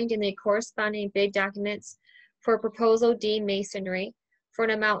outlined in the corresponding bid documents for proposal D masonry for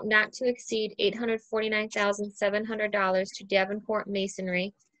an amount not to exceed $849,700 to Davenport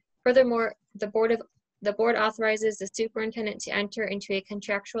Masonry. Furthermore, the board authorizes the superintendent to enter into a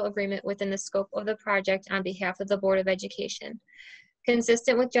contractual agreement within the scope of the project on behalf of the Board of Education.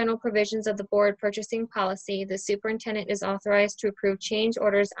 Consistent with general provisions of the board purchasing policy, the superintendent is authorized to approve change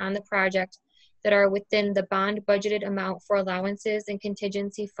orders on the project that are within the bond budgeted amount for allowances and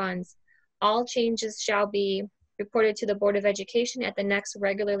contingency funds. All changes shall be reported to the Board of Education at the next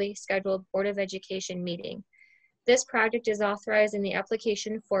regularly scheduled Board of Education meeting. This project is authorized in the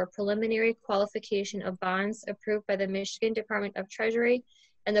application for preliminary qualification of bonds approved by the Michigan Department of Treasury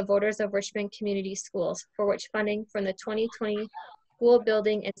and the voters of Richmond Community Schools, for which funding from the 2020 School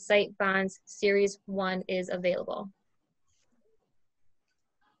Building and Site Bonds Series 1 is available.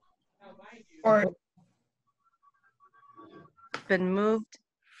 Or Been moved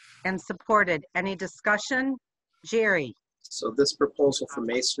and supported. Any discussion? Jerry? So this proposal for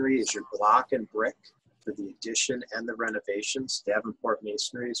masonry is your block and brick for the addition and the renovations. Davenport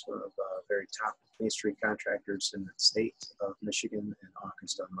Masonry is one of the very top masonry contractors in the state of Michigan, and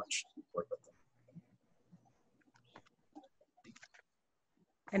Hawkins done much work with them.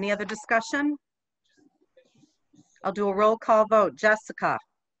 Any other discussion? I'll do a roll call vote. Jessica?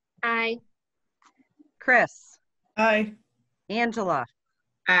 Aye. Chris? aye. Angela?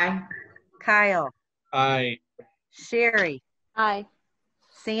 Aye. Kyle? Aye. Sherry? Aye.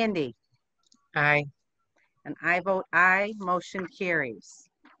 Sandy? Aye. And I vote aye, motion carries.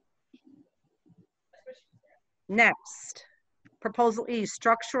 Next, proposal E,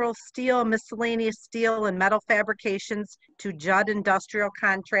 structural steel, miscellaneous steel, and metal fabrications to Judd Industrial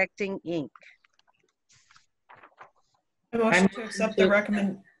Contracting, Inc. I motion to accept the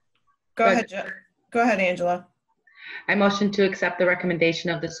Go ahead, go ahead, Angela. I motion to accept the recommendation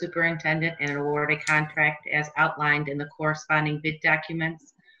of the superintendent and award a contract as outlined in the corresponding bid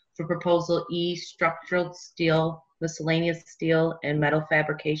documents for proposal E, structural steel, miscellaneous steel, and metal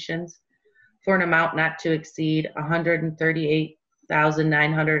fabrications for an amount not to exceed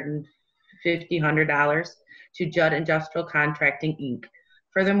 $138,950 to Judd Industrial Contracting, Inc.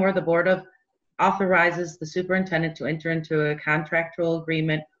 Furthermore, the board authorizes the superintendent to enter into a contractual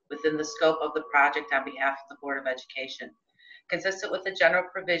agreement within the scope of the project on behalf of the Board of Education. Consistent with the general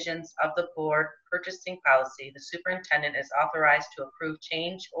provisions of the board purchasing policy, the superintendent is authorized to approve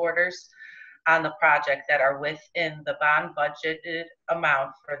change orders on the project that are within the bond budgeted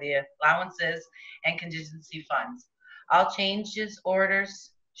amount for the allowances and contingency funds. All changes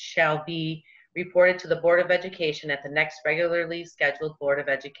orders shall be reported to the Board of Education at the next regularly scheduled Board of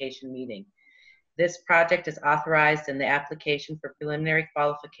Education meeting. This project is authorized in the application for preliminary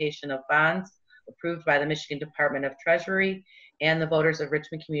qualification of bonds approved by the Michigan Department of Treasury and the voters of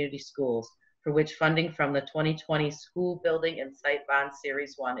Richmond Community Schools, for which funding from the 2020 School Building and Site Bond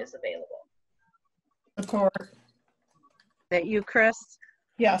Series 1 is available. Support. That you, Chris?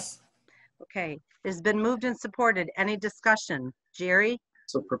 Yes. Okay, it's been moved and supported. Any discussion? Jerry?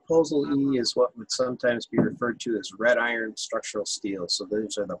 So proposal E is what would sometimes be referred to as red iron structural steel. So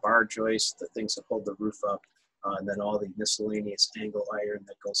those are the bar joists, the things that hold the roof up, and then all the miscellaneous angle iron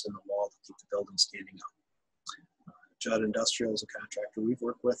that goes in the wall to keep the building standing up. Judd Industrial is a contractor we've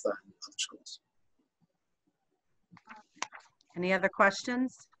worked with on other schools. Any other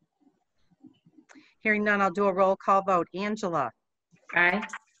questions? Hearing none, I'll do a roll call vote. Angela? Aye.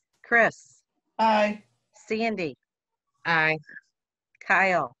 Chris? Aye. Sandy? Aye.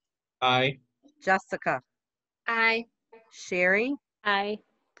 Kyle? Aye. Jessica? Aye. Sherry? Aye.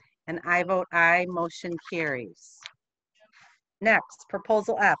 And I vote aye, motion carries. Next,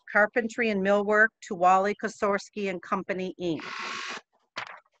 Proposal F, carpentry and millwork to Wally Kosorski and Company, Inc.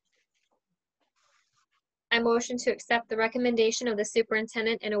 I motion to accept the recommendation of the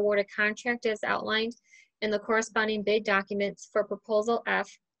superintendent and award a contract as outlined in the corresponding bid documents for Proposal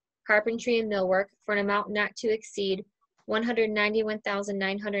F, carpentry and millwork for an amount not to exceed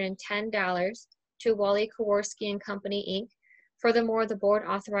 $191,910 to Wally Kowarski and Company, Inc. Furthermore, the board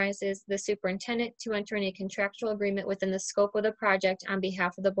authorizes the superintendent to enter in a contractual agreement within the scope of the project on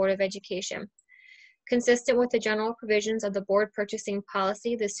behalf of the Board of Education. Consistent with the general provisions of the board purchasing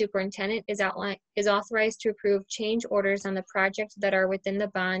policy, the superintendent is authorized to approve change orders on the project that are within the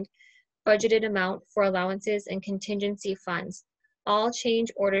bond budgeted amount for allowances and contingency funds. All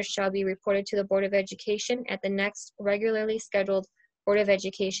change orders shall be reported to the Board of Education at the next regularly scheduled Board of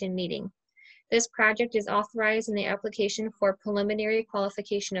Education meeting. This project is authorized in the application for preliminary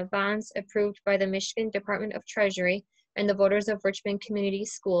qualification of bonds approved by the Michigan Department of Treasury and the voters of Richmond Community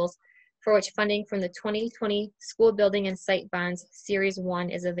Schools, for which funding from the 2020 School Building and Site Bonds Series 1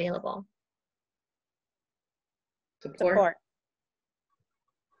 is available. Support.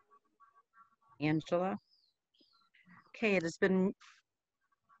 Angela? Okay, it has been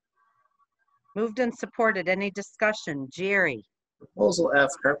moved and supported. Any discussion? Jerry? Proposal F,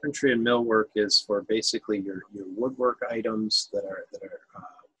 carpentry and millwork, is for basically your woodwork items that are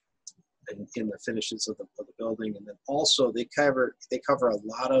in the finishes of the building, and then also they cover a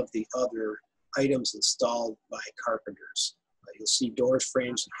lot of the other items installed by carpenters. You'll see doors,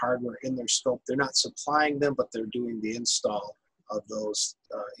 frames, and hardware in their scope. They're not supplying them, but they're doing the install of those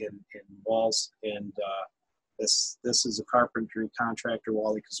in walls. And this is a carpentry contractor,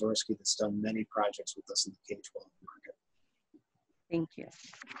 Wally Kosorski, that's done many projects with us in the K-12 market. Thank you.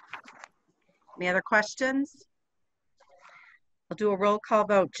 Any other questions? I'll do a roll call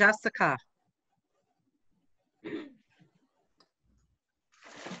vote. Jessica?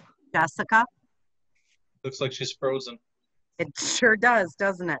 Jessica? Looks like she's frozen. It sure does,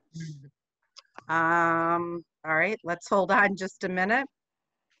 doesn't it? All right, let's hold on just a minute.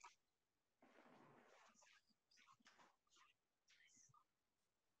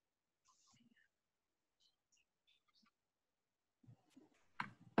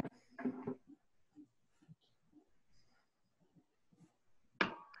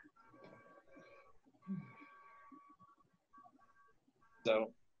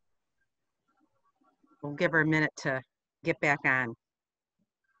 So We'll give her a minute to get back on.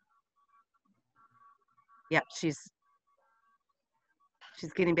 Yep, she's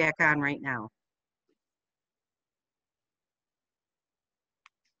getting back on right now.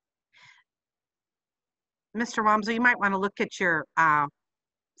 Mr. Wamser, you might want to look at your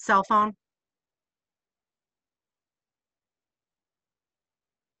cell phone.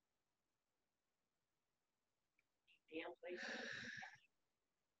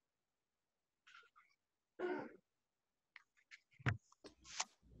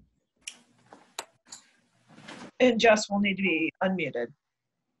 And Jess will need to be unmuted.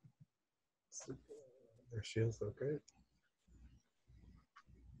 There she is. Okay.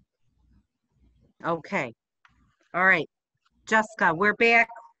 Okay. All right. Jessica, we're back.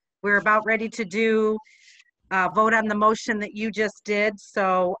 We're about ready to do vote on the motion that you just did.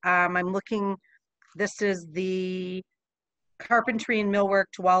 So I'm looking, this is the carpentry and millwork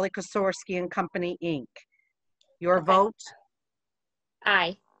to Wally Kosorski and Company, Inc. Your vote?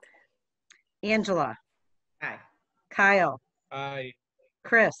 Aye. Angela? Aye. Kyle? aye.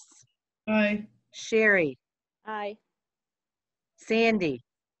 Chris? Aye. Sherry? Aye. Sandy?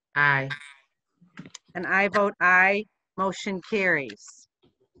 Aye. And I vote aye. Motion carries.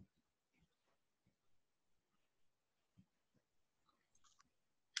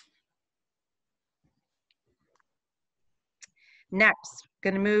 Next,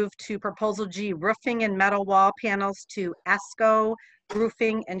 going to move to Proposal G, roofing and metal wall panels to ESCO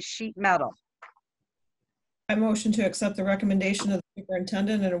Roofing and Sheet Metal. I motion to accept the recommendation of the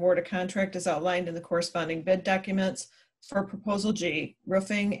superintendent and award a contract as outlined in the corresponding bid documents for Proposal G,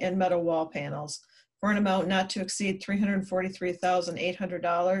 roofing and metal wall panels, for an amount not to exceed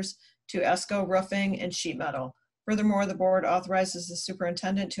 $343,800 to ESCO Roofing and Sheet Metal. Furthermore, the board authorizes the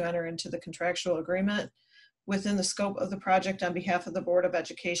superintendent to enter into the contractual agreement within the scope of the project on behalf of the Board of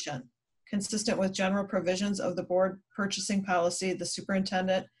Education. Consistent with general provisions of the board purchasing policy, the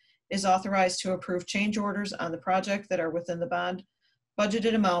superintendent is authorized to approve change orders on the project that are within the bond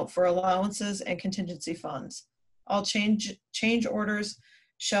budgeted amount for allowances and contingency funds. All change orders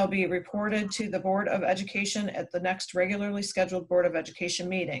shall be reported to the Board of Education at the next regularly scheduled Board of Education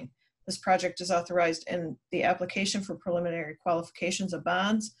meeting. This project is authorized in the application for preliminary qualifications of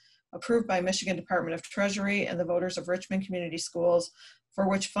bonds approved by Michigan Department of Treasury and the voters of Richmond Community Schools, for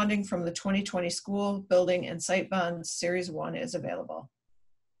which funding from the 2020 School Building and Site Bonds Series 1 is available.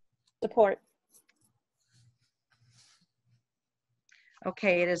 Support.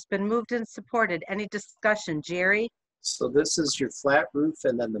 Okay, it has been moved and supported. Any discussion? Jerry? So this is your flat roof,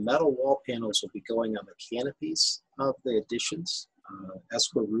 and then the metal wall panels will be going on the canopies of the additions.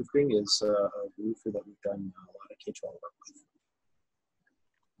 Esco Roofing is a roofer that we've done a lot of K-12 work with.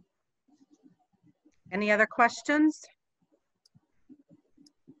 Any other questions?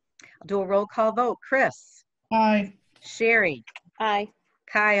 I'll do a roll call vote. Chris? Aye. Sherry? Aye.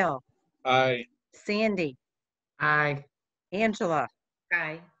 Kyle? Aye. Sandy? Aye. Angela?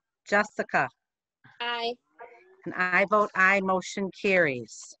 Aye. Jessica? Aye. And I vote aye, motion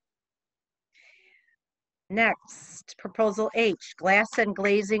carries. Next, proposal H, glass and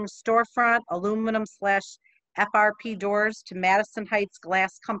glazing storefront aluminum / FRP doors to Madison Heights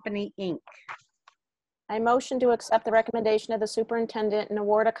Glass Company, Inc. I motion to accept the recommendation of the superintendent and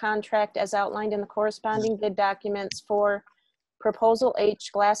award a contract as outlined in the corresponding bid documents for Proposal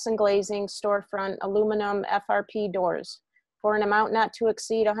H, glass and glazing storefront aluminum FRP doors for an amount not to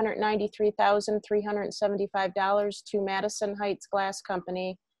exceed $193,375 to Madison Heights Glass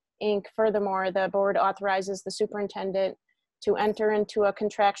Company, Inc. Furthermore, the board authorizes the superintendent to enter into a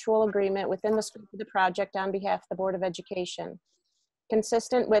contractual agreement within the scope of the project on behalf of the Board of Education.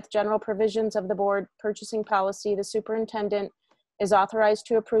 Consistent with general provisions of the board purchasing policy, the superintendent is authorized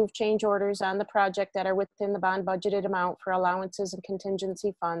to approve change orders on the project that are within the bond budgeted amount for allowances and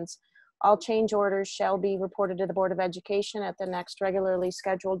contingency funds. All change orders shall be reported to the Board of Education at the next regularly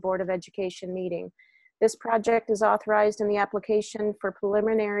scheduled Board of Education meeting. This project is authorized in the application for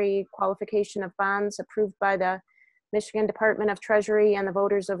preliminary qualification of bonds approved by the Michigan Department of Treasury and the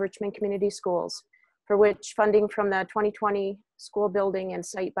voters of Richmond Community Schools, for which funding from the 2020 School Building and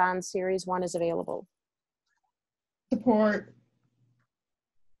Site Bonds Series 1 is available. Support.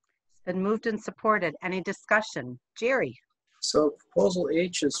 It's been moved and supported. Any discussion? Jerry? So proposal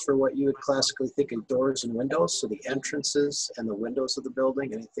H is for what you would classically think of doors and windows. So the entrances and the windows of the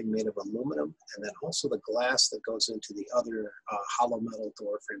building, anything made of aluminum, and then also the glass that goes into the other hollow metal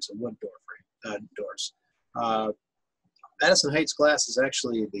door frames and wood door frame doors. Madison Heights Glass is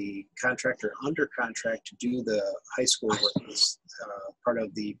actually the contractor under contract to do the high school work. It's part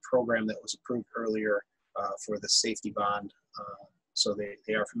of the program that was approved earlier for the safety bond. So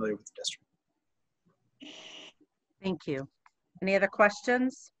they are familiar with the district. Thank you. Any other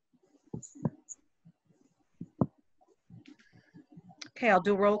questions? Okay, I'll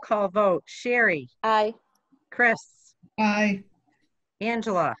do roll call vote. Sherry? Aye. Chris? Aye.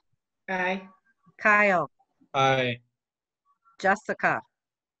 Angela? Aye. Kyle? Aye. Jessica?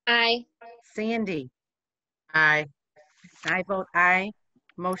 Aye. Sandy? Aye. I vote aye.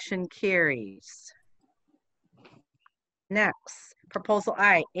 Motion carries. Next, proposal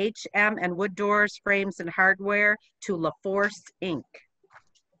I, HM and wood doors, frames, and hardware to LaForce, Inc.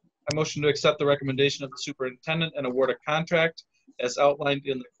 I motion to accept the recommendation of the superintendent and award a contract as outlined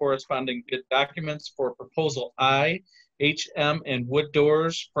in the corresponding bid documents for proposal I, HM and wood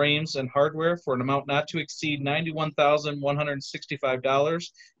doors, frames, and hardware for an amount not to exceed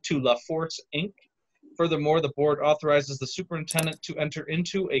 $91,165 to LaForce, Inc. Furthermore, the board authorizes the superintendent to enter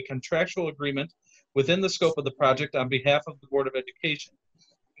into a contractual agreement within the scope of the project on behalf of the Board of Education.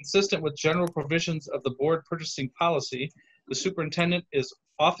 Consistent with general provisions of the board purchasing policy, the superintendent is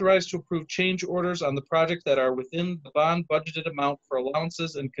authorized to approve change orders on the project that are within the bond budgeted amount for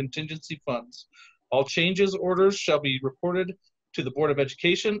allowances and contingency funds. All changes orders shall be reported to the Board of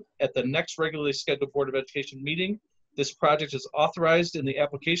Education at the next regularly scheduled Board of Education meeting. This project is authorized in the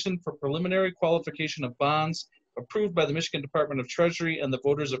application for preliminary qualification of bonds approved by the Michigan Department of Treasury and the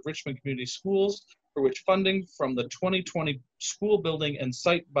voters of Richmond Community Schools, for which funding from the 2020 School Building and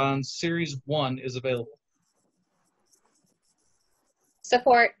Site Bonds Series 1 is available.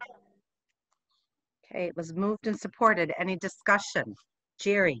 Support. Okay, it was moved and supported. Any discussion?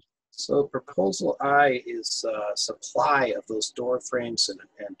 Jerry? So proposal I is supply of those door frames and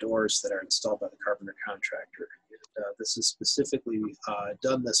doors that are installed by the carpenter contractor. This is specifically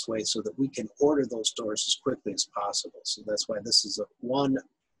done this way so that we can order those doors as quickly as possible. So that's why this is one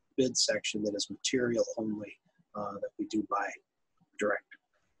bid section that is material only that we do buy direct.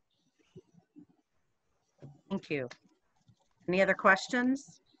 Thank you. Any other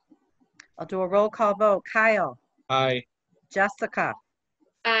questions? I'll do a roll call vote. Kyle? Aye. Jessica?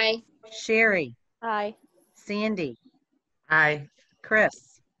 Aye. Sherry? Aye. Sandy? Aye.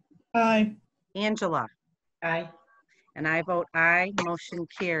 Chris? Aye. Angela? Aye. And I vote aye. Motion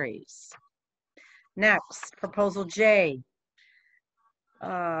carries. Next, proposal J,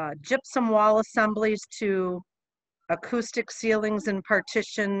 Gypsum wall assemblies to Acoustic Ceilings and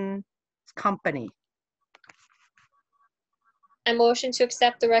Partition Company. I motion to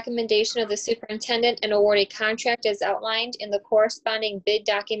accept the recommendation of the superintendent and award a contract as outlined in the corresponding bid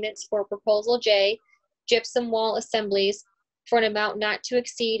documents for Proposal J, gypsum wall assemblies, for an amount not to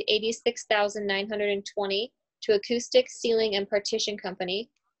exceed $86,920 to Acoustic Ceiling and Partition Company.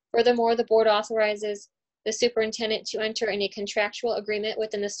 Furthermore, the board authorizes the superintendent to enter in a contractual agreement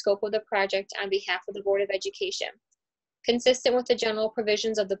within the scope of the project on behalf of the Board of Education. Consistent with the general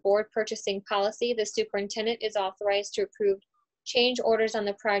provisions of the board purchasing policy, the superintendent is authorized to approve change orders on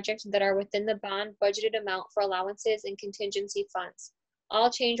the project that are within the bond budgeted amount for allowances and contingency funds.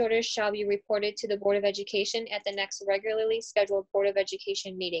 All change orders shall be reported to the Board of Education at the next regularly scheduled Board of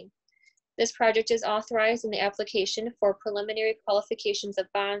Education meeting. This project is authorized in the application for preliminary qualifications of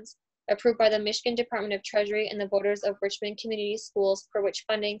bonds approved by the Michigan Department of Treasury and the voters of Richmond Community Schools, for which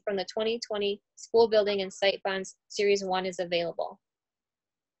funding from the 2020 School Building and Site Bonds Series 1 is available.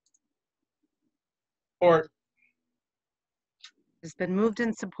 Support. It's been moved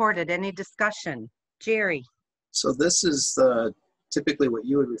and supported. Any discussion? Jerry? So this is typically what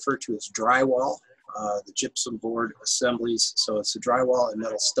you would refer to as drywall, the gypsum board assemblies. So it's a drywall and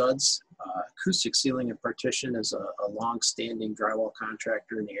metal studs. Acoustic Ceiling and Partition is a long-standing drywall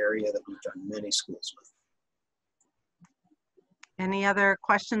contractor in the area that we've done many schools with. Any other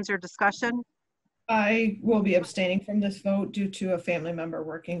questions or discussion? I will be abstaining from this vote due to a family member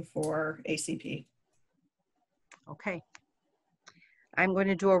working for ACP. Okay. I'm going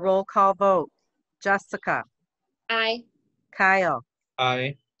to do a roll call vote. Jessica? Aye. Kyle?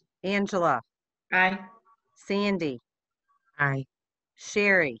 Aye. Angela? Aye. Sandy? Aye.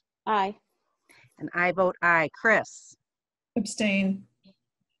 Sherry? Aye. And I vote aye. Chris? Abstain.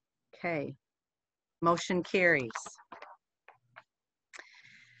 Okay. Motion carries.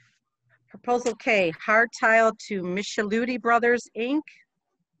 Proposal K, hard tile to Micheluti Brothers, Inc.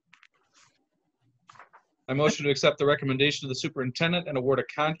 I motion to accept the recommendation of the superintendent and award a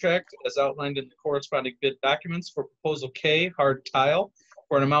contract as outlined in the corresponding bid documents for Proposal K, hard tile,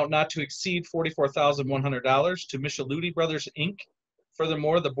 for an amount not to exceed $44,100 to Micheluti Brothers, Inc.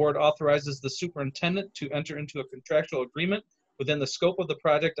 Furthermore, the board authorizes the superintendent to enter into a contractual agreement within the scope of the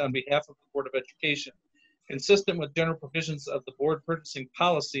project on behalf of the Board of Education. Consistent with general provisions of the board purchasing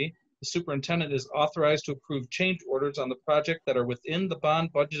policy, the superintendent is authorized to approve change orders on the project that are within the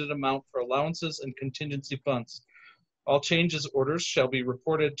bond budgeted amount for allowances and contingency funds. All changes orders shall be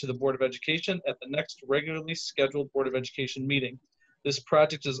reported to the Board of Education at the next regularly scheduled Board of Education meeting. This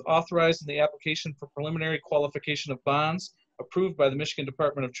project is authorized in the application for preliminary qualification of bonds approved by the Michigan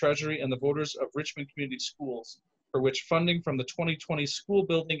Department of Treasury and the voters of Richmond Community Schools, for which funding from the 2020 School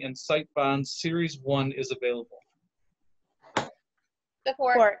Building and Site Bonds Series 1 is available.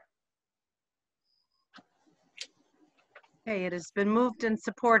 Support. Okay, it has been moved and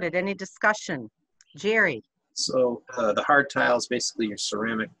supported. Any discussion? Jerry? So the hard tile is basically your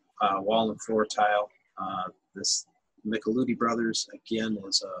ceramic wall and floor tile. This Micheluti Brothers, again,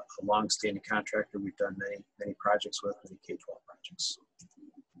 is a long-standing contractor. We've done many projects with, many K-12 projects.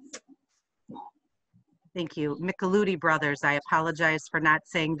 Thank you. Micheluti Brothers. I apologize for not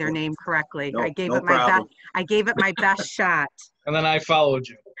saying their name correctly. No, I gave no it my best. problem. I gave it my best shot. And then I followed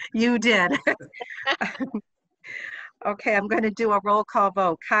you. You did. Okay, I'm going to do a roll call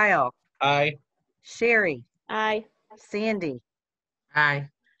vote. Kyle? Aye. Sherry? Aye. Sandy? Aye.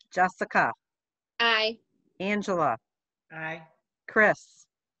 Jessica? Aye. Angela? Aye. Chris?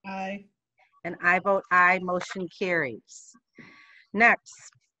 Aye. And I vote aye. Motion carries.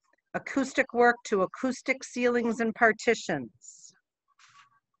 Next, acoustic work to Acoustic Ceilings and Partitions.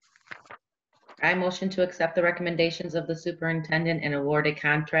 I motion to accept the recommendations of the superintendent and award a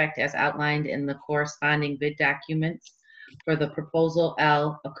contract as outlined in the corresponding bid documents for the Proposal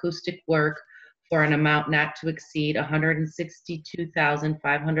L, acoustic work, for an amount not to exceed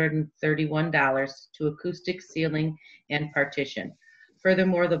 $162,531 to Acoustic Ceiling and Partition.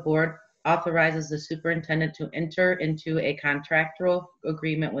 Furthermore, the board authorizes the superintendent to enter into a contractual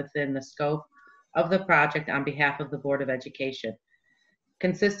agreement within the scope of the project on behalf of the Board of Education.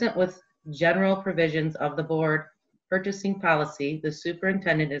 Consistent with general provisions of the board purchasing policy, the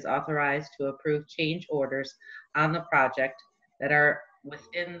superintendent is authorized to approve change orders on the project that are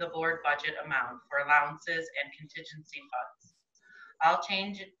within the board budget amount for allowances and contingency funds. All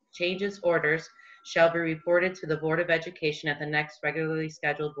changes orders shall be reported to the Board of Education at the next regularly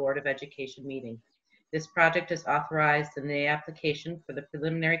scheduled Board of Education meeting. This project is authorized in the application for the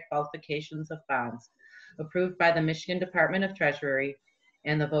preliminary qualifications of bonds approved by the Michigan Department of Treasury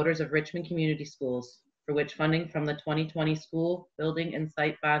and the voters of Richmond Community Schools, for which funding from the 2020 School Building and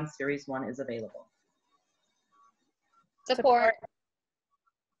Site Bond Series 1 is available. Support.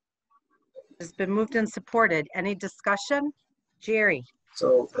 It's been moved and supported. Any discussion? Jerry?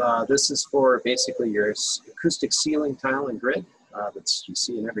 So this is for basically your acoustic ceiling tile and grid that you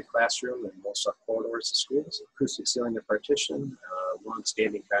see in every classroom and most of corridors of schools. Acoustic ceiling and partition,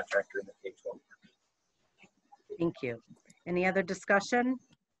 long-standing contractor in the K-12. Thank you. Any other discussion?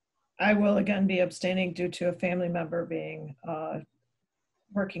 I will again be abstaining due to a family member being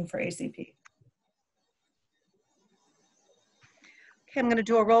working for ACP. Okay, I'm going to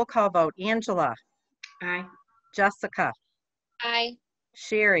do a roll call vote. Angela? Aye. Jessica? Aye.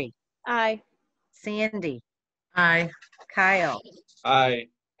 Sherry? Aye. Sandy? Aye. Kyle? Aye.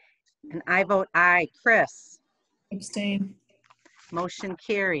 And I vote aye. Chris? Abstain. Motion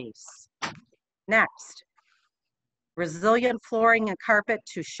carries. Next, resilient flooring and carpet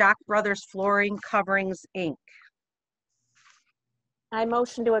to Shock Brothers Flooring Coverings, Inc. I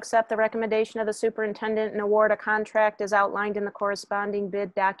motion to accept the recommendation of the superintendent and award a contract as outlined in the corresponding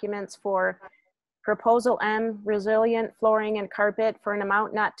bid documents for Proposal M, resilient flooring and carpet for an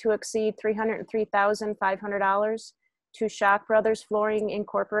amount not to exceed $303,500 to Shock Brothers Flooring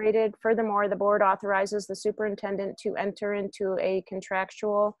Incorporated. Furthermore, the board authorizes the superintendent to enter into a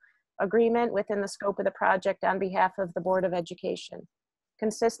contractual agreement within the scope of the project on behalf of the Board of Education.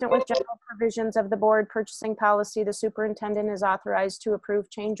 Consistent with general provisions of the board purchasing policy, the superintendent is authorized to approve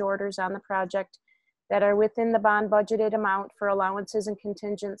change orders on the project that are within the bond budgeted amount for allowances and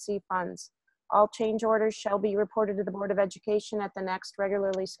contingency funds. All change orders shall be reported to the Board of Education at the next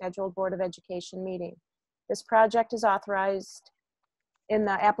regularly scheduled Board of Education meeting. This project is authorized in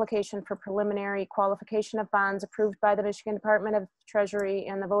the application for preliminary qualification of bonds approved by the Michigan Department of Treasury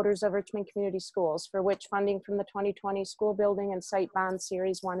and the voters of Richmond Community Schools, for which funding from the 2020 School Building and Site Bond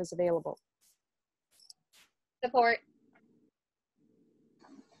Series 1 is available. Support.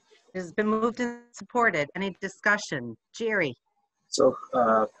 It has been moved and supported. Any discussion? Jerry? So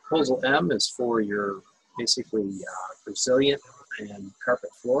proposal M is for your basically resilient and carpet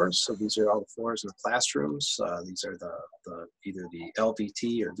floors. So these are all the floors in the classrooms. These are the either the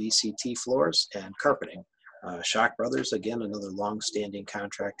LVT or VCT floors and carpeting. Shock Brothers, again, another long-standing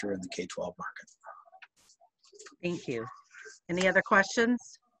contractor in the K-12 market. Thank you. Any other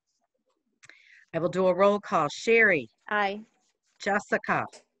questions? I will do a roll call. Sherry? Aye. Jessica?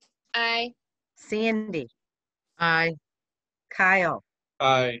 Aye. Sandy? Aye. Kyle?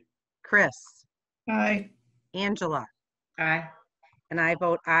 Aye. Chris? Aye. Angela? Aye. And I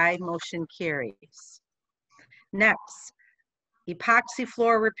vote aye. Motion carries. Next, epoxy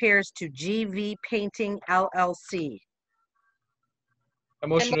floor repairs to GV Painting LLC. I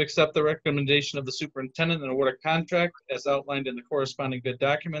motion to accept the recommendation of the superintendent and award a contract as outlined in the corresponding bid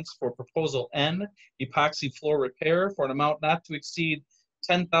documents for proposal N, epoxy floor repair for an amount not to exceed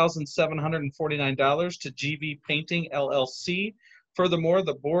 $10,749 to GV Painting LLC. Furthermore,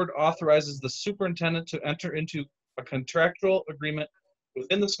 the board authorizes the superintendent to enter into a contractual agreement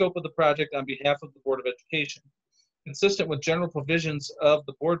within the scope of the project on behalf of the Board of Education. Consistent with general provisions of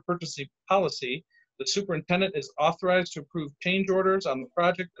the board purchasing policy, the superintendent is authorized to approve change orders on the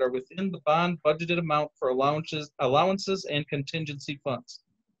project that are within the bond budgeted amount for allowances and contingency funds.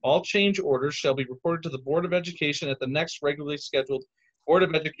 All change orders shall be reported to the Board of Education at the next regularly scheduled Board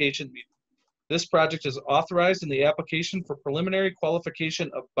of Education meeting. This project is authorized in the application for preliminary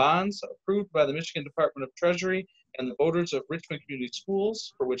qualification of bonds approved by the Michigan Department of Treasury and the voters of Richmond Community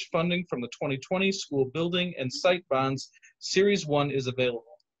Schools, for which funding from the 2020 School Building and Site Bonds Series 1 is available.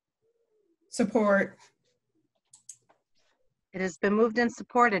 Support. It has been moved and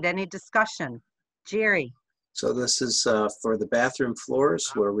supported. Any discussion? Jerry? So this is for the bathroom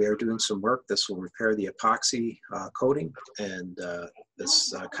floors where we are doing some work. This will repair the epoxy coating, and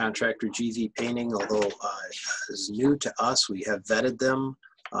this contractor GV Painting, although is new to us, we have vetted them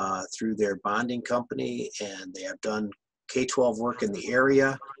through their bonding company, and they have done K-12 work in the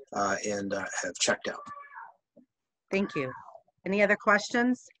area and have checked out. Thank you. Any other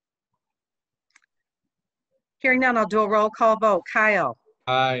questions? Hearing none, I'll do a roll call vote. Kyle?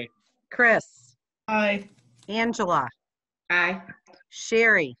 Aye. Chris? Aye. Angela? Aye.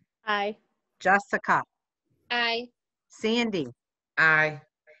 Sherry? Aye. Jessica? Aye. Sandy? Aye.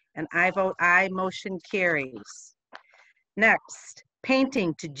 And I vote aye. Motion carries. Next,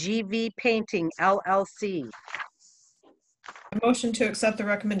 painting to GV Painting LLC. A motion to accept the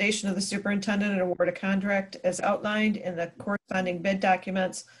recommendation of the superintendent and award a contract as outlined in the corresponding bid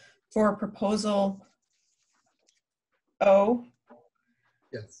documents for proposal O,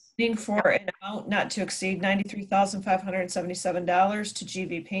 Yes. Funding for an amount not to exceed $93,577 to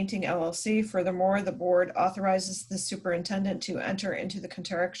GV Painting LLC. Furthermore, the board authorizes the superintendent to enter into the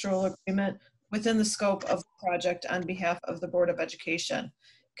contractual agreement within the scope of the project on behalf of the Board of Education.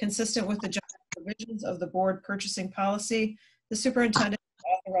 Consistent with the general provisions of the board purchasing policy, the superintendent is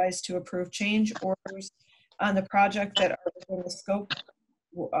authorized to approve change orders on the project that are within the scope,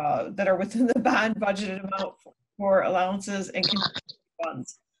 that are within the bond budgeted amount for allowances and contingency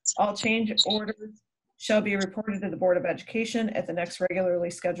funds. All change orders shall be reported to the Board of Education at the next regularly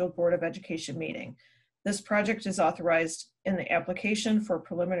scheduled Board of Education meeting. This project is authorized in the application for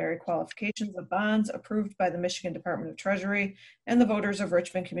preliminary qualifications of bonds approved by the Michigan Department of Treasury and the voters of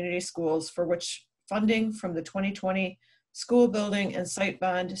Richmond Community Schools, for which funding from the 2020 School Building and Site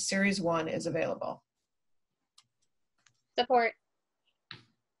Bond Series 1 is available. Support.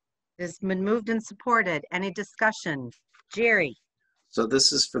 It's been moved and supported. Any discussion? Jerry? So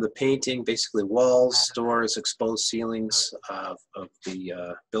this is for the painting, basically walls, doors, exposed ceilings of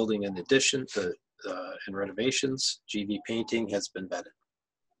the building in addition to and renovations. GV Painting has been vetted.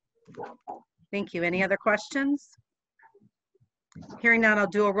 Thank you. Any other questions? Hearing none, I'll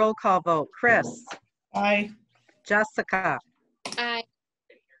do a roll call vote. Chris? Aye. Jessica? Aye.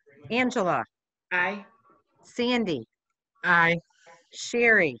 Angela? Aye. Sandy? Aye.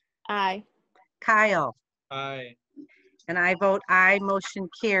 Sherry? Aye. Kyle? Aye. And I vote aye, motion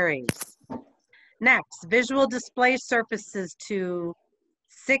carries. Next, visual display surfaces to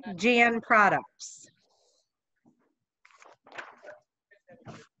SIGJAN products.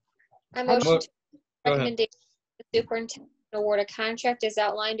 I motion Go to ahead. recommendation the superintendent award a contract as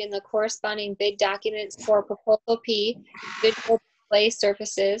outlined in the corresponding bid documents for proposal P, visual display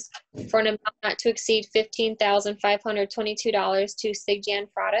surfaces, for an amount not to exceed $15,522 to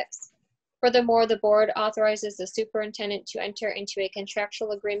SIGJAN products. Furthermore, the board authorizes the superintendent to enter into a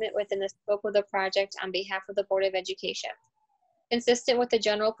contractual agreement within the scope of the project on behalf of the Board of Education. Consistent with the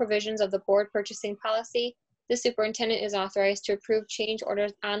general provisions of the board purchasing policy, the superintendent is authorized to approve change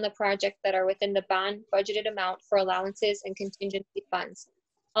orders on the project that are within the bond budgeted amount for allowances and contingency funds.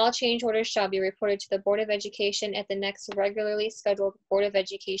 All change orders shall be reported to the Board of Education at the next regularly scheduled Board of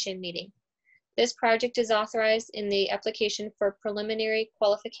Education meeting. This project is authorized in the application for preliminary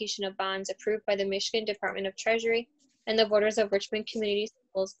qualification of bonds approved by the Michigan Department of Treasury and the voters of Richmond Community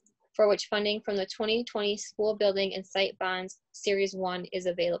Schools, for which funding from the 2020 School Building and Site Bonds Series 1 is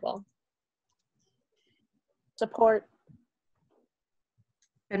available. Support.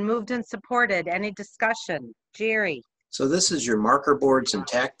 Been moved and supported. Any discussion? Jerry? So this is your marker boards and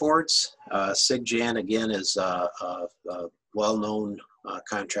tack boards. SIGJAN again is a well-known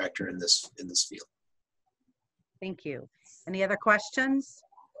contractor in this field. Thank you. Any other questions?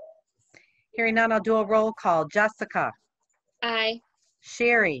 Hearing none, I'll do a roll call. Jessica? Aye.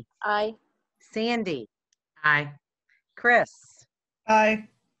 Sherry? Aye. Sandy? Aye. Chris? Aye.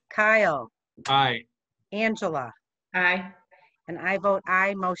 Kyle? Aye. Angela? Aye. And I vote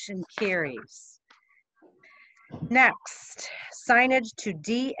aye, motion carries. Next, signage to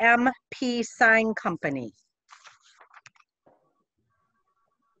DMP Sign Company.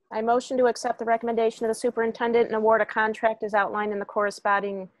 I motion to accept the recommendation of the superintendent and award a contract as outlined in the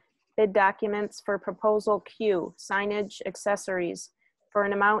corresponding bid documents for proposal Q, signage accessories, for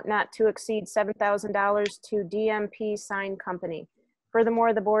an amount not to exceed $7,000 to DMP Sign Company.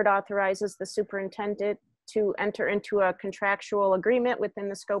 Furthermore, the board authorizes the superintendent to enter into a contractual agreement within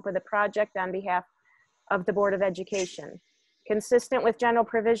the scope of the project on behalf of the Board of Education. Consistent with general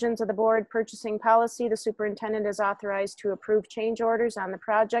provisions of the board purchasing policy, the superintendent is authorized to approve change orders on the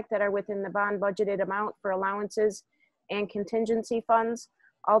project that are within the bond budgeted amount for allowances and contingency funds.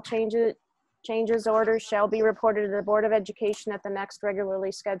 All changes orders shall be reported to the Board of Education at the next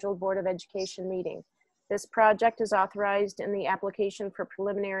regularly scheduled Board of Education meeting. This project is authorized in the application for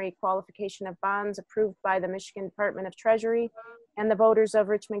preliminary qualification of bonds approved by the Michigan Department of Treasury and the voters of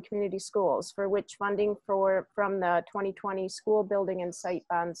Richmond Community Schools, for which funding from the 2020 School Building and Site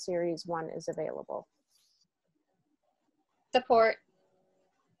Bond Series 1 is available. Support.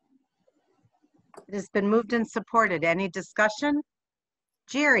 It has been moved and supported. Any discussion?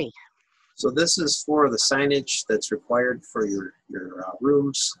 Jerry? So this is for the signage that's required for your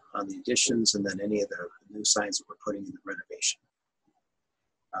rooms on the additions, and then any of the new signs that we're putting in the renovation.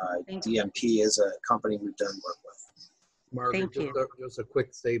 DMP is a company we've done work with. Margaret, Thank just a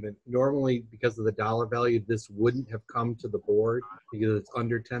quick statement. Normally, because of the dollar value, this wouldn't have come to the board because it's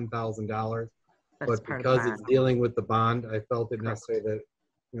under $10,000. But because it's dealing with the bond, I felt it necessary that,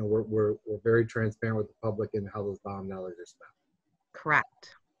 you know, we're very transparent with the public in how those bond dollars are spent.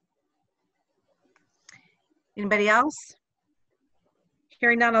 Correct. Anybody else?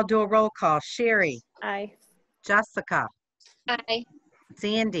 Hearing none, I'll do a roll call. Sherry, Aye. Jessica, Aye.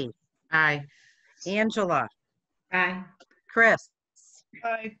 Sandy, Aye. Angela, Aye. Chris,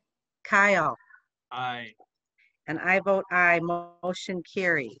 Aye. Kyle, Aye. and I vote aye. Motion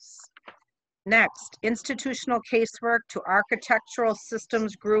carries. Next, institutional casework to Architectural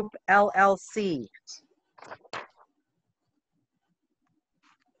Systems Group, LLC.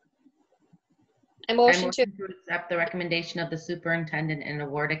 I I motion to, motion to accept the recommendation of the superintendent and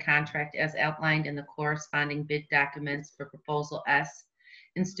award a contract as outlined in the corresponding bid documents for proposal S,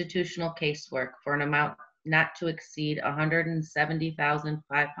 institutional casework, for an amount not to exceed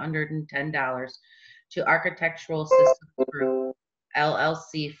 $170,510 to Architectural Systems Group,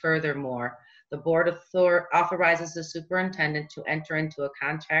 LLC. Furthermore, the board authorizes the superintendent to enter into a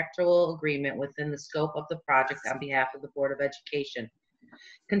contractual agreement within the scope of the project on behalf of the Board of Education.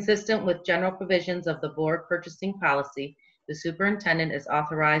 Consistent with general provisions of the board purchasing policy, the superintendent is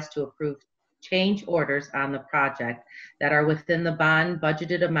authorized to approve change orders on the project that are within the bond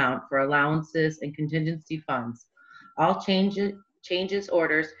budgeted amount for allowances and contingency funds. All changes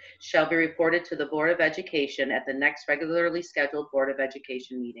orders shall be reported to the Board of Education at the next regularly scheduled Board of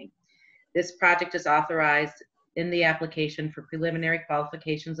Education meeting. This project is authorized in the application for preliminary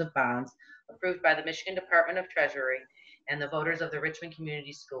qualifications of bonds approved by the Michigan Department of Treasury and the voters of the Richmond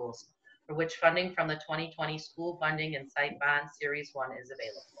Community Schools, for which funding from the 2020 School Funding and Site Bond Series 1 is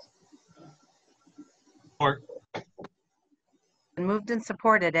available. Support. And moved and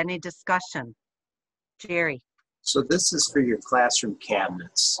supported. Any discussion? Jerry. So this is for your classroom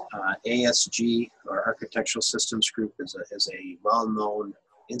cabinets. ASG, or Architectural Systems Group, is a well-known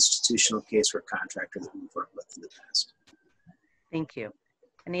institutional casework contractor that we've worked with in the past. Thank you.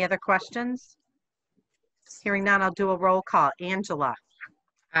 Any other questions? Hearing none, I'll do a roll call. Angela,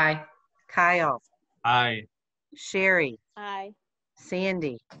 Aye. Kyle, Aye. Sherry, Aye.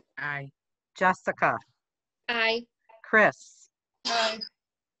 Sandy, Aye. Jessica, aye. Chris, Aye.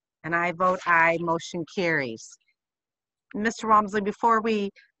 and I vote aye. Motion carries. Mr. Walmsley, before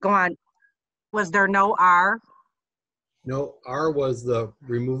we go on, was there no R? No, R was the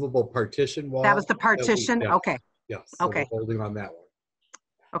removable partition wall. That was the partition? Yeah. Okay. Yes. So Okay. we're holding on that one.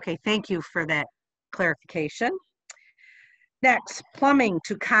 Okay, thank you for that clarification. Next, plumbing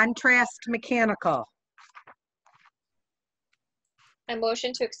to contrast mechanical. I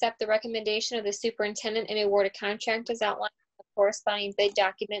motion to accept the recommendation of the superintendent and award a contract as outlined in the corresponding bid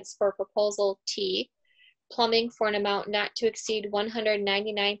documents for proposal T, plumbing, for an amount not to exceed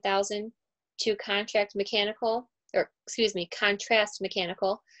 $199,000 to contrast mechanical.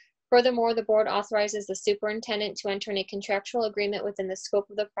 Furthermore, the board authorizes the superintendent to enter in a contractual agreement within the scope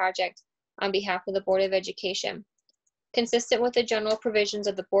of the project on behalf of the Board of Education. Consistent with the general provisions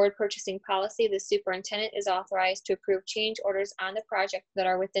of the board purchasing policy, the superintendent is authorized to approve change orders on the project that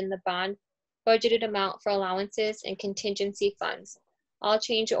are within the bond budgeted amount for allowances and contingency funds. All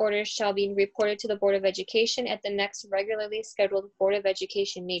change orders shall be reported to the Board of Education at the next regularly scheduled Board of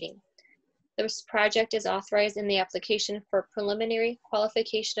Education meeting. This project is authorized in the application for preliminary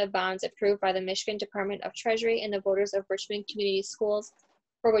qualification of bonds approved by the Michigan Department of Treasury and the voters of Richmond Community Schools,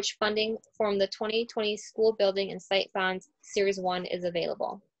 for which funding from the 2020 School Building and Site Bonds Series 1 is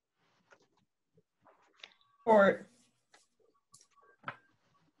available. Support.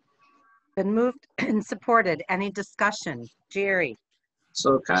 Been moved and supported. Any discussion? Jerry.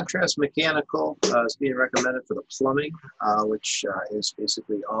 So contrast mechanical is being recommended for the plumbing, which is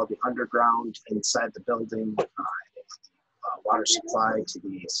basically all the underground inside the building, water supply to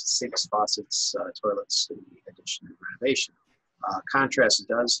the sinks, faucets, toilets, to the addition and renovation. Contrast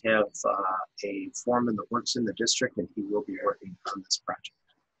does have a foreman that works in the district, and he will be working on this project.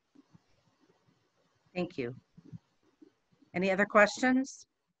 Thank you. Any other questions?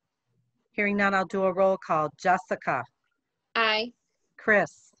 Hearing none, I'll do a roll call. Jessica, Aye.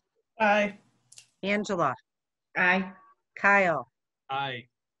 Chris, Aye. Angela, Aye. Kyle, Aye.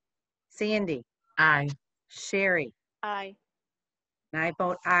 Sandy, Aye. Sherry, Aye. and I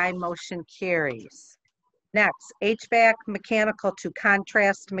vote aye. Motion carries. Next, HVAC mechanical to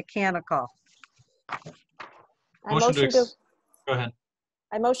contrast mechanical. I motion to, Go ahead.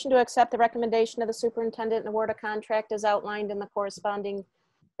 I motion to accept the recommendation of the superintendent and award a contract as outlined in the corresponding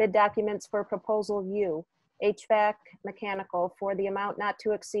bid documents for proposal U, HVAC mechanical, for the amount not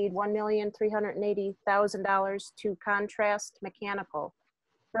to exceed $1,380,000 to contrast mechanical.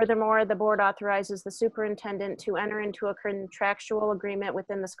 Furthermore, the board authorizes the superintendent to enter into a contractual agreement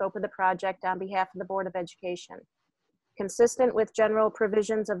within the scope of the project on behalf of the Board of Education. Consistent with general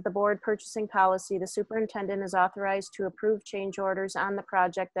provisions of the board purchasing policy, the superintendent is authorized to approve change orders on the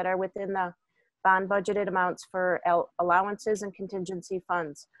project that are within the bond budgeted amounts for allowances and contingency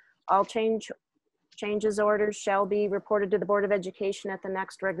funds. All changes orders shall be reported to the Board of Education at the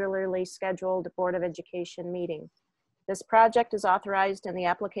next regularly scheduled Board of Education meeting. This project is authorized in the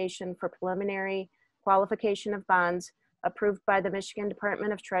application for preliminary qualification of bonds approved by the Michigan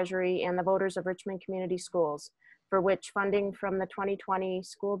Department of Treasury and the voters of Richmond Community Schools, for which funding from the 2020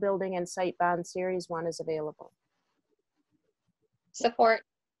 School Building and Site Bond Series 1 is available. Support.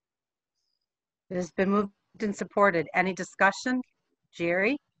 It has been moved and supported. Any discussion?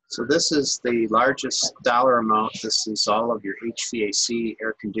 Jerry? So this is the largest dollar amount. This is all of your HVAC,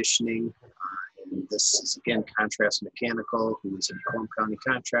 air conditioning. And this is, again, Contrast Mechanical, who is a Macomb County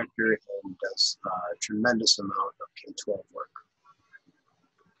contractor and does a tremendous amount of K-12 work.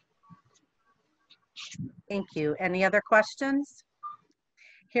 Thank you. Any other questions?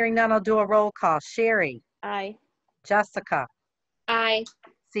 Hearing none, I'll do a roll call. Sherry? Aye. Jessica? Aye.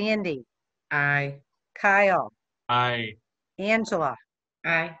 Sandy? Aye. Kyle? Aye. Angela?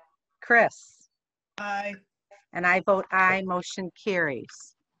 Aye. Chris? Aye. And I vote aye. Motion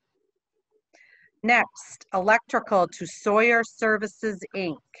carries. Next, electrical to Sawyer Services,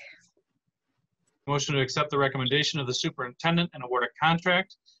 Inc. Motion to accept the recommendation of the superintendent and award a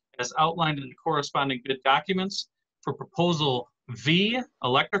contract as outlined in the corresponding bid documents for proposal V,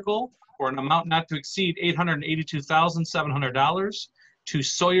 electrical, for an amount not to exceed $882,700 to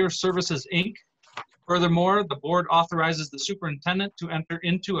Sawyer Services, Inc. Furthermore, the board authorizes the superintendent to enter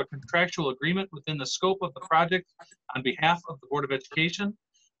into a contractual agreement within the scope of the project on behalf of the Board of Education.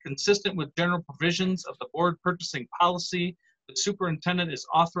 Consistent with general provisions of the board purchasing policy, the superintendent is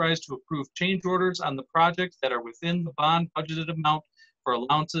authorized to approve change orders on the project that are within the bond budgeted amount for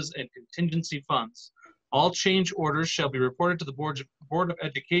allowances and contingency funds. All change orders shall be reported to the Board of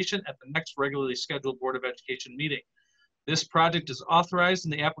Education at the next regularly scheduled Board of Education meeting. This project is authorized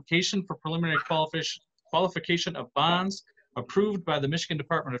in the application for preliminary qualification of bonds approved by the Michigan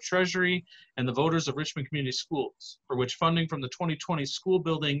Department of Treasury and the voters of Richmond Community Schools, for which funding from the 2020 School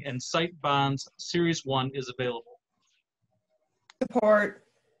Building and Site Bonds Series 1 is available. Support.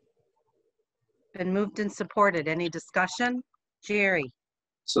 Been moved and supported. Any discussion? Jerry?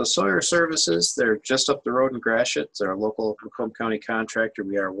 So Sawyer Services, they're just up the road in Gratiot. They're a local Macomb County contractor.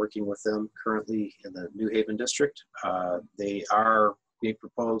 We are working with them currently in the New Haven district. They are being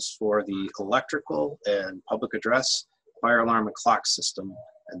proposed for the electrical and public address, fire alarm and clock system,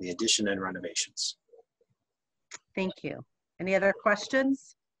 and the addition and renovations. Thank you. Any other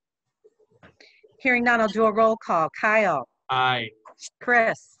questions? Hearing none, I'll do a roll call. Kyle? Aye.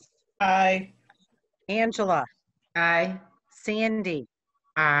 Chris? Aye. Angela? Aye. Sandy?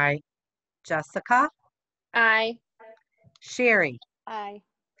 Aye. Jessica? Aye. Sherry? Aye.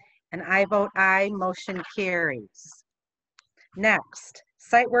 And I vote aye. Motion carries. Next,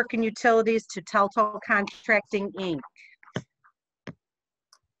 site work and utilities to Telto Contracting, Inc.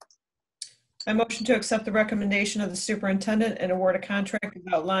 I motion to accept the recommendation of the superintendent and award a contract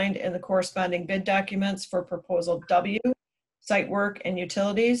as outlined in the corresponding bid documents for proposal W, site work and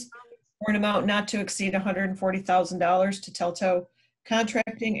utilities, for an amount not to exceed $140,000 to Telto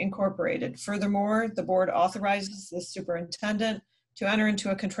Contracting Incorporated. Furthermore, the board authorizes the superintendent to enter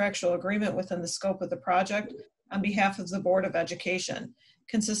into a contractual agreement within the scope of the project on behalf of the Board of Education.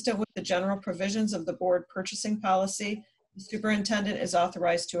 Consistent with the general provisions of the board purchasing policy, the superintendent is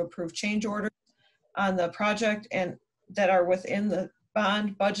authorized to approve change orders on the project and that are within the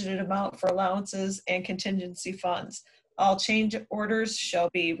bond budgeted amount for allowances and contingency funds. All change orders shall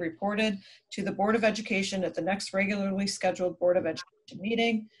be reported to the Board of Education at the next regularly scheduled Board of Education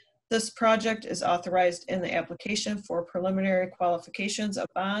meeting. This project is authorized in the application for preliminary qualifications of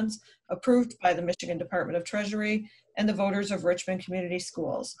bonds approved by the Michigan Department of Treasury and the voters of Richmond Community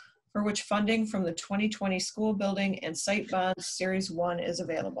Schools, for which funding from the 2020 School Building and Site Bonds Series 1 is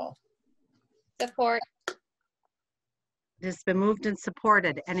available. Support. It has been moved and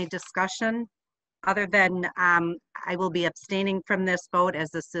supported. Any discussion? Other than I will be abstaining from this vote as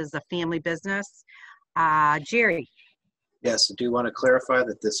this is a family business. Jerry? Yes, I do want to clarify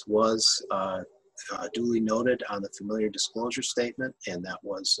that this was duly noted on the familiar disclosure statement, and that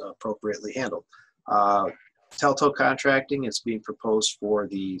was appropriately handled. Telto Contracting is being proposed for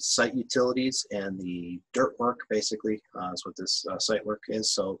the site utilities and the dirt work, basically, is what this site work is.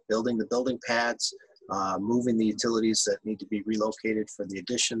 So building the building pads, moving the utilities that need to be relocated for the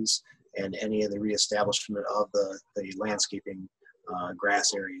additions, and any of the reestablishment of the landscaping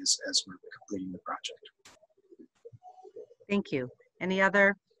grass areas as we're completing the project. Thank you. Any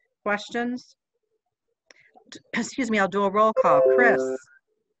other questions? Excuse me, I'll do a roll call. Chris?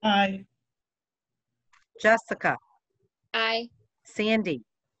 Aye. Jessica? Aye. Sandy?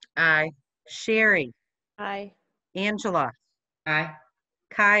 Aye. Sherry, Aye. Angela, Aye.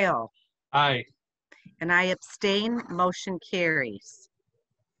 Kyle, Aye. and I abstain. Motion carries.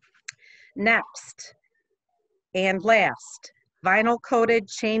 Next and last, vinyl coated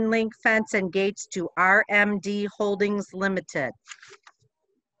chain link fence and gates to RMD Holdings Limited.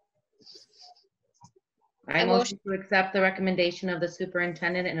 I I motion to accept the recommendation of the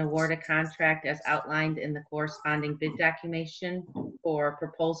superintendent and award a contract as outlined in the corresponding bid documentation for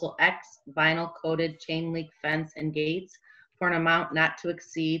proposal X, vinyl coated chain link fence and gates for an amount not to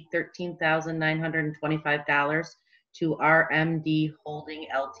exceed $13,925 to RMD Holding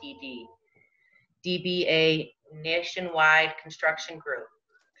Ltd, DBA Nationwide Construction Group.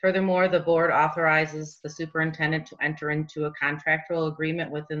 Furthermore, the board authorizes the superintendent to enter into a contractual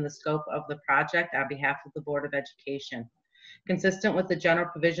agreement within the scope of the project on behalf of the Board of Education. Consistent with the general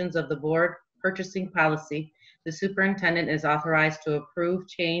provisions of the board purchasing policy, the superintendent is authorized to approve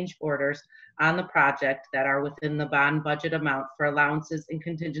change orders on the project that are within the bond budget amount for allowances and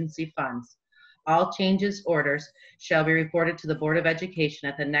contingency funds. All changes orders shall be reported to the Board of Education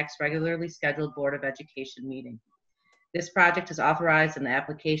at the next regularly scheduled Board of Education meeting. This project is authorized in the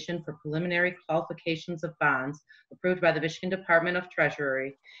application for preliminary qualifications of bonds approved by the Michigan Department of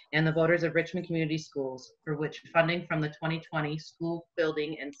Treasury and the voters of Richmond Community Schools, for which funding from the 2020 School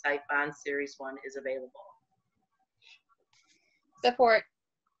Building and Site Bond Series 1 is available. Support.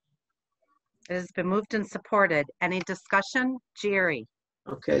 It has been moved and supported. Any discussion? Jerry?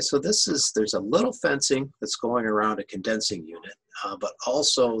 Okay, so there's a little fencing that's going around a condensing unit, but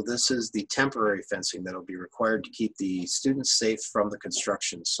also this is the temporary fencing that'll be required to keep the students safe from the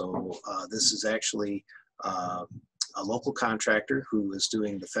construction. So this is actually a local contractor who is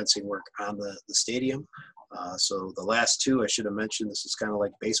doing the fencing work on the stadium. So the last two, I should have mentioned, this is kind of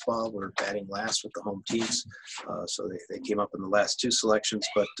like baseball. We're batting last with the home teams. So they came up in the last two selections,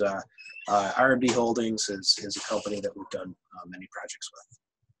 but RMD Holdings is a company that we've done many projects with.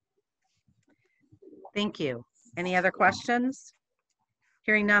 Thank you. Any other questions?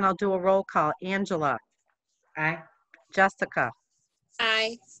 Hearing none, I'll do a roll call. Angela? Aye. Jessica?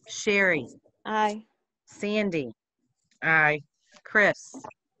 Aye. Sherry? Aye. Sandy? Aye. Chris?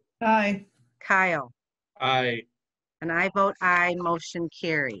 Aye. Kyle? Aye. And I vote aye. Motion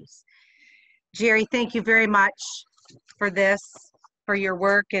carries. Jerry, thank you very much for this, for your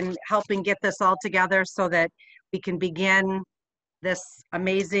work and helping get this all together so that we can begin this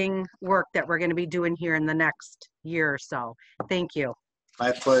amazing work that we're going to be doing here in the next year or so. Thank you.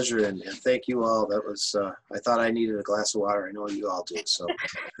 My pleasure, and thank you all. That was, I thought I needed a glass of water. I know you all do, so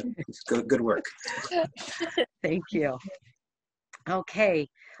good work. Thank you. Okay,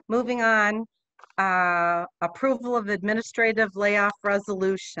 moving on. Approval of administrative layoff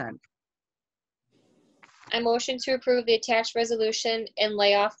resolution. I motion to approve the attached resolution and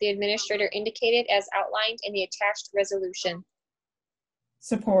lay off the administrator indicated as outlined in the attached resolution.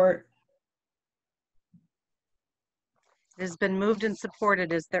 Support. It has been moved and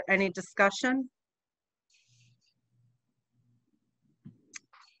supported. Is there any discussion?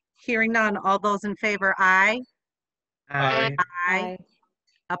 Hearing none. All those in favor, aye. Aye. Aye.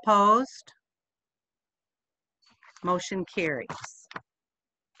 Opposed? Motion carries.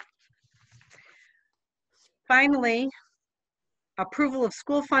 Finally, approval of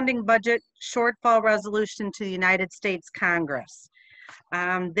school funding budget shortfall resolution to the United States Congress.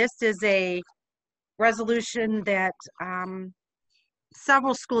 This is a resolution that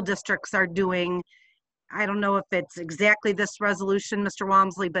several school districts are doing. I don't know if it's exactly this resolution, Mr.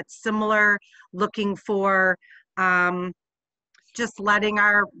 Walmsley, but similar, looking for just letting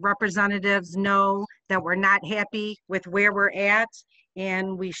our representatives know that we're not happy with where we're at,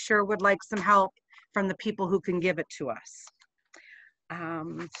 and we sure would like some help from the people who can give it to us.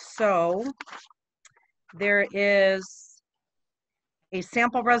 So there is a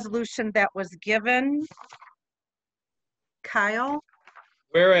sample resolution that was given. Kyle?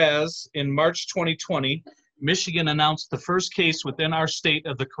 Whereas in March 2020, Michigan announced the first case within our state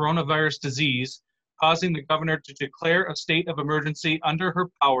of the coronavirus disease, causing the governor to declare a state of emergency under her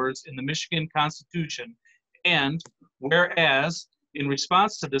powers in the Michigan Constitution. And whereas in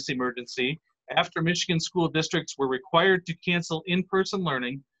response to this emergency, after Michigan school districts were required to cancel in-person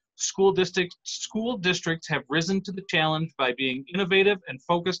learning, school districts have risen to the challenge by being innovative and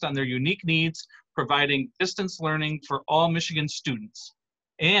focused on their unique needs, providing distance learning for all Michigan students.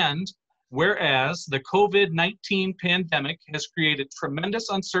 And whereas the COVID-19 pandemic has created tremendous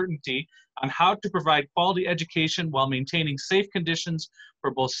uncertainty on how to provide quality education while maintaining safe conditions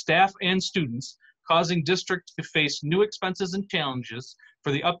for both staff and students, causing districts to face new expenses and challenges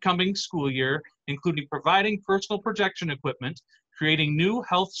for the upcoming school year, including providing personal protection equipment, creating new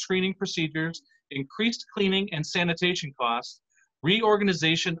health screening procedures, increased cleaning and sanitation costs,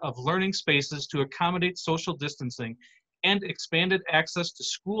 reorganization of learning spaces to accommodate social distancing, and expanded access to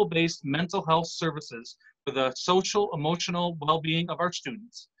school-based mental health services for the social, emotional well-being of our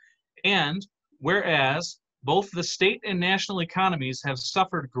students. And whereas both the state and national economies have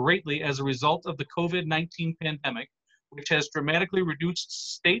suffered greatly as a result of the COVID-19 pandemic, which has dramatically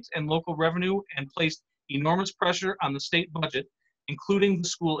reduced state and local revenue and placed enormous pressure on the state budget, including the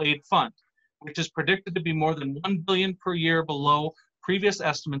school aid fund, which is predicted to be more than $1 billion per year below previous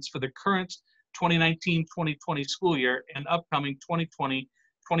estimates for the current 2019-2020 school year and upcoming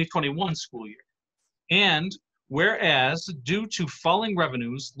 2020-2021 school year. And whereas due to falling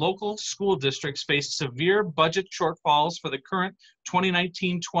revenues, local school districts face severe budget shortfalls for the current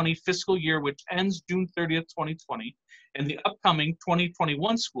 2019-20 fiscal year, which ends June 30th, 2020, and the upcoming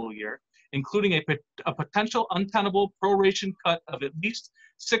 2021 school year, including a potential untenable proration cut of at least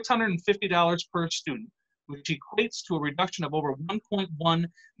 $650 per student, which equates to a reduction of over $1.1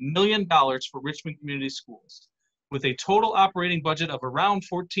 million for Richmond Community Schools. With a total operating budget of around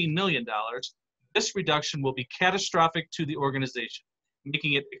 $14 million, this reduction will be catastrophic to the organization,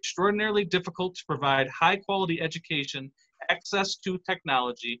 making it extraordinarily difficult to provide high-quality education, access to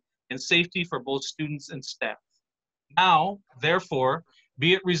technology, and safety for both students and staff. Now, therefore,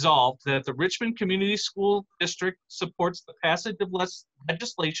 be it resolved that the Richmond Community School District supports the passage of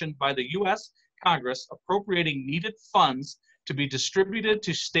legislation by the U.S. Congress appropriating needed funds to be distributed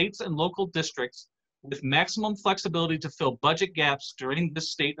to states and local districts with maximum flexibility to fill budget gaps during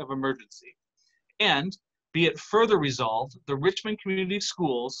this state of emergency. And be it further resolved, the Richmond Community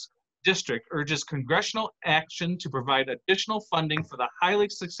Schools District urges congressional action to provide additional funding for the highly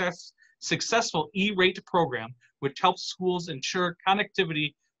successful E-rate program, which helps schools ensure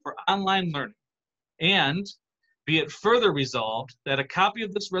connectivity for online learning. And be it further resolved that a copy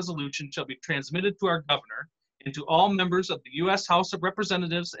of this resolution shall be transmitted to our governor and to all members of the U.S. House of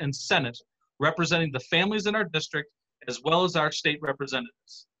Representatives and Senate representing the families in our district, as well as our state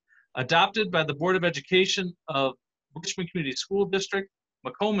representatives. Adopted by the Board of Education of Richmond Community School District,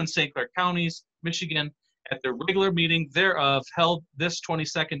 Macomb and St. Clair Counties, Michigan, at their regular meeting thereof held this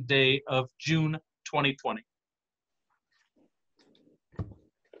 22nd day of June 2020.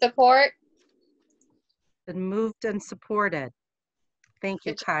 Support. Been moved and supported. Thank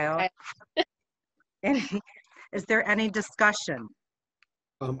you, Kyle. Is there any discussion?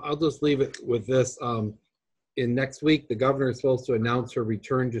 I'll just leave it with this. In next week, the governor is supposed to announce her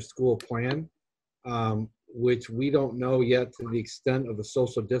return to school plan, which we don't know yet to the extent of the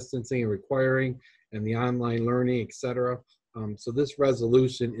social distancing and requiring and the online learning, et cetera. So this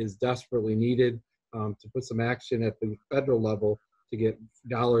resolution is desperately needed to put some action at the federal level to get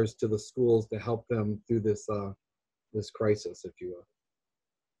dollars to the schools to help them through this this crisis, if you will.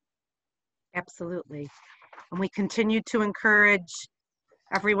 Absolutely. And we continue to encourage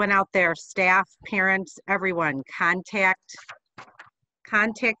everyone out there, staff, parents, everyone, contact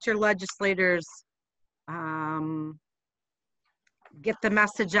your legislators. Get the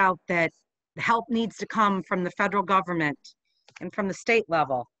message out that help needs to come from the federal government and from the state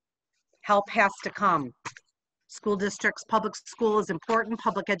level. Help has to come. School districts, public school is important,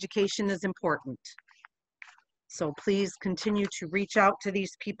 public education is important. So please continue to reach out to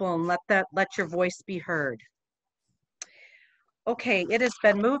these people and let your voice be heard. Okay, it has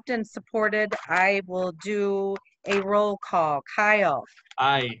been moved and supported. I will do a roll call. Kyle.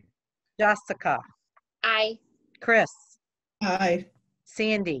 Aye. Jessica. Aye. Chris. Aye.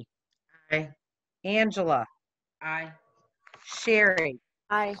 Sandy. Aye. Angela. Aye. Sherry.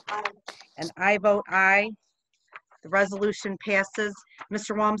 Aye. And I vote aye. The resolution passes.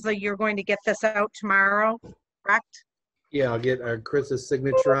 Mr. Walmsley, you're going to get this out tomorrow, correct? Yeah, I'll get Chris's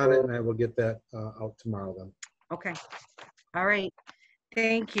signature on it, and I will get that out tomorrow then. Okay. All right.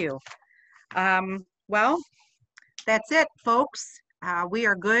 Thank you. Well, that's it, folks. We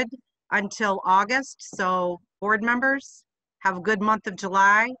are good until August. So board members, have a good month of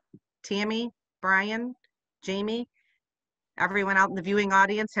July. Tammy, Brian, Jamie, everyone out in the viewing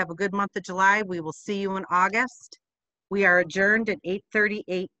audience, have a good month of July. We will see you in August. We are adjourned at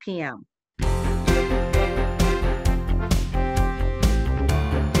 8:38 p.m.